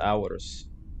is not ours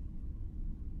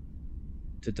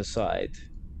to decide.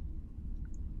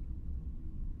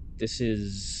 This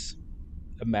is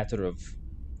a matter of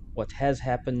what has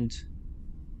happened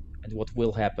and what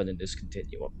will happen in this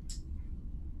continuum.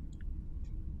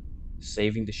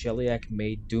 Saving the Sheliak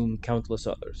may doom countless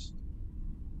others.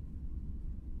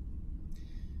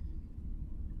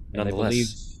 And Nonetheless, I believe,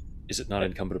 is it not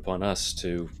incumbent upon us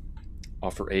to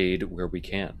offer aid where we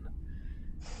can?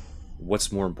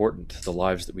 What's more important, the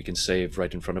lives that we can save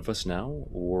right in front of us now,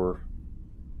 or...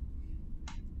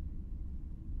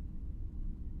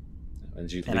 And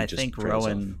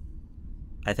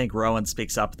I think Rowan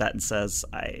speaks up to that and says,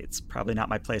 it's probably not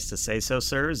my place to say so,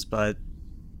 sirs, but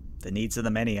the needs of the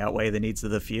many outweigh the needs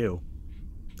of the few.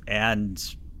 And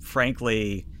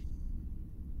frankly,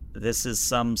 this is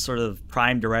some sort of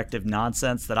prime directive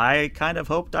nonsense that I kind of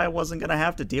hoped I wasn't going to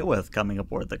have to deal with coming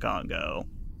aboard the Congo.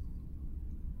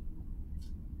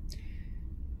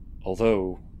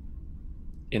 Although,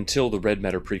 until the red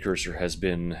matter precursor has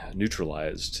been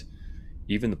neutralized,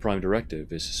 even the prime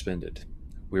directive is suspended.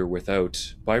 We're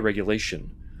without, by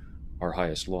regulation, our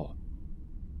highest law.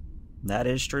 That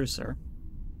is true, sir.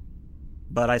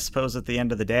 But I suppose at the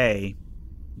end of the day,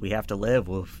 we have to live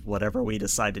with whatever we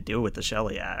decide to do with the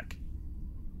Sheliak.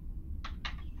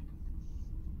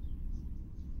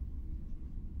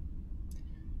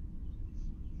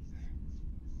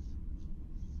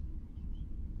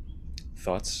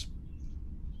 Thoughts?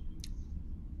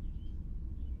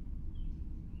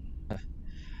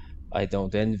 I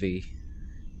don't envy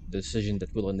the decision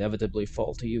that will inevitably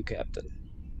fall to you, Captain.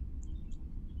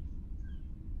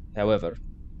 However,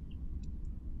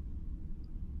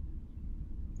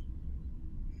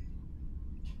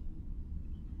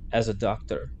 as a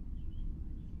doctor,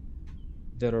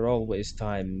 there are always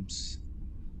times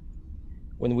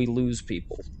when we lose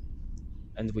people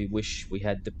and we wish we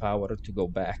had the power to go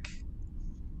back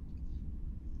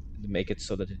and make it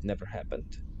so that it never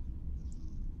happened.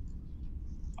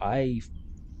 I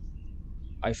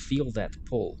feel that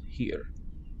pull here.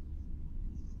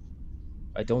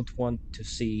 I don't want to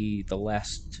see the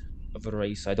last of a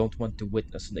race. I don't want to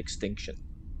witness an extinction.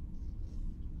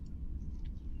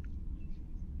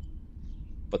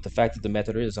 But the fact of the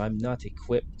matter is, I'm not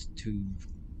equipped to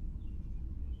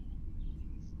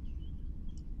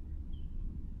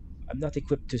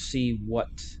see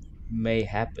what may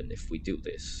happen if we do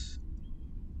this.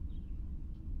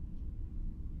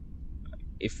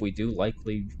 If we do,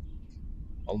 likely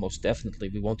almost definitely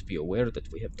we won't be aware that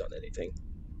we have done anything.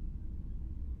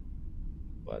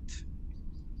 But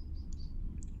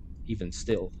even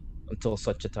still, until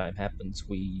such a time happens,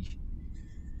 we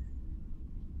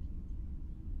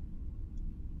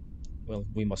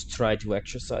must try to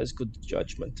exercise good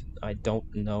judgment. I don't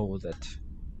know that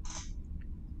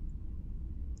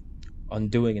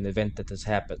undoing an event that has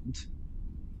happened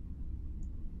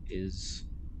is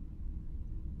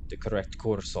the correct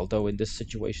course, although in this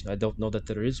situation I don't know that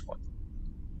there is one.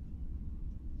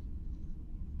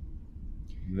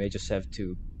 We may just have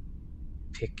to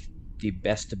pick the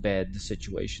best bed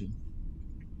situation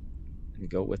and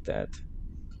go with that.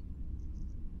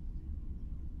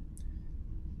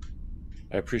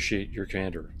 I appreciate your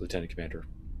candor, Lieutenant Commander,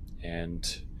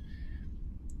 and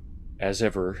as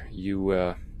ever,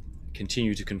 you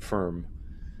continue to confirm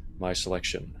my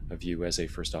selection of you as a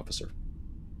first officer.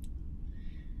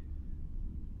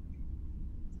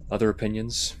 Other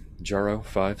opinions? Jaro,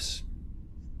 Fives?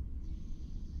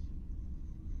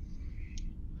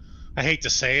 I hate to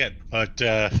say it, but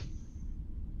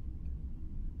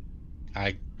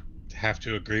I have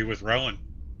to agree with Rowan.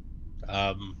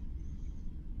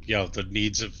 The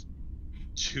needs of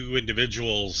two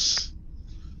individuals.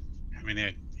 I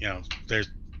mean,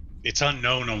 it's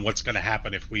unknown on what's going to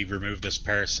happen if we remove this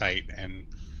parasite, and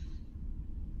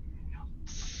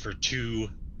for two,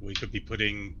 we could be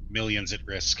putting millions at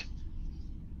risk.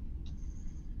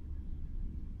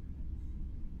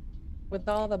 With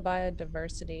all the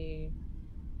biodiversity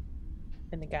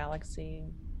in the galaxy,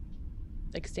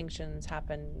 extinctions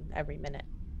happen every minute.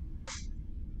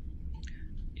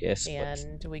 Yes,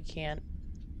 and we can't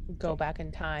go back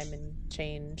in time and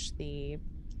change the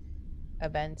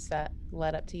events that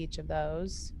led up to each of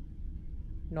those,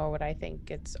 nor would I think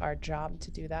it's our job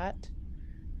to do that.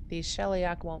 These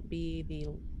Sheliak won't be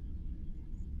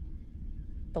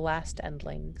the last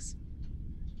endlings.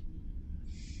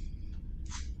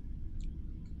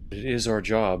 It is our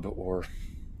job, or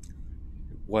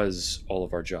was all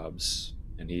of our jobs,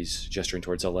 and he's gesturing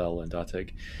towards Alel and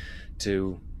Datig,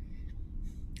 to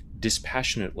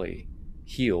dispassionately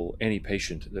heal any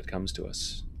patient that comes to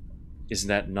us. Is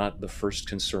that not the first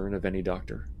concern of any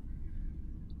doctor?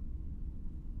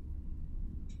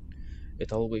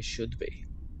 It always should be.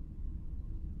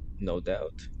 No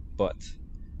doubt. But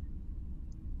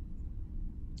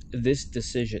this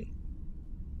decision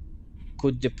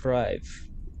could deprive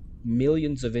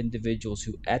millions of individuals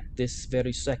who at this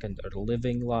very second are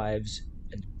living lives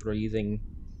and breathing.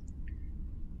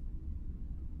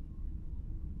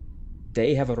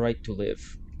 They have a right to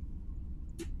live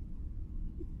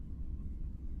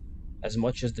as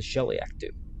much as the Sheliak do.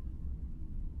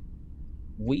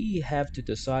 We have to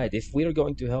decide if we're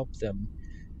going to help them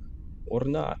or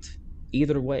not.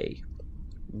 Either way,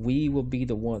 we will be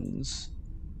the ones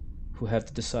who have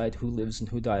to decide who lives and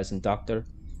who dies. And Doctor,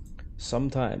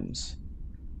 sometimes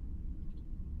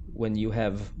when you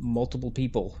have multiple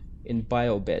people in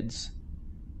biobeds,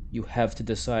 you have to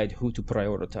decide who to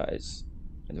prioritize.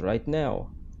 And right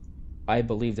now, I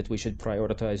believe that we should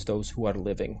prioritize those who are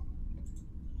living.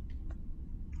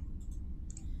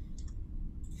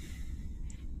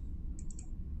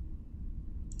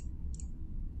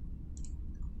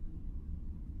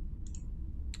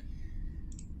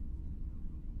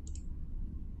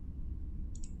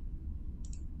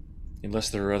 Unless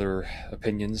there are other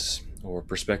opinions or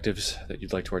perspectives that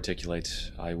you'd like to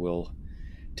articulate, I will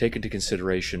take into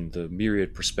consideration the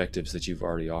myriad perspectives that you've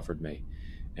already offered me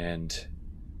and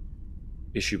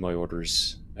issue my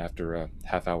orders after a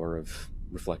half hour of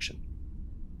reflection.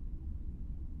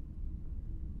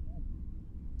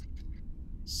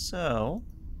 So...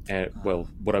 And, well,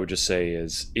 what I would just say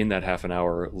is, in that half an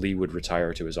hour, Lee would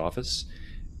retire to his office,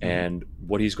 and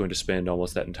what he's going to spend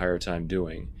almost that entire time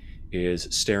doing is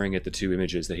staring at the two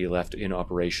images that he left in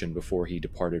operation before he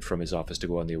departed from his office to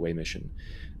go on the away mission.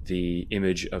 The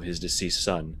image of his deceased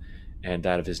son and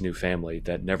that of his new family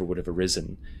that never would have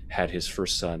arisen had his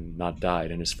first son not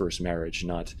died and his first marriage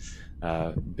not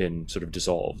been sort of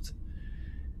dissolved.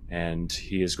 And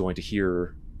he is going to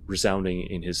hear resounding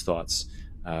in his thoughts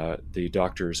the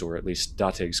doctor's, or at least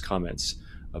Datig's, comments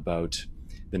about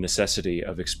the necessity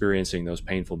of experiencing those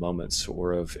painful moments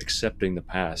or of accepting the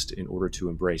past in order to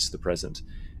embrace the present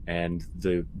and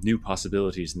the new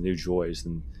possibilities and new joys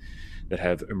that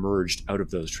have emerged out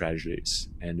of those tragedies,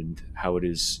 and how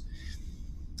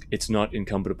it's not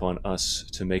incumbent upon us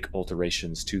to make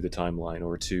alterations to the timeline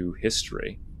or to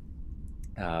history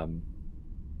and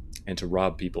to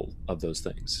rob people of those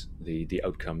things, the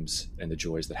outcomes and the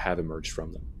joys that have emerged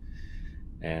from them.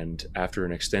 And after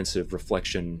an extensive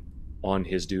reflection on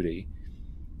his duty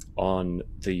on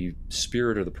the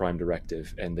spirit of the Prime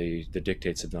Directive and the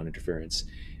dictates of non-interference,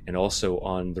 and also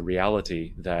on the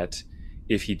reality that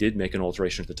if he did make an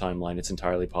alteration to the timeline, it's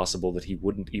entirely possible that he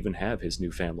wouldn't even have his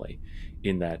new family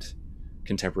in that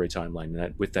contemporary timeline. And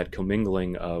that with that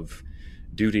commingling of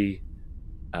duty,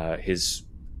 his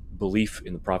belief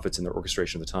in the prophets and their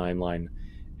orchestration of the timeline,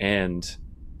 and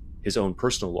his own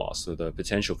personal loss, or the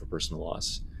potential for personal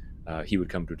loss, he would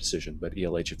come to a decision. But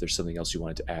ELH, if there's something else you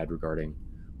wanted to add regarding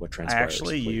what transpires,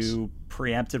 Actually, please. you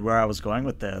preempted where I was going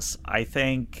with this. I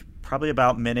think probably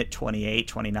about minute 28,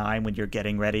 29, when you're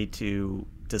getting ready to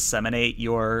disseminate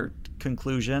your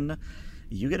conclusion,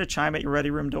 you get a chime at your ready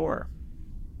room door.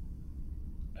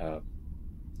 And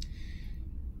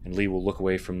Lee will look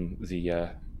away from the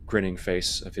grinning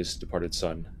face of his departed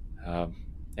son.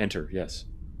 Enter, yes.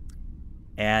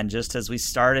 And just as we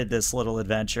started this little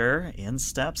adventure, in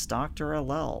steps Dr.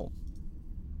 Alel.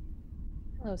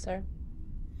 Hello, sir.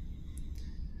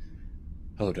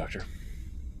 Hello, Doctor.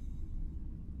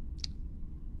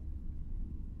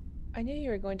 I knew you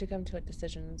were going to come to a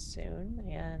decision soon,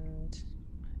 and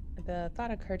the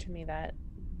thought occurred to me that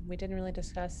we didn't really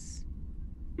discuss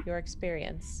your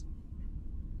experience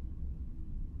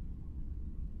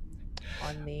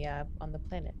on the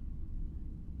planet.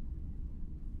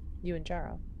 You and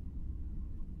Jaro.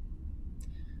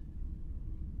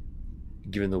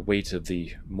 Given the weight of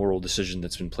the moral decision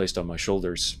that's been placed on my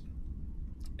shoulders,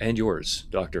 and yours,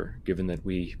 Doctor, given that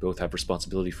we both have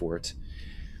responsibility for it,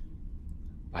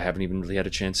 I haven't even really had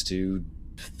a chance to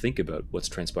think about what's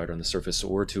transpired on the surface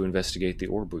or to investigate the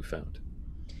orb we found.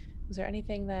 Was there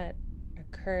anything that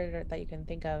occurred or that you can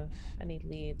think of, any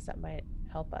leads that might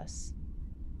help us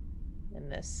in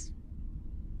this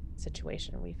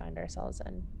situation we find ourselves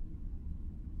in?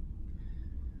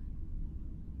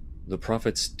 The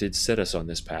prophets did set us on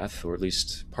this path, or at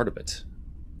least part of it.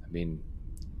 I mean,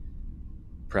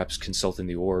 perhaps consulting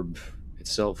the orb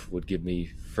itself would give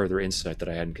me further insight that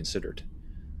I hadn't considered.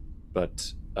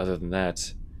 But other than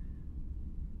that,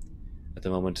 at the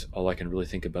moment, all I can really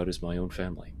think about is my own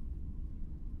family.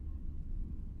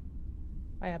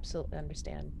 I absolutely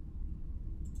understand.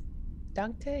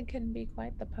 Dante can be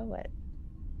quite the poet.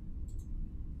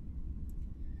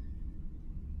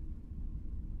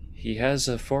 He has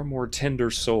a far more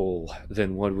tender soul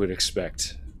than one would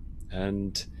expect,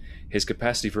 and his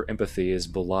capacity for empathy is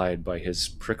belied by his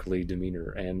prickly demeanor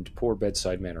and poor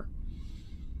bedside manner.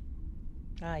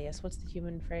 Ah, yes. What's the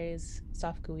human phrase?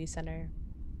 Soft gooey center.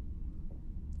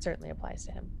 Certainly applies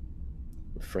to him.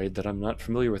 I'm afraid that I'm not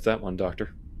familiar with that one,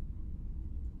 Doctor.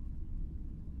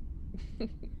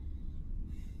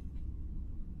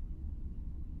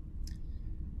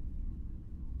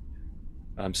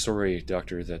 I'm sorry,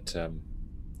 Doctor, that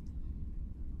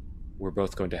we're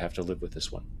both going to have to live with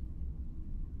this one.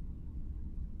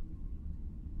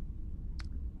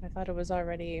 I thought it was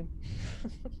already...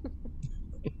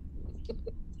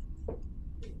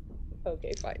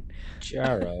 Okay, fine.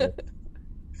 Jaro.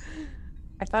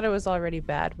 I thought it was already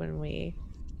bad when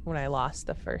I lost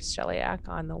the first Shellyak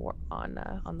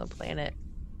on the planet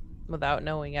without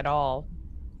knowing at all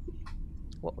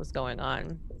what was going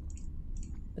on.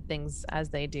 But things, as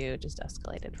they do, just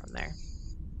escalated from there.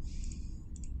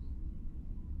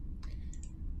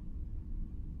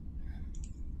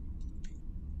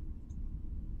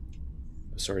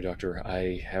 I'm sorry, Doctor.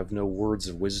 I have no words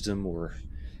of wisdom or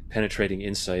penetrating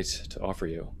insight to offer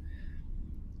you.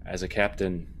 As a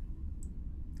captain,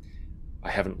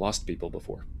 I haven't lost people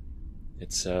before.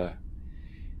 It's a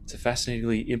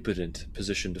fascinatingly impotent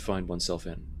position to find oneself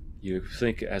in. You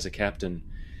think as a captain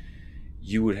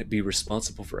you would be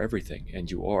responsible for everything, and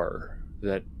you are.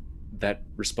 That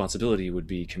responsibility would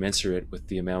be commensurate with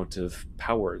the amount of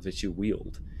power that you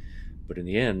wield. But in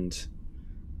the end,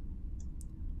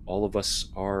 all of us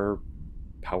are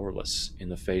powerless in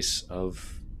the face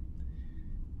of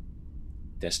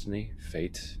destiny,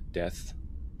 fate, death,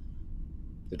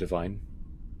 the divine.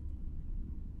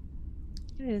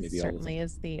 It certainly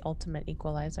is the ultimate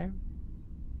equalizer.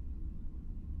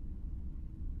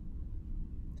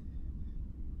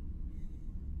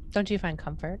 Don't you find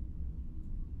comfort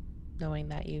knowing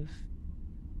that you've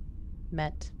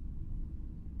met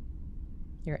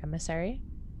your emissary?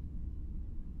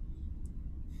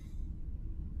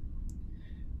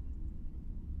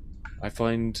 I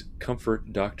find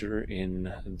comfort, Doctor,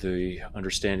 in the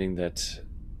understanding that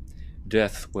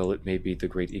death, while it may be the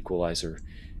great equalizer,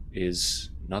 is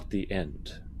not the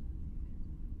end.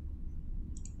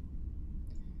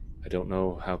 I don't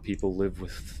know how people live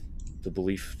with the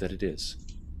belief that it is.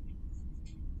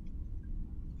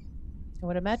 I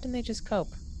would imagine they just cope.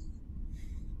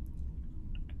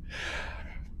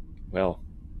 Well,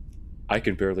 I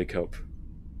can barely cope,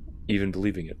 even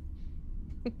believing it.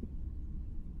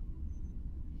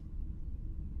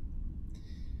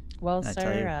 Well, I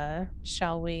tell you. sir,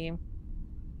 shall we?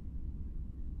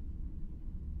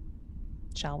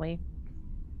 Shall we?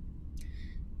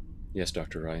 Yes,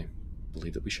 Doctor, I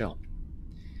believe that we shall.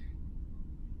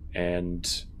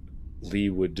 And Lee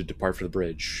would depart for the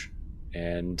bridge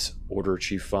and order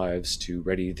Chief Fives to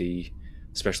ready the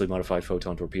specially modified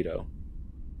photon torpedo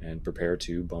and prepare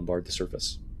to bombard the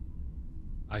surface.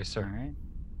 Aye, All sir. right.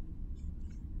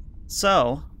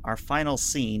 So, our final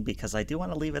scene, because I do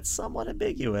want to leave it somewhat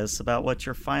ambiguous about what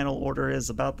your final order is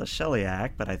about the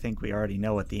Shellyak, but I think we already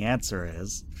know what the answer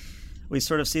is. We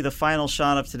sort of see the final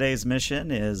shot of today's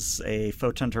mission is a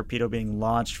photon torpedo being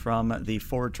launched from the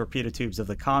forward torpedo tubes of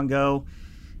the Congo,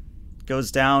 goes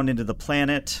down into the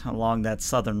planet along that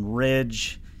southern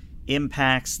ridge,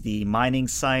 impacts the mining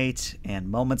site, and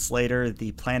moments later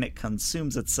the planet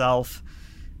consumes itself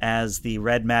as the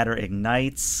red matter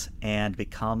ignites and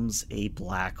becomes a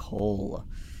black hole.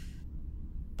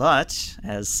 But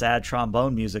as sad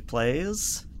trombone music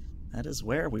plays, that is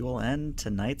where we will end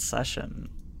tonight's session.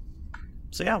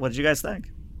 So yeah, what did you guys think?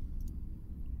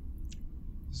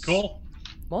 Cool.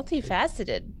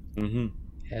 Multifaceted. Mm-hmm.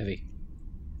 Heavy.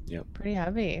 Pretty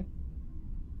heavy.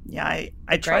 Yeah,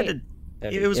 I tried to...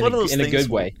 Heavy. It was In one a- of those in things... a good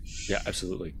way. Yeah,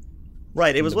 absolutely.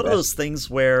 Right, it was The one of best. those things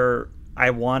where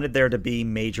I wanted there to be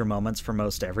major moments for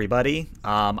most everybody.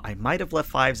 I might have left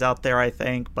Fives out there, I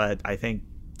think, but I think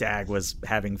Dag was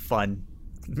having fun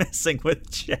messing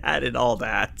with Chad and all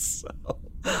that. So.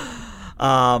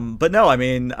 But no, I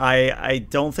mean, I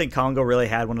don't think Congo really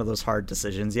had one of those hard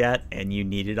decisions yet, and you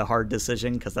needed a hard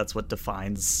decision because that's what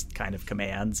defines kind of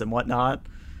commands and whatnot.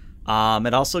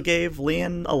 It also gave Lee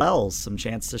and Alel some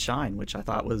chance to shine, which I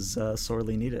thought was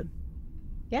sorely needed.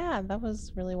 Yeah, that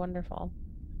was really wonderful.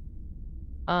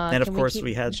 And of can course keep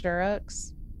we had-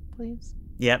 Jurux, please.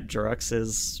 Yep, Jurux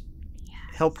is...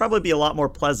 He'll probably be a lot more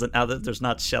pleasant now that there's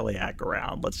not Shellyak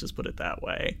around. Let's just put it that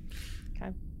way.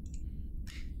 Okay.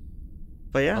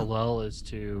 But yeah. Alel is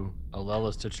to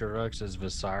Churux as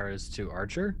Visar is to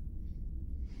Archer.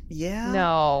 Yeah.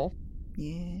 No,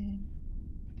 Yeah.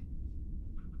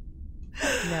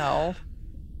 no.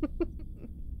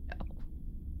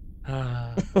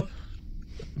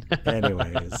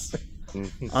 Anyways.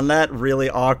 Mhm. On that really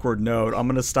awkward note, I'm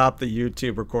going to stop the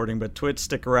YouTube recording, but Twitch,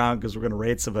 stick around because we're going to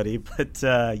raid somebody. But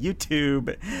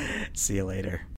YouTube, see you later.